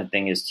important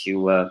thing is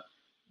to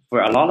for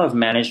a lot of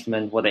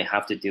management, what they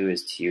have to do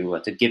is to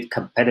give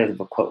competitive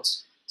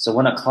quotes. So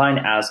when a client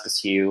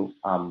asks you,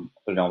 can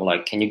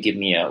you give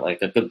me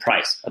a good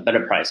price, a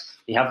better price,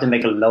 you have to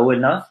make it low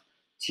enough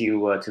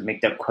to make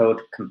that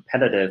quote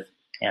competitive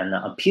and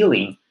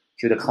appealing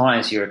to the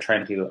clients you're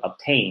trying to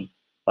obtain.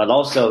 But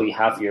also you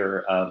have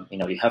your,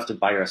 you have to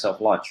buy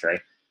yourself lunch, right?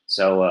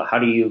 So how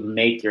do you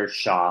make your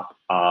shop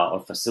or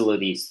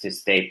facilities to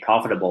stay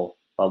profitable,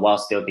 but while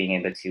still being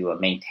able to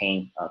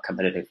maintain a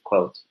competitive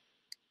quote?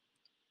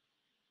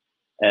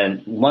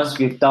 And once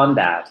you've done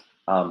that,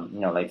 done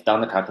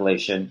the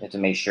calculation to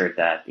make sure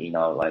that,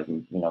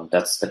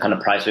 that's the kind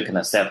of price we can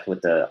accept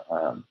with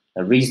a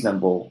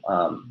reasonable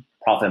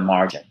profit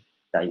margin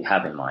that you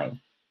have in mind.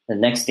 The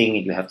next thing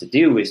you have to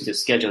do is to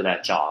schedule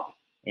that job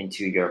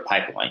into your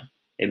pipeline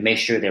and make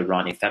sure they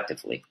run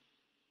effectively.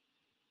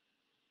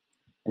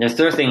 And the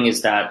third thing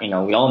is that, we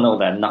all know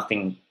that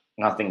nothing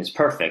is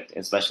perfect,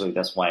 especially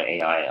that's why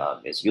AI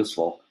is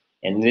useful.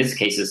 In this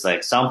case,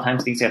 it's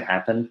sometimes things can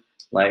happen,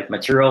 like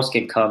materials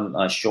can come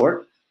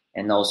short,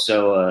 and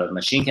also a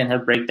machine can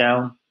have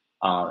breakdown,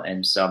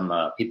 and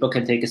some people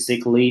can take a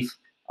sick leave.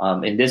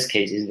 In this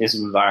case, in this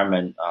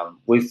environment,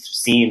 we've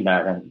seen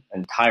that an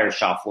entire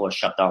shop floor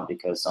shut down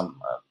because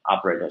some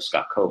operators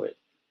got COVID,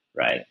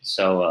 right?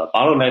 So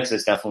bottlenecks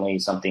is definitely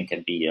something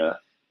can be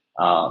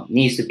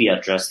needs to be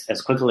addressed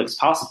as quickly as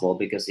possible,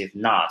 because if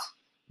not,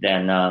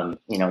 then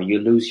you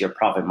lose your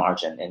profit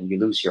margin and you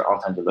lose your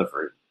on-time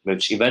delivery,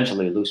 which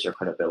eventually lose your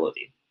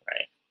credibility,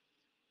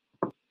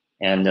 right?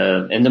 And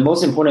the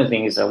most important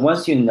thing is that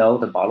once you know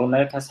the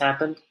bottleneck has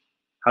happened,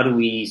 how do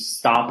we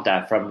stop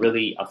that from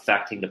really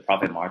affecting the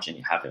profit margin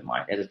you have in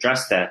mind, and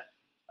address that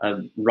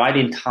right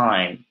in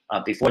time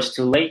before it's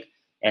too late?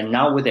 And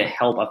now with the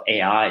help of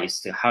AI, is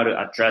to how to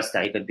address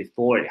that even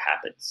before it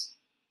happens.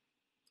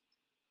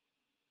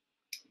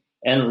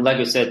 And like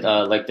I said,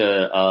 like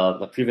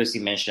the previously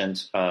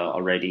mentioned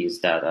already,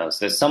 is that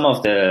so some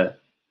of the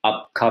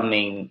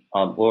upcoming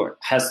or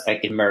has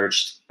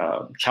emerged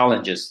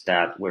challenges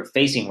that we're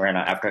facing right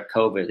now after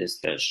COVID is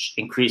the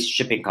increased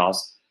shipping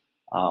costs.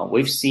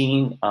 We've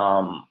seen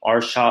our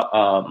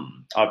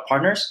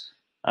partners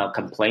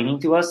complaining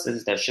to us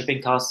is that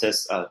shipping costs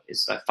is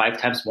like 5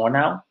 times more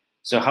now.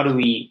 So how do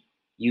we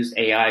use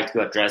AI to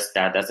address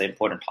that? That's an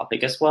important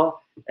topic as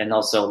well. And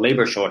also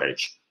labor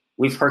shortage.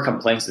 We've heard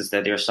complaints is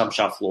that there are some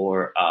shop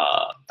floor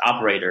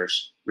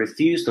operators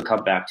refuse to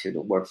come back to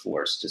the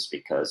workforce just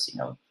because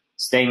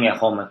staying at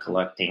home and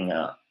collecting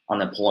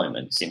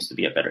unemployment seems to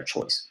be a better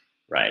choice,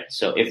 right?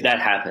 So if that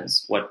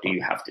happens, what do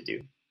you have to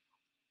do?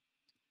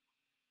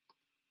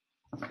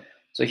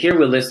 So here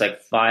we list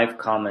like 5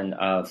 common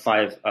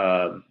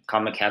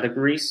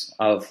categories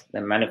of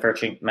the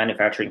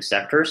manufacturing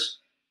sectors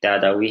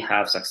that we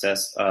have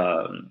success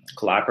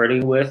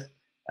collaborating with,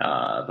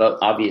 but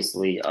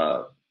obviously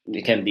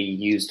it can be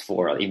used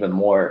for even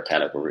more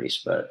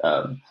categories. But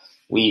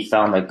we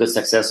found a good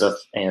success of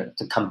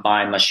to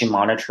combine machine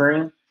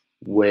monitoring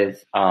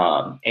with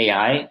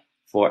AI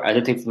for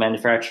additive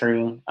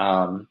manufacturing,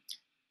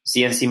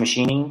 CNC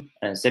machining,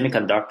 and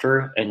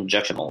semiconductor and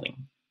injection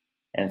molding,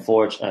 and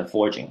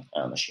forging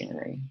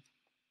machinery.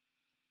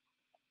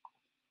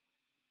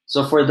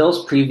 So for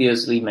those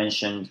previously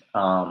mentioned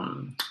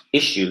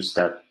issues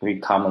that we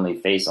commonly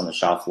face on the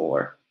shop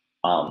floor,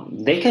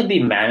 they can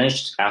be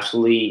managed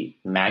actually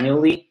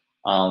manually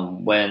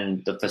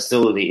when the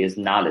facility is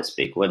not as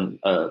big, when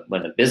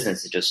the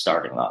business is just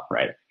starting up,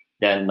 right?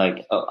 Then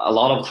like a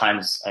lot of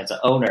times as an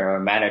owner or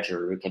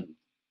manager, we can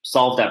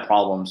solve that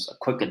problems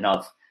quick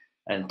enough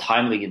and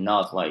timely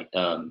enough, like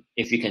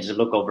if you can just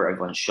look over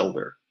everyone's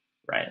shoulder,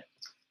 right?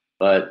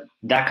 But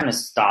that kind of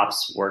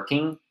stops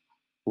working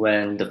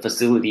when the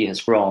facility has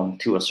grown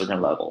to a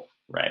certain level,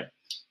 right?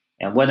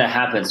 And when that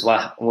happens,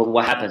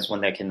 what happens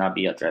when that cannot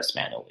be addressed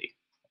manually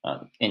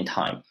in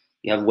time?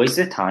 You have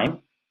wasted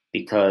time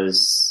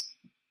because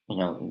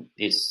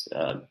it's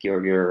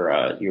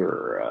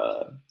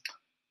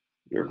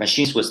your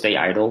machines will stay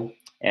idle,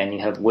 and you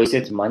have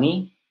wasted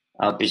money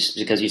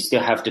because you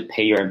still have to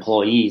pay your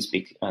employees.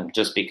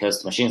 Just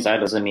because the machine's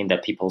idle doesn't mean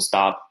that people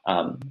stop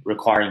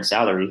requiring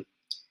salary.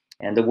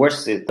 And the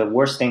worst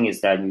thing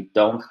is that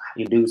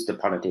you lose the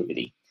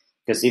productivity.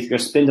 Because if your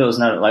spindle is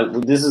not, like,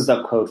 this is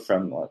a quote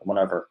from one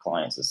of our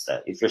clients, is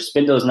that if your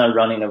spindle is not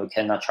running, then we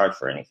cannot charge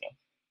for anything.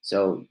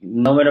 So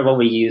no matter what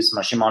we use,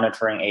 machine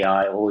monitoring,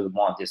 AI, all we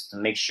want is to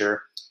make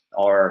sure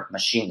our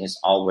machine is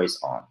always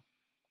on.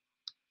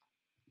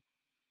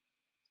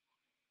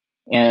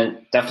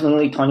 And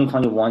definitely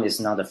 2021 is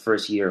not the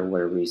first year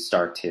where we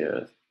start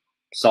to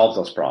solve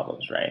those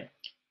problems, right?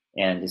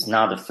 And it's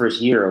not the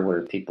first year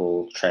where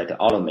people try to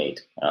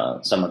automate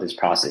some of these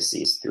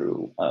processes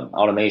through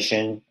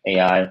automation,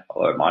 AI,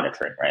 or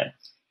monitoring, right?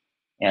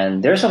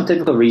 And there are some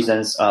typical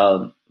reasons,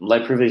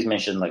 like previously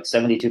mentioned, like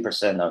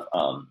 72%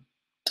 of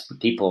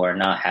people are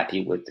not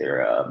happy with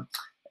their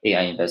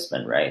AI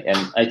investment, right?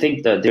 And I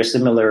think that there's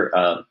similar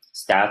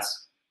stats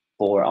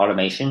for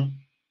automation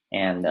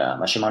and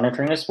machine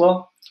monitoring as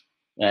well.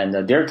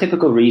 And there are some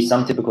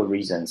typical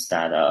reasons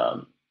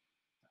that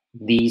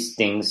these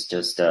things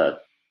just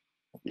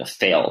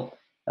fail.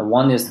 And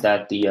one is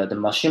that the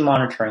machine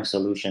monitoring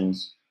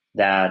solutions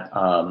that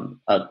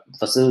a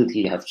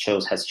facility has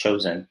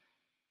chosen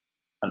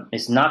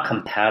is not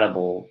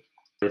compatible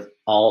with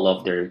all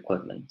of their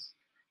equipment.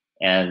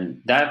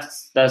 And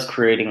that's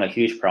creating a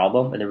huge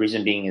problem. And the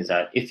reason being is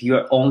that if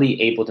you're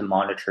only able to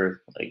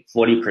monitor like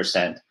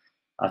 40%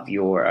 of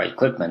your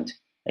equipment,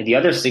 and the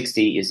other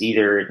 60 is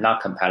either not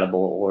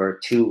compatible or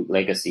too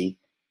legacy,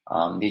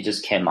 you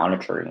just can't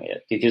monitor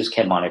it. You just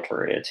can't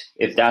monitor it.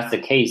 If that's the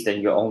case,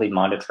 then you're only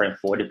monitoring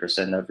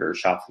 40% of your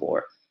shop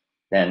floor.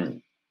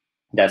 Then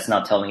that's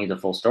not telling you the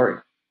full story.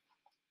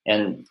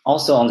 And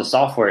also on the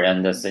software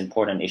end, that's an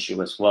important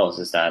issue as well,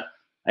 is that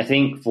I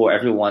think for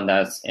everyone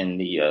that's in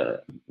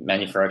the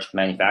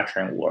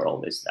manufacturing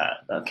world, is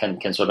that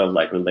can sort of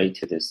like relate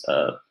to this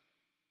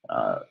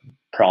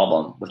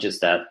problem, which is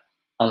that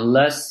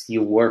unless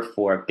you work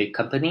for a big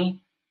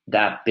company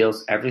that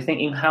builds everything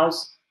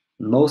in-house,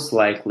 most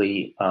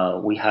likely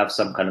we have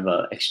some kind of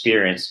a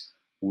experience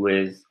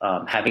with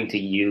having to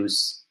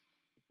use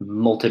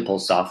multiple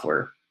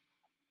software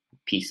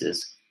pieces.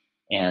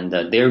 And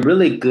they're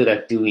really good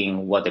at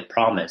doing what they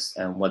promise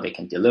and what they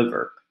can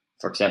deliver.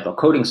 For example,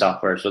 coding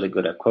software is really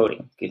good at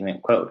coding, giving a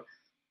code.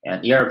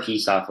 And ERP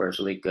software is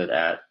really good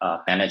at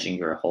managing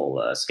your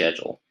whole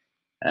schedule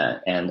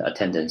and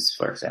attendance,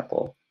 for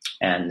example.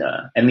 And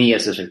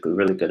MES is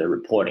really good at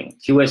reporting.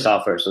 QA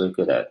software is really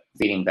good at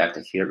feeding back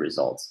the QA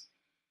results.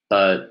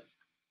 But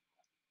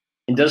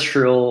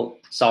industrial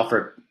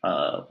software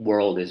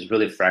world is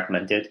really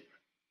fragmented,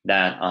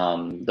 that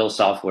those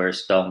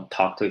softwares don't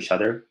talk to each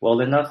other well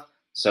enough.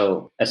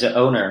 So as an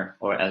owner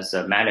or as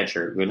a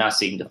manager, we're not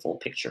seeing the full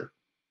picture.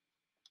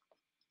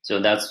 So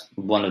that's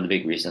one of the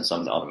big reasons some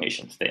of the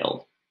automation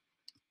failed.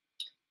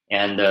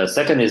 And the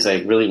second is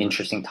a really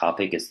interesting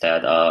topic is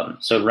that,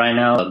 so right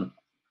now,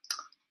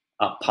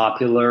 a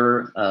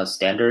popular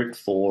standard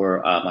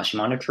for machine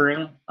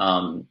monitoring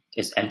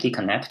is Empty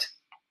Connect.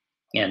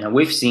 And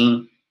we've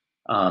seen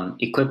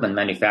equipment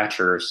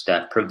manufacturers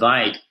that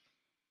provide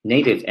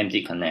native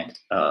Empty Connect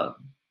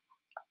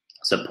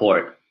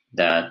support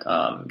that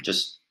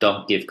just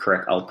don't give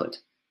correct output.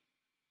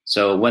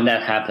 So when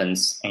that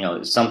happens,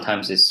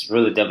 sometimes it's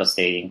really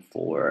devastating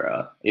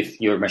for if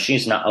your machine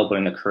is not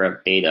outputting the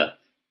correct data,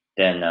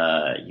 then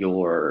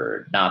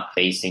you're not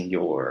basing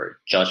your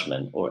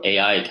judgment, or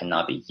AI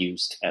cannot be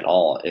used at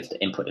all if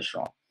the input is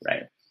wrong,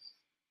 right?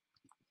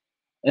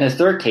 And the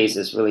third case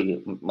is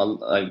really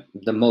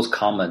the most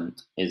common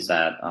is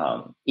that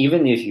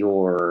even if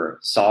your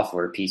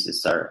software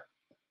pieces are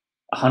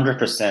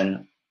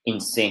 100% in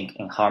sync,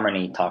 in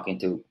harmony, talking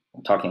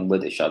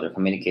with each other,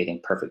 communicating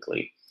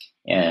perfectly,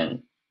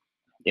 and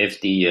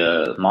if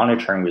the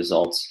monitoring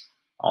results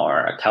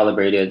are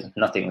calibrated,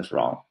 nothing is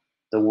wrong.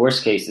 The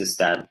worst case is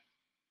that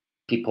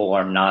people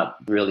are not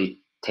really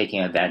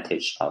taking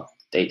advantage of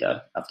the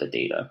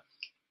data.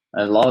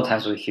 And a lot of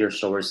times we hear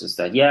stories is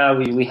that, yeah,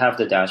 we have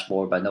the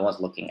dashboard, but no one's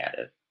looking at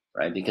it,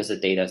 right? Because the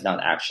data is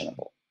not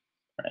actionable,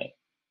 right?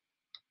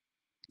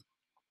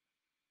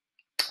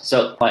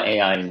 So by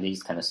AI in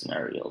these kind of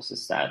scenarios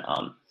is that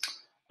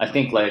I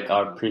think like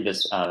our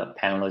previous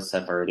panelists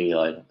have already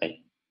like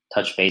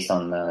touched base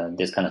on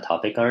this kind of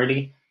topic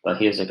already, but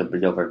here's like a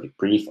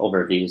brief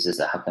overview is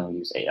that how can we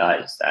use AI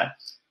is that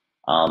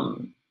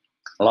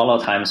a lot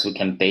of times we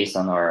can base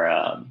on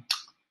our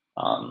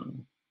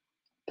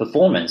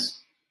performance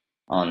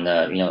on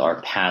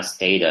our past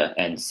data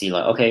and see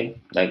like,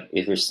 okay, like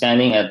if you're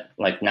standing at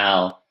like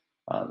now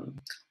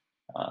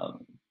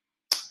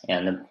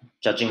and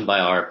judging by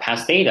our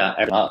past data,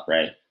 up,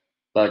 right?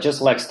 But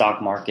just like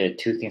stock market,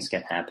 two things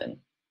can happen.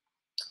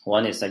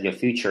 One is that your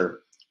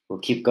future will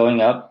keep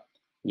going up.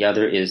 The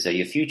other is that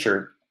your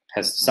future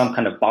has some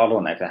kind of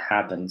bottleneck that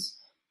happens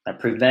that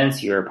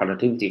prevents your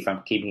productivity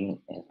from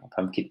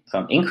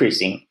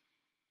increasing,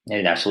 and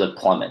it actually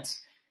plummets.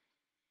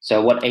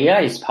 So what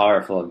AI is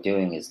powerful at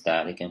doing is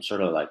that it can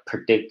sort of like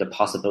predict the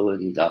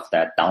possibility of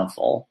that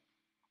downfall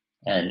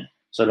and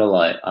sort of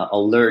like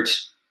alert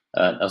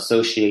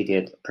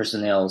associated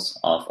personnel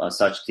of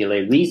such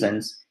delay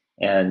reasons,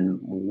 and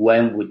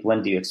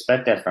when do you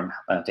expect that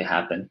to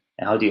happen,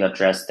 and how do you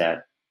address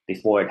that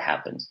before it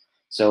happens.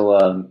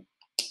 So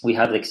we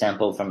have the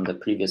example from the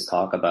previous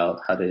talk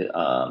about how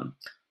to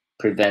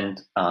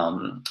prevent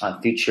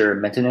future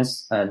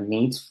maintenance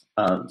needs,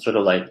 sort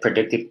of like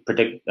predict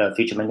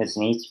future maintenance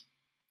needs,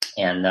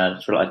 and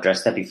sort of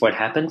address that before it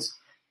happens.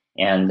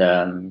 And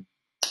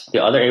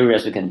the other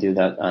areas we can do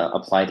that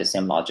apply the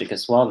same logic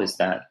as well is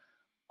that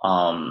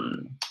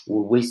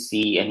will we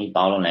see any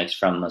bottlenecks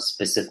from a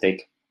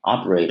specific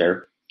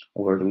operator,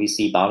 or do we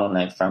see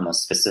bottleneck from a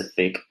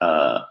specific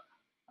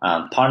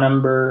part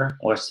number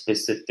or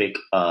specific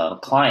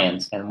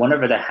client? And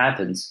whenever that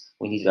happens,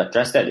 we need to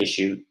address that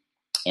issue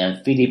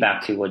and feed it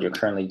back to what you're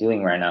currently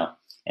doing right now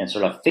and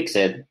sort of fix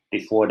it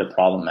before the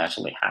problem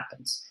actually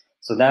happens.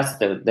 So that's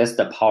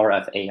the power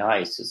of AI,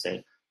 is to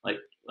say, like,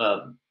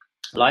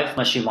 live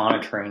machine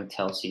monitoring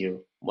tells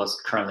you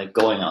what's currently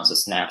going on as a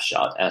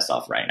snapshot as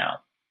of right now.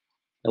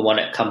 The one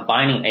that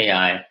combining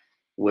AI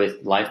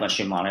with live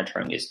machine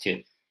monitoring is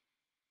to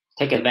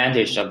take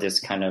advantage of this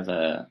kind of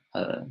a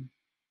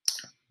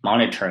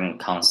monitoring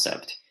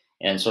concept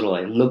and sort of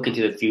like look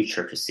into the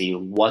future to see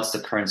what's the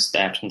current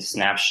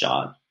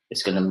snapshot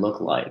is going to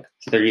look like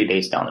 30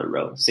 days down the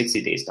road,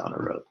 60 days down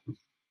the road.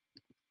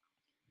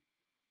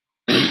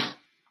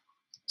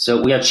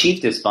 So we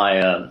achieved this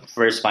by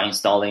first by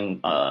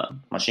installing a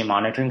machine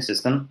monitoring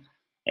system,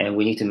 and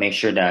we need to make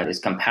sure that it's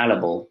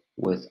compatible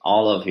with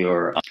all of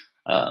your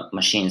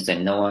machines, that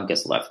no one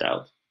gets left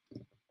out.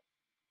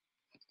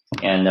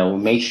 And we'll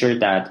make sure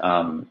that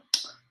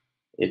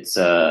it's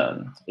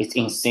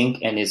in sync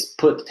and is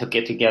put to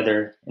get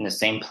together in the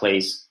same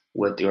place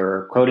with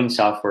your coding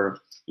software,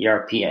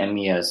 ERP,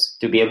 MES,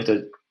 to be able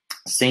to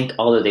sync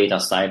all the data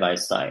side by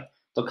side.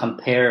 So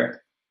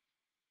compare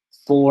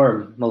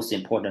 4 most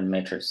important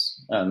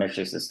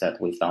matrices that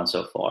we found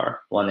so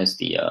far. One is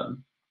the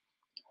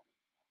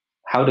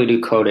how do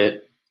you code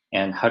it,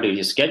 and how do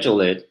you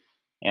schedule it,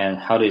 and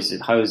how is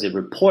it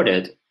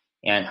reported,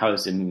 and how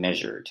is it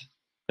measured.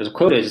 Because a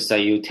quota is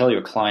that you tell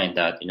your client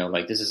that,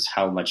 like this is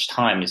how much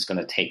time it's going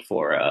to take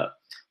for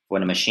the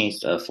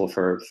machines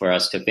for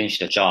us to finish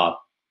the job.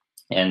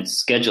 And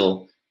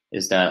schedule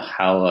is that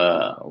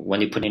how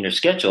when you put in your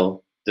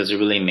schedule, does it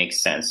really make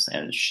sense?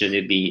 And should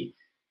it be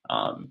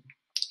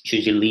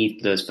should you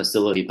leave this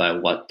facility by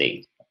what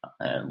date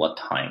and what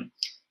time?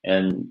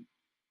 And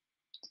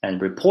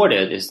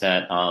reported is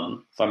that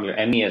from your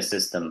MES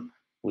system,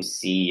 we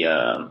see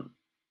how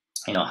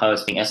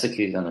it's being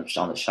executed on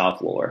the shop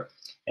floor,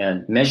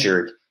 and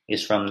measured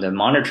is from the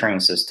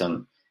monitoring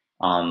system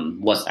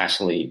what's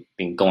actually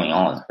been going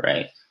on,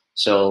 right?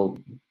 So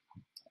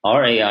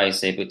our AI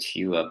is able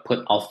to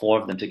put all four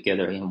of them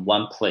together in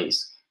one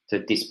place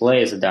to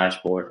display as a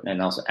dashboard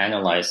and also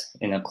analyze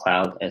in a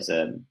cloud as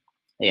an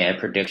AI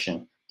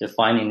prediction to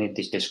find any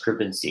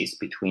discrepancies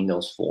between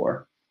those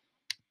four.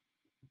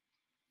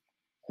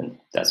 And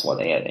that's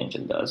what AI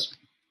engine does.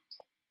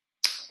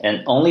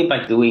 And only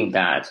by doing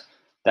that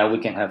we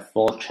can have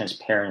full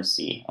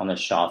transparency on the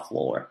shop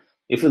floor.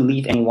 If we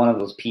leave any one of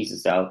those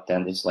pieces out,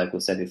 then it's like we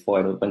said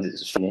before, it opens it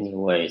destroyed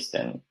anyways,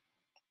 then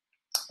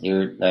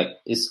you're like,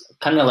 it's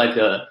kind of like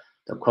the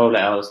quote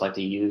I always like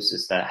to use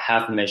is that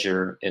half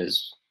measure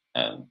is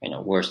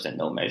worse than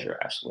no measure,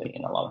 actually,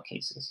 in a lot of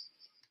cases.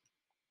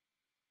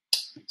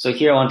 So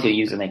here I want to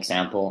use an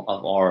example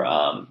of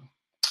our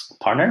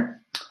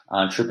partner,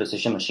 True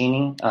Precision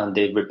Machining.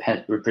 They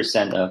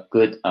represent a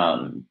good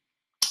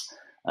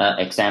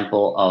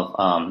example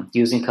of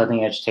using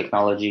cutting edge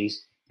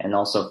technologies and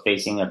also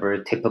facing a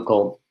very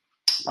typical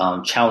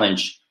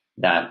challenge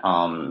that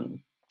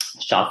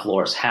shop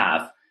floors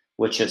have,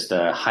 which is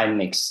the high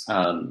mix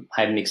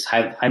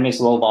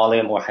low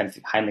volume or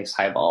high mix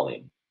high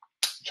volume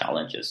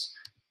challenges.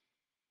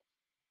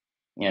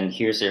 And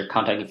here's their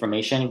contact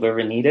information if you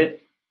ever need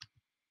it.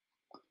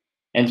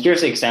 And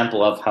here's an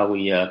example of how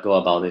we go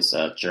about this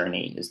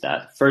journey is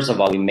that, first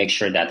of all, we make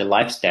sure that the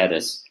life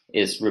status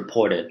is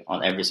reported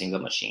on every single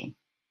machine.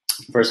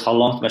 First, how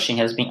long the machine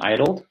has been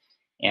idled,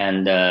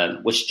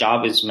 and which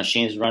job is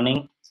machine is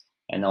running,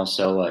 and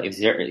also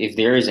if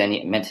there is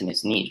any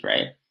maintenance need,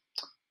 right?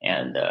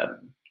 And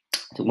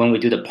when we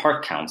do the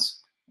part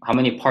counts, how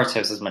many parts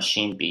has this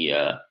machine be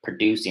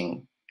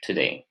producing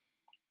today?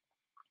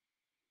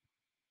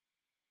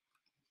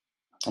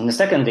 And the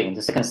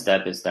second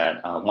step is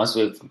that once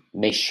we've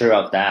made sure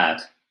of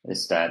that,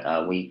 is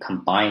that we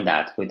combine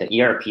that with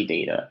the ERP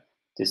data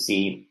to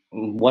see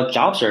what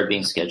jobs are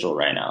being scheduled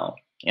right now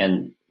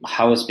and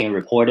how it's being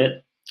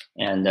reported,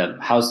 and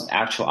how's the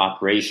actual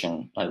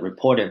operation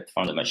reported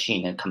from the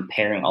machine, and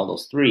comparing all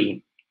those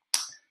three,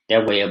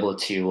 then we're able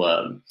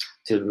to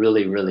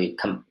really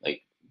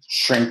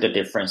shrink the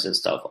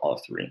differences of all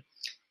three.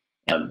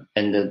 And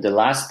the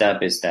last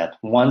step is that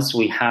once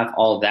we have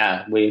all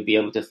that, we'll be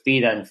able to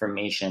feed that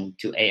information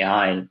to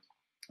AI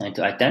and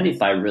to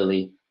identify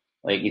really,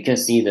 like you can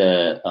see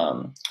the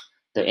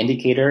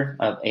indicator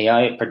of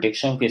AI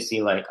prediction. You can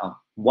see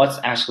what's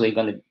actually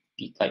going to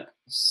be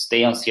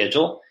stay on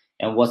schedule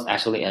and what's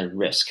actually at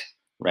risk,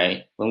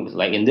 right?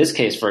 Like in this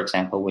case, for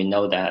example, we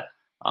know that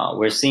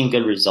we're seeing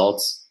good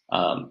results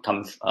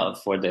come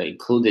for the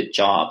included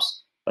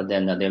jobs, but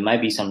then there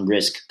might be some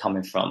risk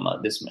coming from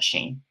this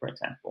machine, for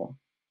example.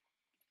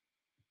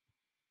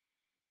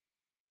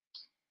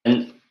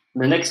 And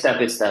the next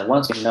step is that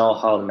once we know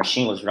how the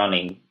machine was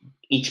running,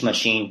 each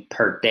machine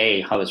per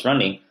day, how it's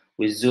running,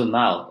 we zoom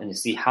out and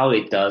see how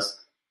it does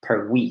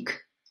per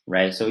week,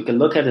 right? So we can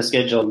look at the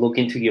schedule, look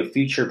into your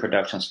future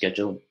production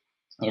schedule,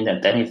 and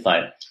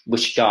identify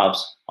which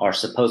jobs are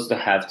supposed to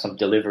have some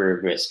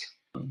delivery risk,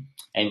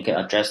 and you can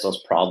address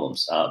those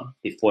problems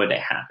before they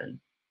happen.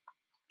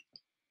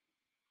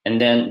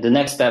 And then the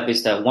next step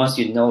is that once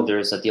you know there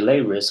is a delay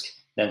risk,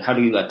 then how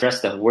do you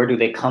address them? Where do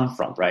they come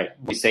from, right?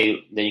 We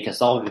say that you can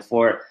solve it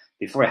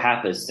before it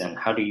happens, then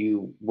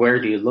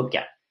where do you look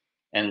at?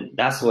 And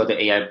that's where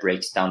the AI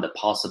breaks down the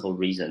possible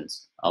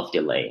reasons of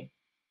delay.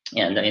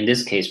 And in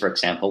this case, for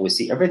example, we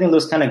see everything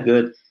looks kind of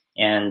good,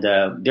 and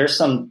there's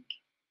some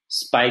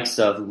spikes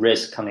of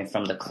risk coming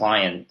from the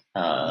client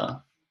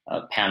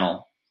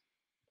panel.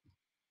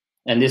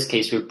 In this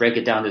case, we break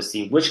it down to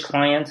see which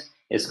client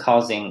is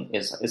having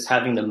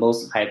the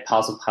most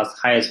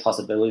highest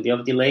possibility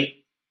of delay.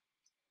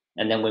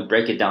 And then we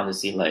break it down to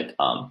see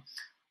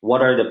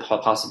what are the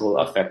possible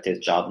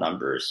affected job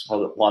numbers,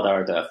 what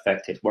are the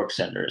affected work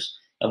centers,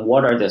 and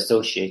what are the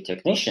associated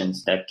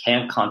technicians that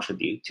can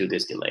contribute to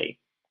this delay.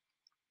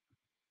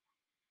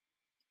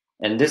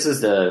 And this is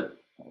the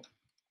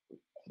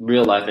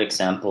real life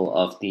example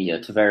of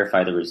to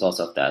verify the results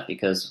of that,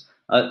 because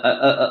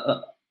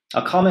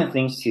a common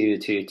thing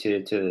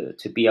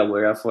to be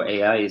aware of for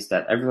AI is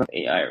that everyone's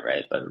AI,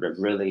 right? But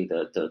really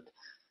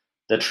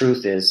the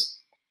truth is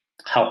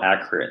how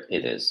accurate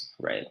it is,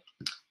 right?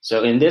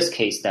 So in this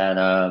case, that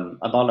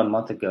about a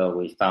month ago,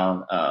 we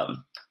found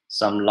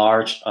some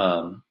large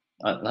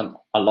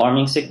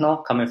alarming signal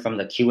coming from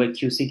the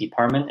QA/QC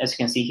department. As you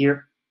can see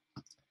here,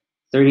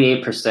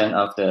 38%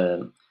 of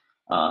the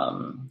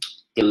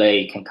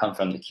delay can come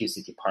from the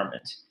QC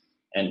department,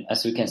 and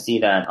as we can see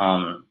that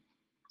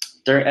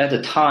there at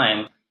the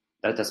time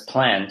that is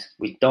planned,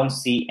 we don't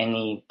see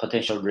any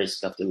potential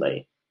risk of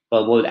delay.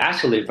 But what would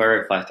actually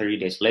verify 30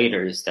 days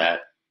later is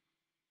that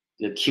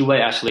the QA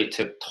actually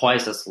took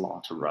twice as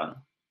long to run.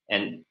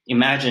 And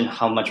imagine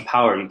how much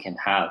power you can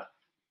have,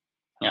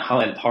 how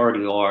empowered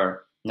you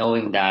are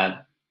knowing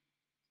that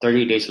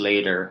 30 days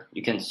later,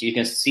 you can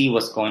see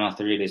what's going on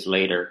 30 days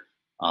later,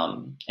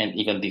 and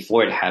even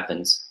before it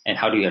happens, and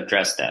how do you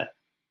address that,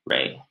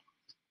 right?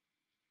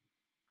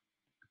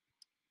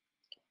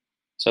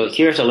 So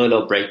here's a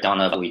little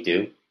breakdown of what we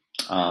do.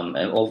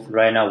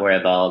 Right now we're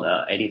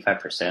about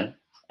 85%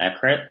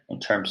 accurate in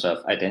terms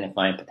of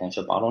identifying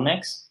potential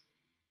bottlenecks.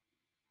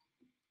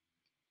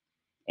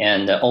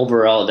 And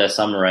overall, that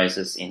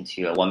summarizes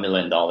into $1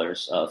 million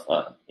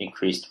of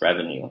increased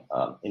revenue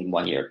in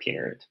 1 year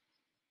period.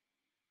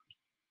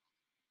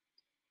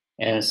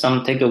 And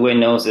some takeaway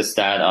notes is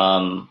that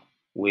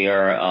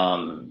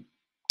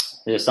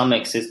there's some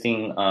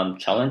existing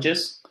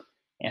challenges,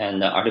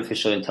 and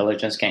artificial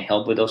intelligence can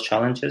help with those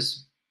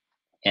challenges.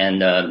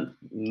 And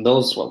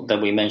those that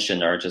we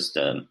mentioned are just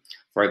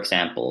for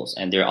examples,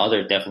 and there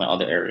are definitely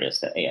other areas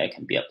that AI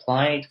can be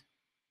applied.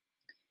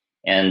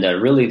 And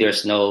really,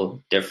 there's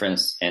no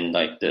difference in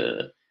like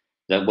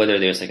whether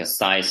there's like a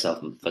size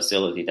of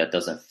facility that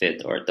doesn't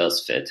fit or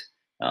does fit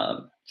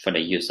for the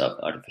use of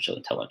artificial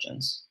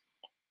intelligence.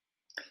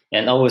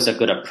 And always a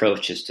good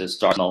approach is to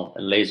start small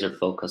and laser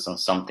focus on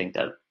something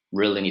that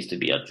really needs to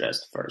be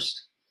addressed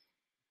first.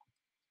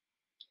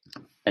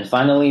 And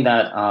finally,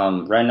 that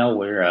right now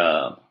we're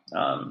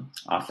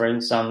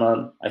offering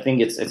some. I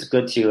think it's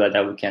good to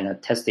that we can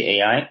test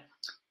the AI.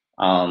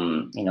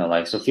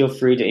 So feel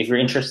free to, if you're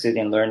interested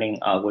in learning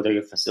whether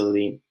your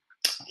facility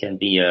can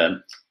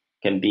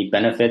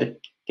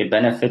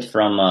benefit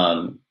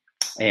from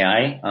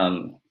AI.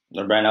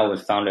 Right now, we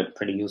found it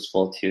pretty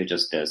useful to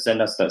just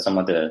send us some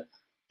of the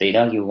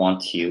data you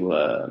want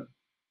to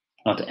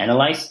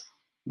analyze.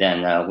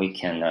 Then we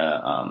can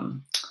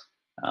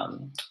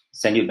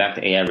send you back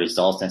the AI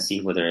results and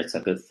see whether it's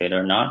a good fit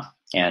or not.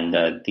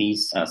 And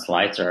these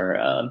slides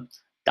are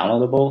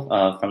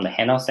downloadable from the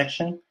handout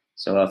section.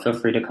 So feel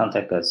free to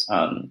contact us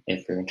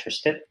if you're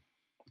interested.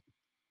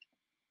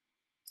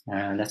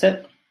 And that's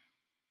it.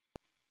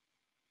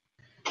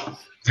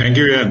 Thank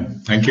you,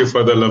 Ian. Thank you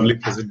for the lovely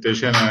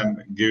presentation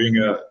and giving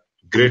a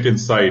great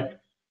insight.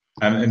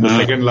 And in the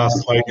second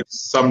last slide, you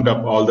summed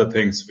up all the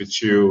things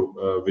which you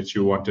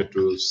wanted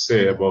to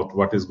say about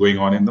what is going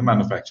on in the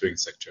manufacturing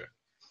sector.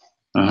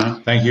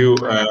 Thank you,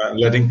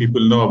 letting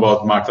people know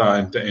about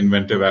Mata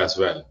Inventive as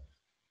well.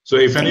 So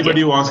if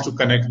anybody wants to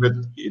connect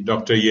with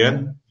Dr.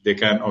 Ian, they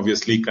can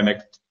obviously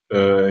connect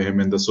him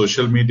in the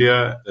social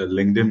media.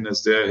 LinkedIn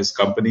is there, his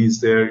company is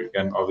there. You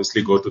can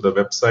obviously go to the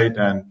website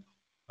and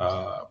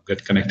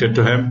get connected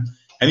to him.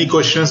 Any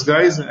questions,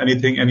 guys?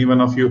 Anything any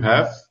one of you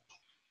have?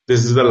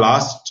 This is the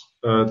last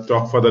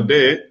talk for the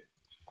day.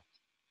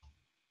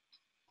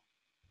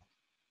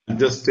 I'll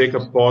just take a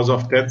pause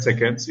of 10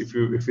 seconds. If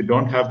you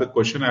don't have the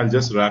question, I'll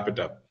just wrap it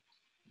up.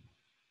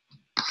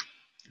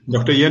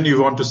 Dr. Ian,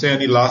 you want to say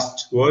any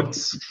last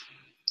words?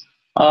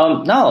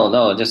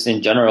 No, just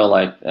in general,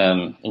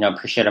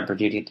 appreciate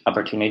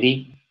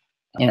opportunity.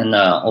 And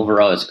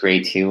overall, it's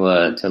great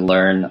to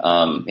learn,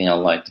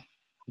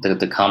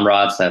 the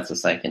comrades that's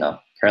just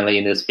currently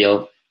in this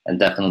field, and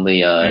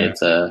definitely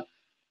it's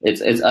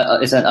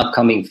an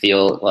upcoming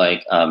field.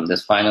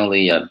 There's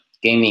finally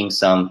gaining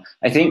some.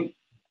 I think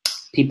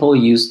people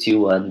used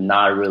to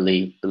not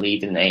really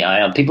believe in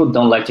AI. People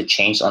don't like to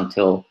change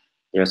until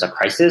there's a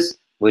crisis,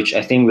 which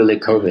I think really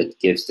COVID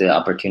gives the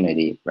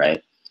opportunity,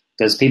 right?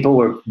 Because people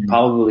were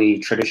probably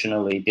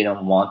traditionally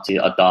didn't want to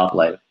adopt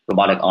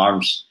robotic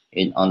arms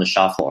on the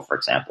shop floor, for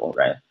example,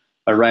 right?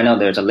 But right now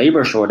there's a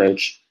labor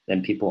shortage,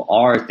 then people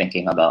are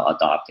thinking about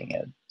adopting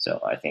it. So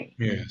I think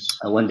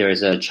when there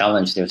is a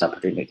challenge, there's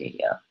opportunity.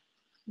 Yeah.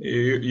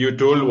 You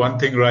told one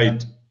thing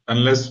right.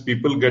 Unless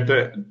people get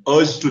an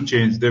urge to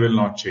change, they will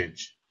not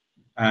change.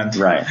 And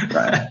right.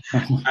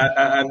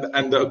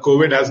 and the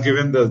COVID has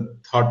given the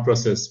thought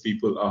process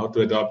people how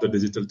to adopt the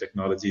digital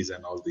technologies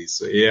and all these.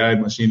 So AI,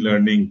 machine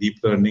learning,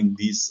 deep learning,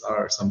 these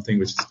are something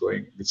which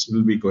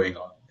will be going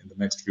on in the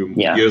next few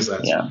years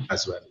as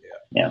well.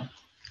 Yeah.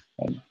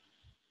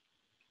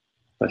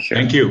 For sure.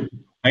 Thank you.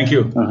 Thank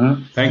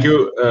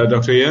you,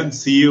 Dr. Ian.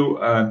 See you,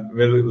 and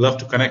we'll love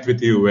to connect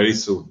with you very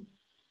soon.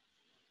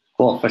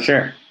 Cool, for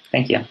sure.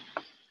 Thank you.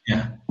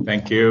 Yeah,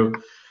 thank you.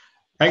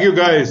 Thank you,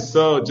 guys.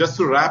 So just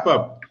to wrap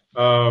up,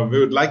 we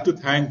would like to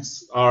thank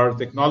our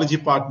technology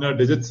partner,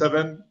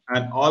 Digit7,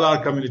 and all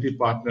our community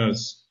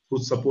partners who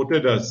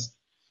supported us,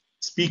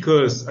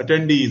 speakers,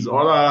 attendees,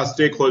 all our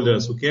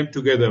stakeholders who came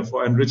together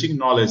for enriching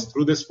knowledge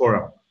through this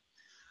forum.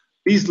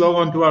 Please log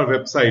on to our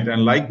website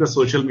and like the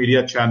social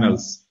media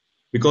channels,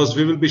 because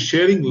we will be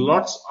sharing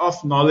lots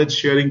of knowledge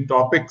sharing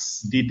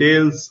topics,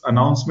 details,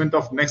 announcement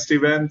of next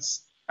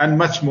events, and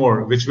much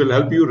more, which will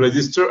help you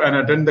register and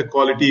attend the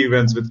quality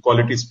events with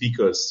quality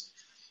speakers.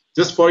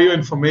 Just for your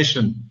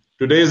information,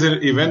 today's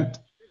event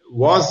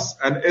was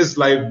and is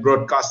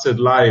broadcasted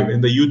live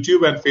in the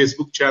YouTube and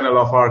Facebook channel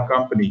of our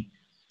company.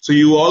 So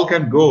you all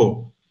can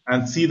go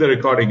and see the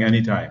recording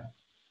anytime.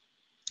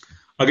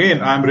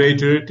 Again, I'm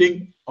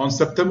reiterating on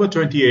September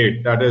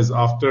 28th, that is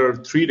after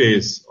 3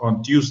 days,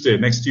 on Tuesday,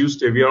 next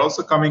Tuesday, we are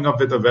also coming up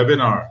with a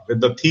webinar with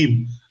the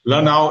theme,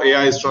 Learn How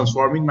AI is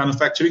Transforming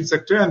Manufacturing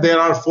Sector, and there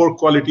are 4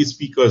 quality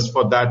speakers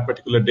for that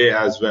particular day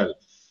as well.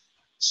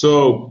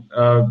 So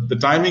the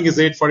timing is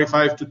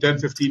 8:45 to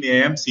 10:15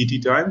 a.m.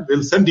 CT time.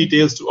 We'll send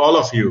details to all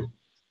of you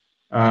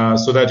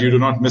so that you do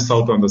not miss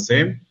out on the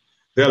same.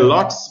 There are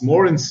lots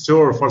more in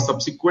store for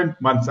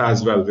subsequent months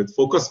as well, with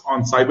focus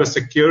on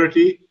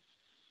cybersecurity,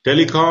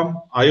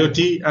 telecom,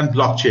 IoT, and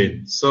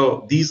blockchain.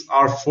 So these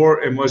are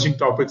 4 emerging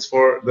topics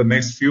for the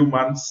next few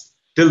months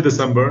till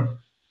December.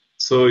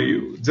 So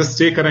you just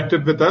stay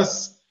connected with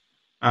us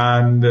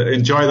and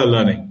enjoy the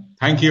learning.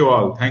 Thank you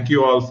all. Thank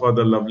you all for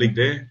the lovely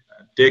day.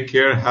 Take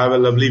care. Have a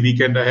lovely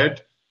weekend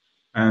ahead.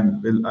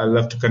 And I'd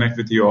love to connect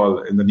with you all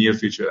in the near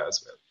future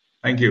as well.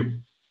 Thank you.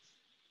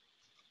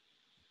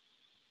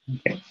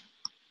 Okay.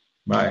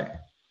 Bye.